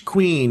each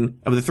queen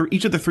of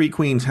each of the three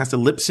queens has to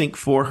lip sync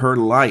for her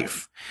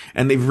life.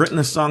 And they've written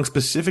a song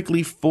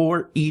specifically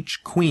for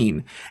each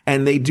queen.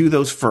 And they do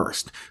those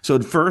first. So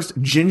first,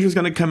 Ginger's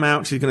going to come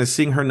out. She's going to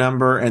sing her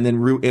number. And then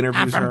Rue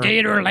interviews her. I'm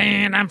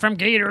from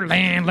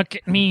Gatorland. Look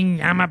at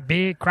me. I'm a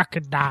big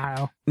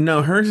crocodile.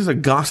 No, hers is a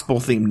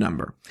gospel-themed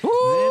number.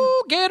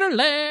 Ooh,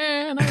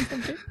 Gatorland. I'm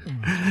from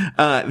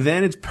Gatorland.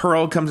 Then it's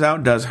Pearl comes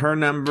out, does her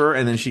number,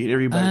 and then she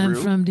interviewed by Rue. I'm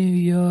from New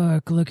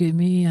York. Look at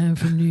me. I'm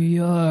from New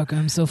York.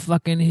 I'm so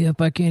fucking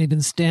hip. I can't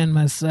even stand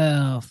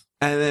myself.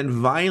 And then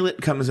Violet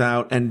comes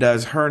out and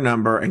does her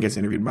number and gets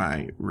interviewed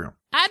by Rue.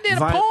 I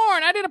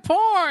did a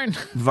porn.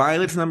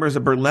 Violet's number is a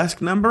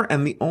burlesque number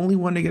and the only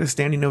one to get a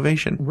standing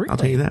ovation. Really? I'll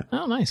tell you that.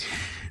 Oh, nice.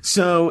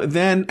 So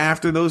then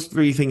after those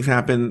three things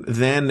happen,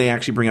 then they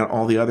actually bring out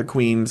all the other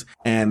queens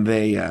and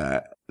they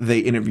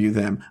interview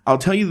them. I'll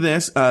tell you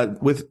this,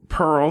 with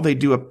Pearl, they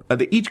do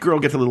each girl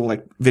gets a little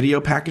like video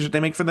package that they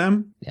make for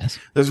them. Yes.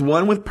 There's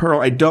one with Pearl.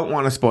 I don't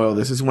want to spoil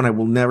this. This is one I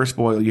will never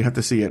spoil. You have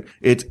to see it.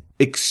 It's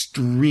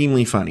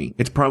extremely funny.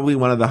 It's probably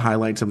one of the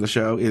highlights of the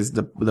show is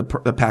the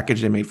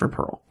package they made for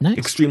Pearl. Nice.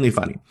 Extremely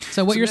funny.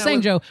 So what you're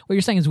saying, Joe, what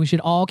you're saying is we should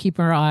all keep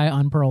our eye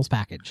on Pearl's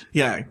package.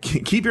 Yeah.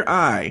 Keep your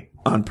eye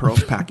on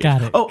Pearl's package.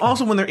 Got it. Oh,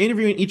 also when they're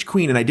interviewing each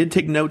queen, and I did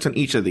take notes on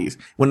each of these,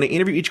 when they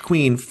interview each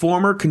queen,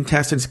 former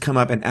contestants come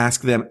up and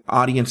ask them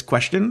audience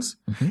questions.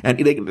 Mm-hmm. And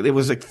it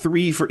was like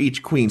 3 for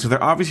each queen. So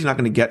they're obviously not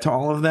going to get to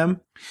all of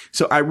them.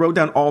 So I wrote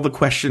down all the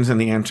questions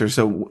and the answers.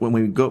 So when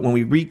we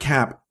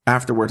recap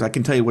afterwards, I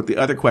can tell you what the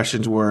other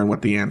questions were and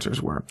what the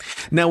answers were.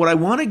 Now, what I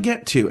want to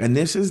get to, and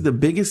this is the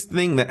biggest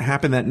thing that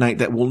happened that night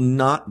that will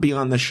not be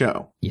on the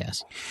show.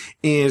 Yes.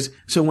 Is,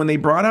 so when they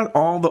brought out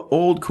all the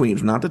old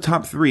queens, not the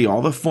top 3,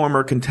 all the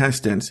former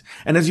contestants,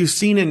 and as you've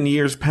seen in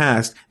years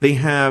past, they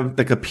have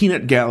like a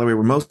peanut gallery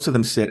where most of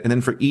them sit, and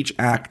then for each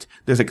act,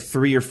 there's like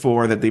 3 or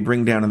 4 that they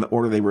bring down in the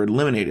order they were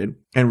eliminated,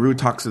 and Rue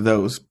talks to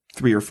those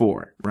 3 or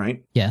 4,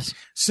 right? Yes.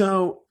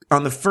 So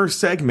on the first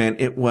segment,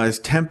 it was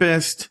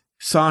Tempest,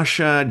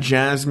 Sasha,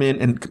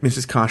 Jasmine, and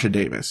Mrs. Kasha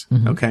Davis.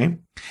 Okay.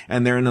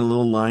 And they're in a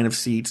little line of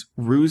seats.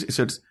 Rue's,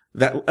 so it's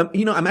that,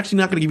 I'm actually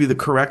not going to give you the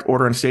correct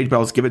order on stage, but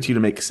I'll just give it to you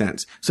to make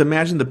sense. So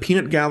imagine the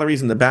peanut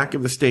gallery's in the back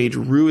of the stage.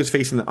 Rue is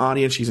facing the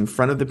audience. She's in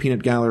front of the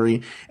peanut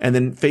gallery. And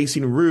then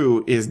facing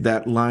Rue is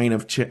that line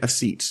of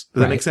seats.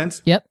 Does that make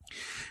sense? Yep.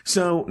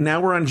 So now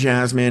we're on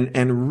Jasmine,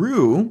 and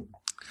Rue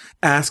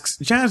asks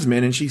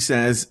Jasmine, and she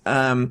says,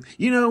 when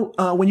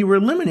you were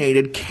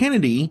eliminated,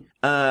 Kennedy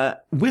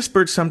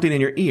whispered something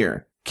in your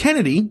ear.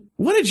 Kennedy,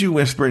 what did you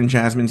whisper in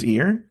Jasmine's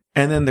ear?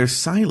 And then there's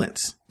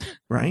silence,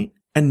 right?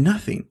 And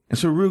nothing. And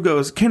so Rue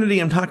goes, Kennedy,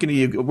 I'm talking to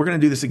you. We're going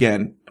to do this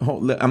again.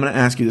 I'm going to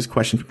ask you this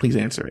question. Please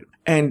answer it.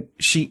 And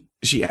she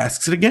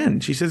asks it again.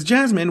 She says,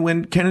 Jasmine,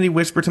 when Kennedy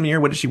whispered something in your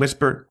ear, what did she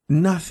whisper?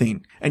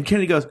 Nothing. And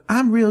Kennedy goes,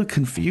 I'm really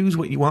confused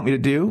what you want me to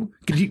do.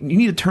 You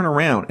need to turn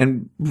around.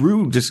 And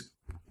Rue just,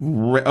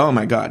 oh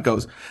my God,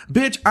 goes,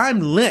 bitch, I'm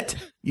lit.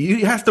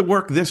 You have to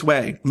work this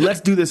way.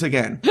 Let's do this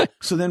again.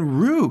 So then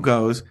Rue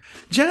goes,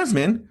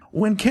 Jasmine,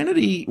 when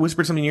Kennedy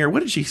whispered something in your ear, what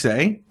did she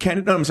say?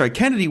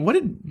 Kennedy, what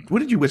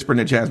did you whisper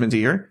into Jasmine's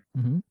ear?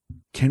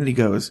 Kennedy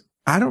goes,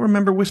 I don't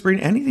remember whispering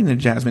anything in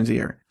Jasmine's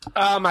ear.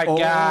 Oh my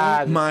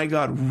God. Oh my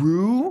God.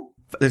 Rue,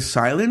 there's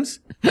silence.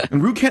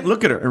 And Rue can't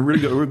look at her. And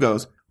Rue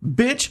goes,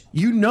 bitch,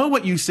 you know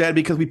what you said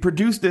because we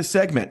produced this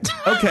segment.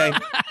 Okay.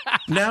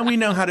 Now we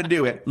know how to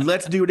do it.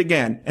 Let's do it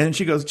again. And then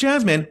she goes,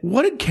 Jasmine,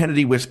 what did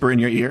Kennedy whisper in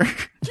your ear?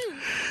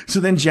 So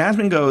then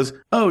Jasmine goes,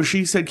 oh,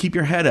 she said, keep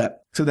your head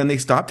up. So then they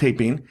stop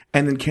taping.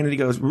 And then Kennedy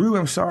goes, Rue,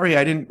 I'm sorry.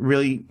 I didn't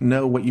really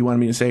know what you wanted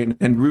me to say.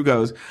 And Rue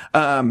goes,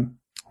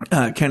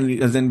 Kennedy,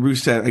 then Rue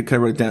said, I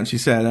wrote it down. She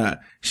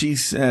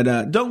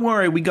said, don't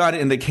worry. We got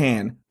it in the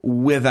can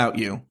without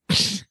you.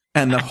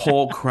 And the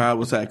whole crowd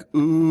was like,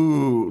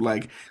 ooh,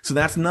 so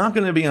that's not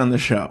going to be on the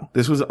show.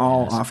 This was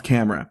all off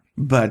camera.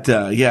 But,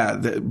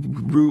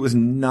 Rue was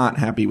not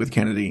happy with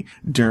Kennedy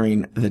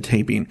during the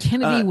taping.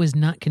 Kennedy was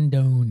not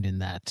condoned in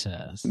that.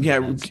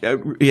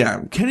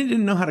 Kennedy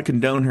didn't know how to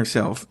condone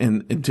herself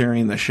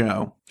during the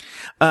show.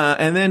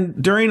 And then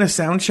during a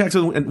sound check,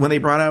 so when they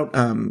brought out,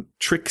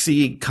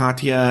 Trixie,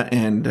 Katya,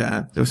 and,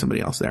 there was somebody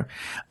else there.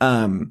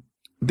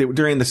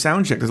 During the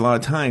sound check, there's a lot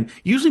of time.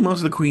 Usually most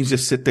of the queens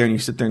just sit there and you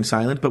sit there in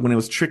silence. But when it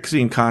was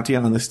Trixie and Katya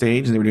on the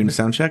stage and they were doing the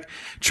sound check,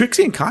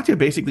 Trixie and Katya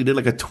basically did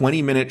like a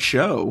 20-minute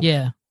show.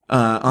 Yeah.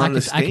 On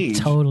the stage. I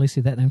could totally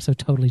see that. And I'm so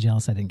totally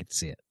jealous I didn't get to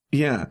see it.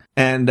 Yeah.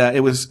 And,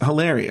 it was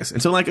hilarious.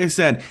 And so, like I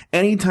said,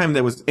 anytime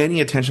there was any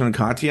attention on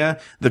Katya,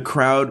 the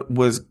crowd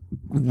would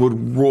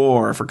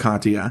roar for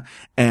Katya.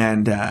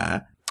 And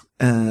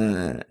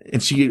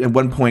she, at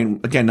one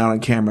point, again, not on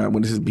camera,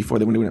 when this is before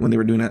when they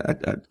were doing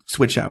a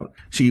switch out,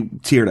 she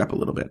teared up a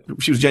little bit.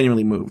 She was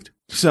genuinely moved.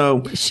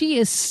 So she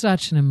is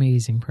such an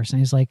amazing person.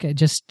 It's like,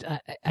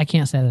 I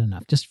can't say that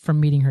enough. Just from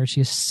meeting her,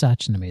 she is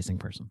such an amazing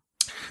person.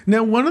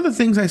 Now, one of the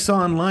things I saw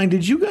online,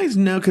 did you guys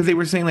know, because they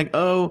were saying like,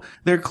 oh,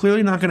 they're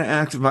clearly not going to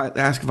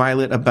ask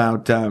Violet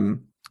about,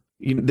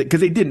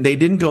 because they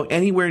didn't go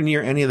anywhere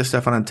near any of the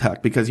stuff on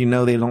Untucked because, they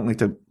don't like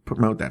to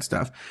promote that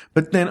stuff.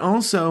 But then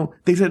also,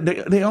 they said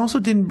they also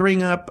didn't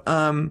bring up,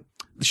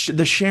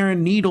 the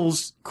Sharon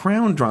Needles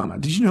crown drama.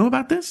 Did you know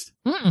about this?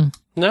 Mm-mm.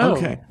 No.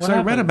 Okay. So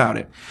I read about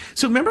it.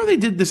 So remember they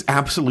did this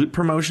Absolute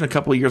promotion a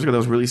couple of years ago that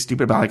was really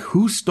stupid about like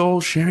who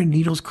stole Sharon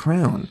Needles'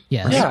 crown?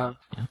 Yes. Yeah.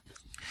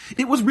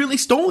 It was really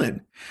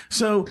stolen.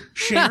 So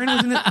Sharon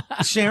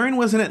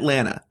was in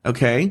Atlanta,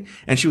 okay?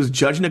 And she was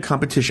judging a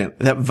competition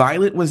that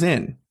Violet was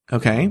in,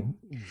 okay?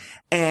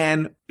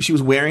 And she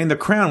was wearing the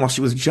crown while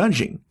she was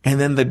judging. And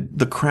then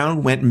the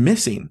crown went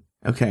missing,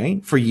 okay?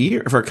 For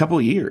a couple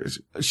of years.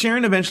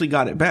 Sharon eventually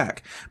got it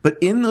back. But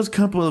in those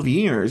couple of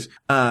years,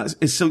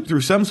 so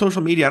through some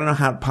social media, I don't know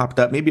how it popped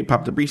up. Maybe it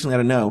popped up recently, I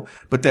don't know.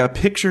 But that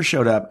picture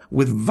showed up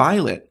with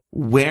Violet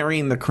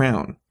wearing the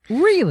crown.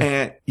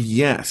 Really?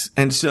 Yes.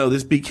 And so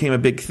this became a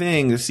big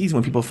thing this season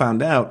when people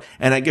found out.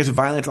 And I guess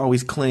Violet's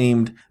always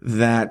claimed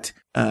that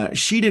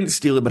she didn't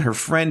steal it, but her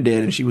friend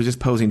did, and she was just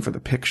posing for the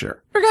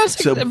picture. For God's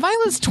sake,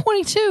 Violet's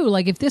 22.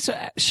 Like, if this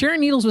Sharon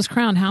Needles was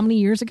crowned how many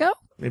years ago?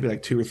 Maybe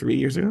like 2 or 3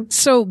 years ago.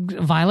 So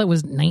Violet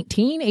was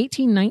 19,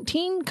 18,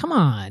 19? Come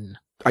on.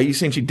 Are you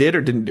saying she did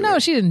or didn't do it? No,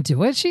 she didn't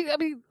do it.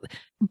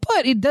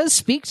 But it does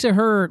speak to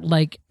her,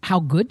 like,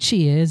 how good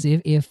she is.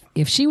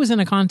 If she was in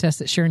a contest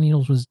that Sharon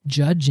Needles was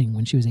judging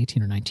when she was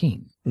 18 or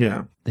 19,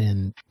 yeah,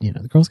 then, the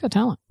girl's got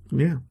talent.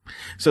 Yeah.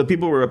 So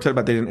people were upset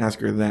about they didn't ask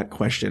her that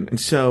question. And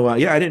so,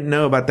 I didn't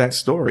know about that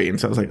story. And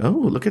so I was like, oh,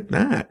 look at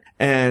that.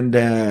 And,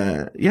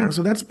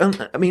 so that's,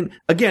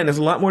 again, there's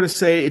a lot more to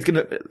say.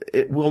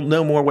 We'll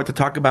know more what to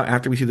talk about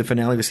after we see the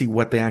finale to see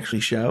what they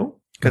actually show.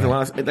 Because a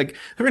lot of,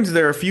 for instance,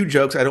 there are a few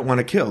jokes I don't want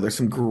to kill. There's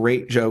some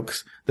great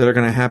jokes that are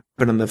going to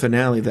happen in the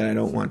finale that I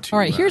don't want to. All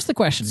right, here's the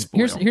question.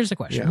 Here's the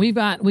question. Yeah. We've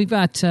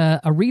got a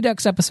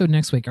Redux episode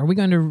next week. Are we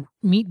going to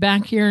meet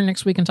back here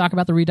next week and talk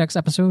about the Redux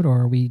episode,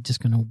 or are we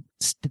just going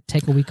to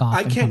take a week off?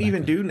 I can't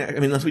even do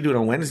unless we do it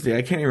on Wednesday.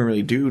 I can't even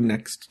really do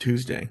next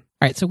Tuesday.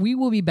 All right, so we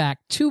will be back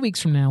 2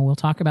 weeks from now. We'll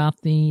talk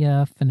about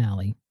the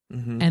finale,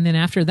 and then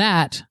after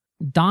that,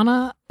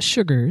 Donna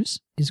Sugars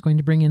is going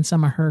to bring in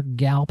some of her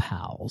gal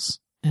pals.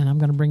 And I'm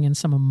going to bring in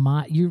some of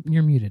my... You're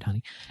muted,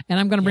 honey. And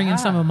I'm going to bring in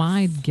some of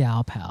my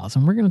gal pals.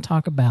 And we're going to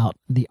talk about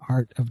the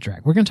art of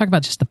drag. We're going to talk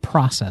about just the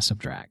process of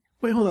drag.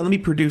 Wait, hold on. Let me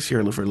produce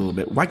here for a little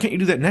bit. Why can't you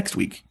do that next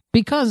week?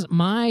 Because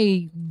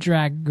my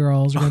drag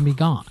girls are going to be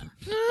gone.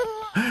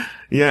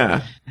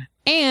 Yeah.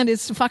 And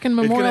it's fucking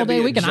Memorial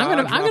Day weekend. I'm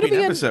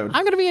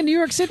gonna be in New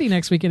York City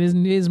next weekend.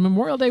 Is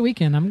Memorial Day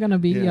weekend. I'm gonna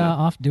be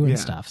off doing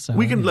stuff. So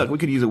we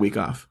could use a week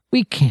off.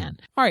 We can.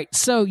 All right.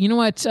 So you know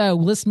what?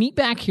 Let's meet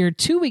back here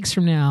 2 weeks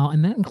from now,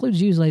 and that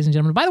includes you, ladies and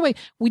gentlemen. By the way,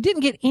 we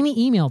didn't get any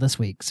email this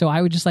week, so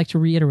I would just like to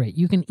reiterate: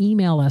 you can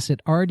email us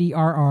at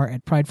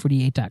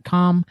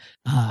rdrr@pride48.com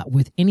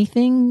with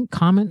anything,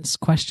 comments,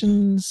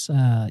 questions,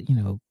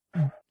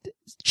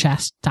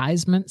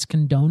 chastisements,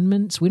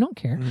 condonements. We don't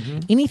care.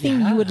 Anything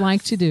you would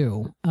like to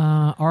do.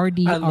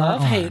 RDRR. I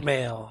love hate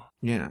mail.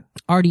 Yeah.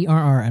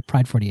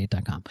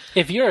 RDRR@pride48.com.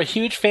 If you're a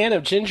huge fan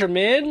of Ginger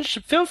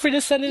Minge, feel free to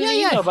send in an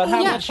email about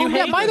how much you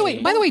hate By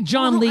the way,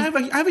 John Lee.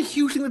 I have a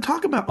huge thing to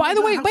talk about. By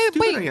the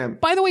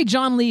way,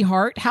 John Lee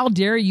Hart, how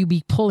dare you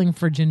be pulling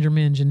for Ginger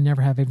Minge and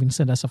never have even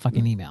sent us a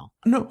fucking email?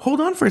 No,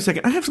 hold on for a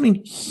second. I have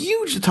something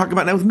huge to talk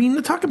about. And I was meaning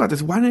to talk about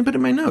this. Why didn't I put it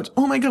in my notes?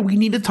 Oh my God, we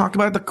need to talk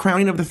about the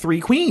crowning of the three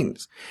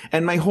queens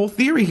and my whole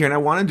theory here. And I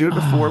want to do it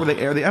before they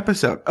air the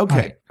episode.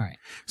 Okay. All right.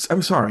 So,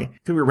 I'm sorry.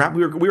 I was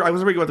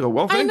already about to go,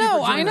 well, thank you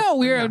for joining us.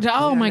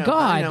 Oh my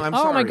God.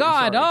 Oh my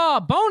God. Oh,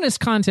 bonus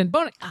content.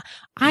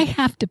 I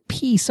have to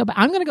pee. So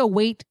I'm going to go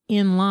wait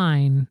in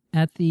line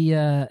at the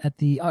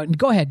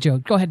go ahead, Joe.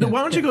 Go ahead. No,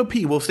 why don't you go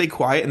pee? We'll stay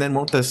quiet and then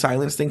won't the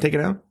silence thing take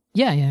it out?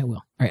 Yeah, it will.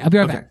 All right. I'll be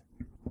right back.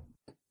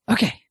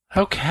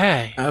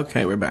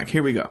 Okay, we're back.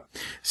 Here we go.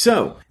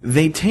 So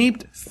they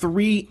taped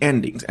 3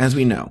 endings, as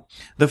we know.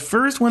 The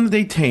first one that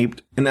they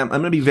taped, and I'm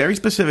going to be very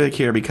specific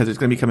here because it's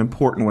going to become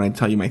important when I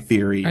tell you my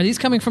theory. Are these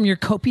coming from your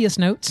copious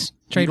notes?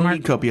 Trademark. You don't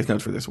need copious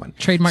notes for this one.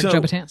 Trademark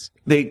Joe Batance.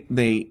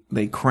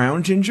 They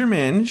crown Ginger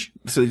Minge.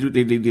 So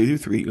they do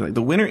 3. Like,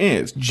 the winner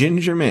is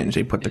Ginger Minge.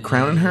 They put the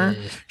crown on her.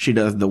 She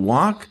does the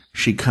walk.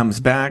 She comes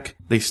back.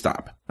 They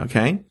stop.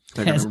 Okay.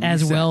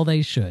 As well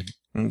they should.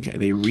 Okay,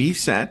 they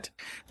reset.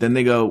 Then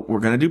they go, we're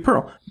going to do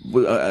Pearl.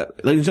 Ladies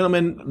and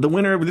gentlemen, the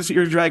winner of this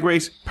year's Drag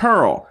Race,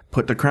 Pearl.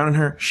 Put the crown on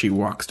her. She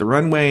walks the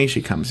runway.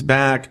 She comes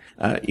back.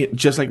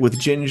 Just like with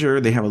Ginger,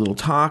 they have a little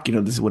talk.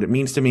 This is what it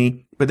means to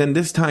me. But then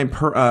this time,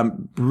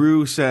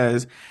 Rue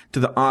says to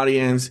the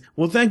audience,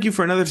 well, thank you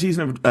for another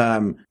season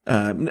of,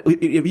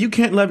 if you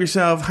can't love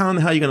yourself, how in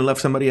the hell are you going to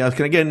love somebody else?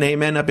 Can I get an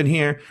amen up in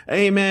here?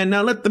 Amen.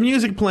 Now let the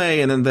music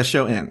play. And then the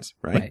show ends,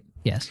 right?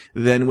 Yes.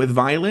 Then with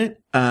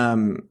Violet,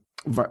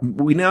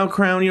 we now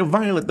crown,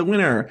 Violet the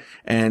winner.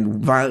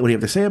 And Violet, what do you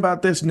have to say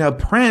about this? Now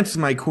prance,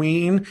 my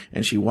queen.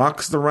 And she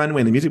walks the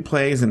runway and the music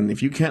plays. And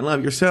if you can't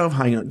love yourself,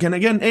 how can I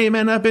get an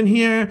amen up in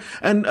here?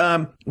 And,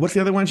 what's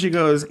the other one? She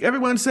goes,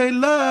 everyone say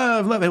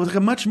love, love. It was like a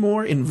much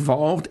more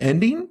involved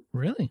ending.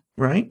 Really?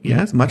 Right?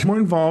 Yes. Much more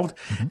involved.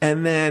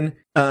 And then,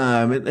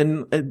 bye,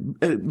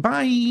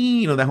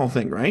 that whole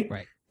thing, right?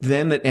 Right.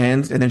 Then it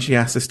ends. And then she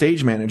asks the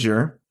stage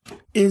manager,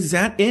 is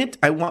that it?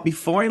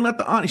 Before I let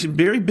the audience, she's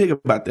very big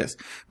about this.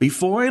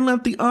 Before I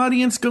let the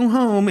audience go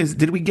home,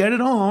 did we get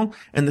it all?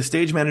 And the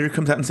stage manager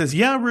comes out and says,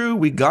 yeah, Rue,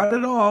 we got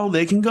it all.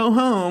 They can go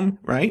home,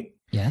 right?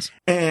 Yes.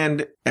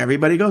 And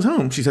everybody goes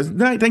home. She says,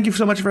 thank you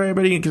so much for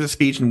everybody, and gives a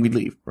speech, and we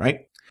leave,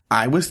 right?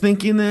 I was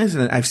thinking this,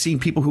 and I've seen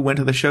people who went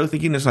to the show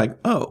thinking it's like,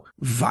 oh,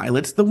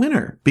 Violet's the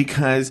winner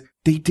because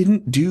they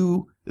didn't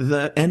do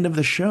the end of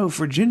the show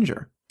for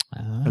Ginger.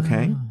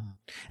 Okay.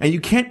 And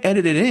you can't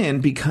edit it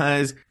in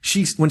because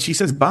when she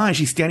says bye,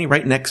 she's standing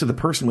right next to the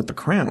person with the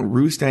crown.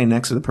 Rue's standing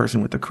next to the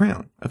person with the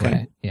crown. Okay.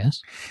 Right.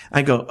 Yes.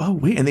 I go, oh,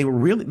 wait. And they were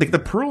really, like, the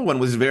Pearl one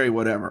was very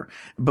whatever.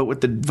 But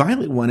with the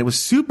Violet one, it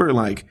was super,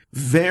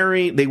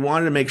 they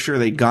wanted to make sure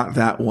they got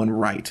that one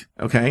right.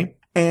 Okay.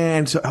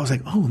 And so I was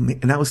like, oh,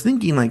 and I was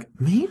thinking,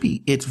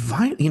 maybe it's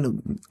Violet,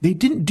 they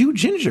didn't do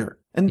Ginger.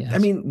 And yes.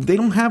 They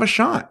don't have a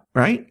shot.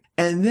 Right.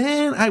 And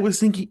then I was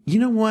thinking, you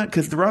know what?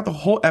 Because throughout the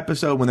whole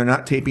episode, when they're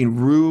not taping,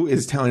 Rue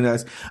is telling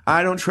us,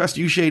 I don't trust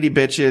you shady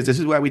bitches. This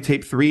is why we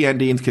tape 3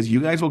 endings, because you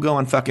guys will go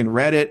on fucking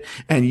Reddit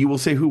and you will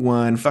say who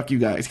won. Fuck you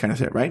guys, kind of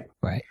shit, right?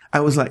 Right.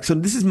 I was like, so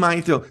this is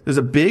my theory. There's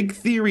a big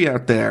theory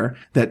out there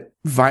that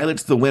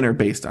Violet's the winner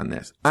based on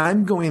this.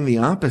 I'm going the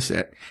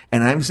opposite,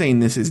 and I'm saying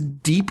this is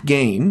deep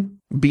game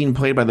being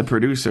played by the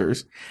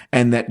producers,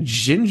 and that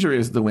Ginger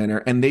is the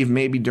winner, and they've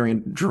maybe during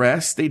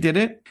Dress they did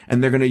it,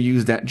 and they're going to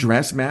use that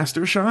Dress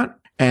master shot,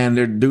 and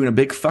they're doing a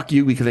big fuck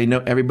you because they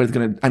know everybody's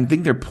going to, I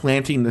think they're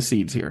planting the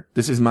seeds here.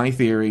 This is my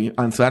theory,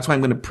 and so that's why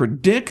I'm going to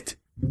predict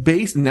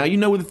based, now you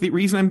know the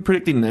reason I'm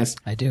predicting this.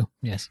 I do,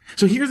 yes.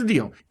 So here's the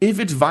deal. If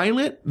it's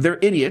Violet, they're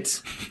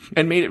idiots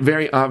and made it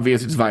very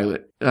obvious it's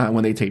Violet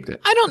when they taped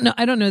it.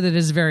 I don't know that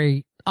it's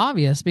very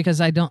obvious,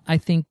 because I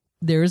think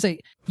there is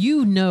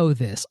you know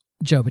this,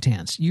 Joe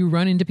Batance. You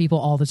run into people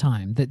all the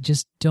time that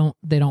just don't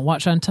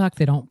watch Untucked.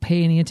 They don't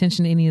pay any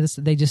attention to any of this.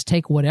 They just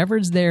take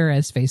whatever's there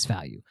as face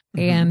value.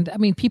 Mm-hmm. And I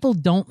mean, people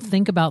don't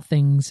think about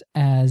things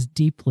as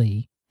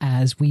deeply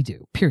as we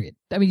do, period.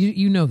 I mean,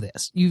 you know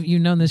this.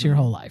 You've known this your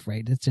whole life,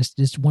 right? It's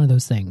just one of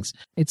those things.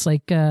 It's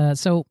like,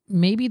 so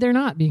maybe they're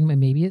not being,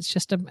 maybe it's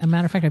just a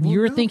matter of fact.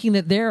 You're thinking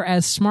that they're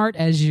as smart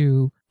as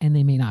you, and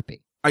they may not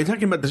be. Are you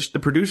talking about the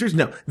producers?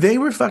 No, they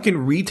were fucking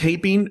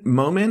retaping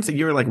moments, and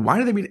you were like,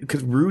 why did they?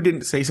 Because Rue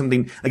didn't say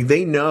something. Like,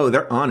 they know,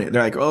 they're on it.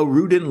 They're like, oh,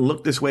 Rue didn't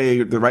look this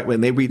way, the right way,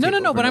 and they retape.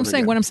 No. What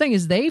I'm saying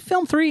is they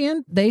filmed 3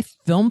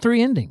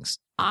 endings.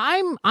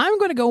 I'm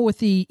going to go with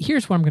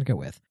here's what I'm going to go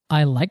with.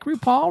 I like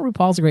RuPaul.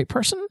 RuPaul's a great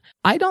person.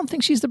 I don't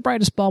think she's the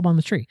brightest bulb on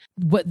the tree.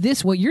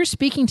 What you're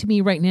speaking to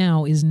me right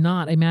now is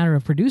not a matter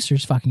of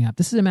producers fucking up.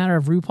 This is a matter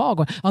of RuPaul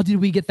going, oh, did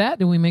we get that?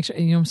 Did we make sure?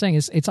 You know what I'm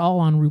saying? It's all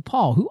on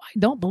RuPaul, who I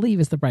don't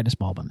believe is the brightest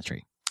bulb on the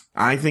tree.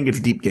 I think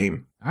it's deep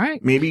game. All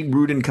right. Maybe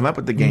Rue didn't come up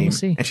with the game. We'll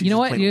see. You know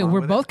what?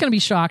 We're both going to be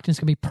shocked. And it's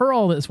going to be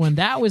Pearl this one.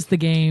 That was the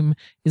game.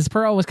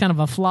 Pearl was kind of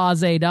a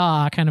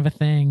flazé-da kind of a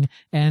thing,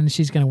 and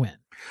she's going to win.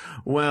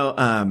 Well,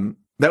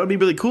 that would be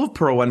really cool if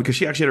Pearl won, because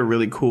she actually had a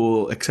really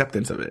cool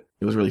acceptance of it.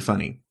 It was really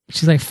funny.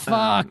 She's like,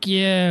 fuck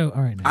you.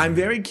 All right. I'm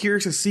very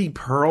curious to see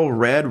Pearl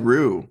Red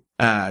Rue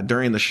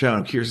during the show.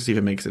 I'm curious to see if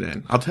it makes it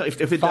in. I'll tell you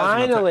if it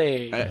doesn't.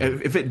 Finally.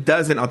 If it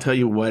doesn't, I'll tell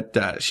you what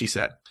she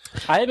said.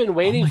 I have been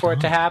waiting for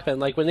it to happen.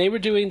 Like when they were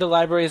doing the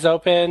Libraries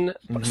Open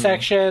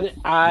section,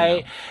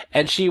 and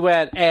she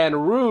went,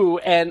 and Rue,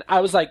 and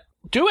I was like,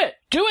 do it.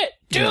 Do it.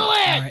 All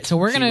right. So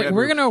we're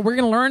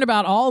gonna learn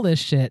about all this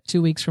shit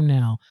 2 weeks from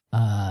now.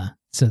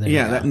 So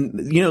there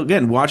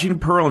again, watching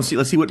Pearl and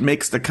let's see what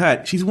makes the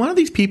cut. She's one of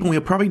these people,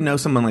 we'll probably know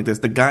someone like this,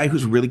 the guy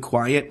who's really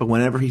quiet, but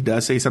whenever he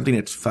does say something,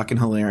 it's fucking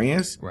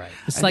hilarious. Right.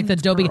 It's like the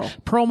Dobie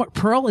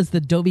Pearl is the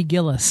Dobie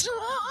Gillis.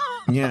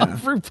 Yeah.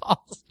 Of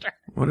RuPaul's Drag.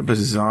 What a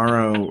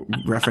bizarro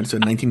reference to a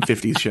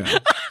 1950s show.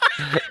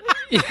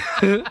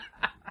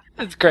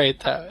 It's great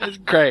though. It's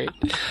great.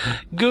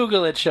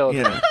 Google it,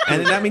 children. Yeah.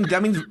 And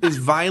that means is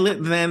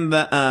Violet then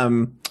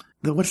the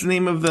what's the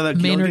name of the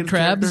Maynard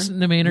Krebs?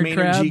 The Maynard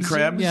G.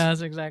 Krebs?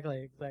 Yes,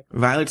 exactly.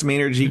 Violet's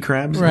Maynard G.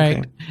 Krebs? Right.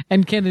 Okay.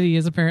 And Kennedy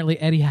is apparently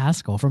Eddie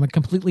Haskell from a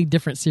completely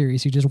different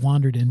series who just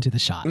wandered into the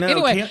shot. No,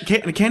 anyway.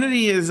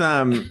 Kennedy is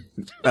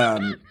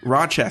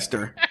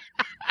Rochester.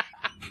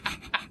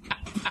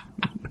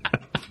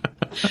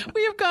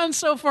 We have gone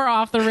so far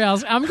off the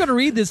rails. I'm going to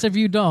read this if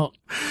you don't.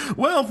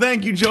 Well,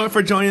 thank you, Joey,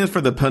 for joining us for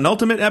the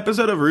penultimate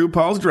episode of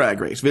RuPaul's Drag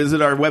Race.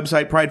 Visit our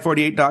website,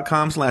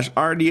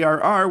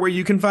 pride48.com/RDRR, where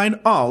you can find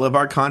all of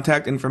our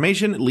contact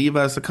information, leave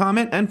us a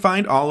comment, and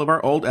find all of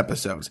our old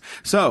episodes.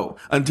 So,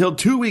 until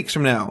 2 weeks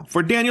from now,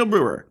 for Daniel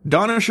Brewer,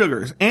 Donna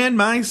Sugars, and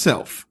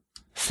myself,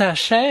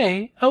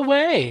 sashay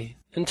away.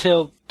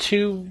 Until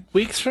 2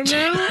 weeks from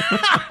now?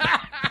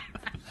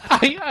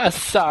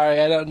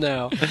 Sorry, I don't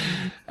know.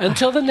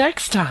 Until the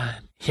next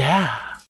time. Yeah.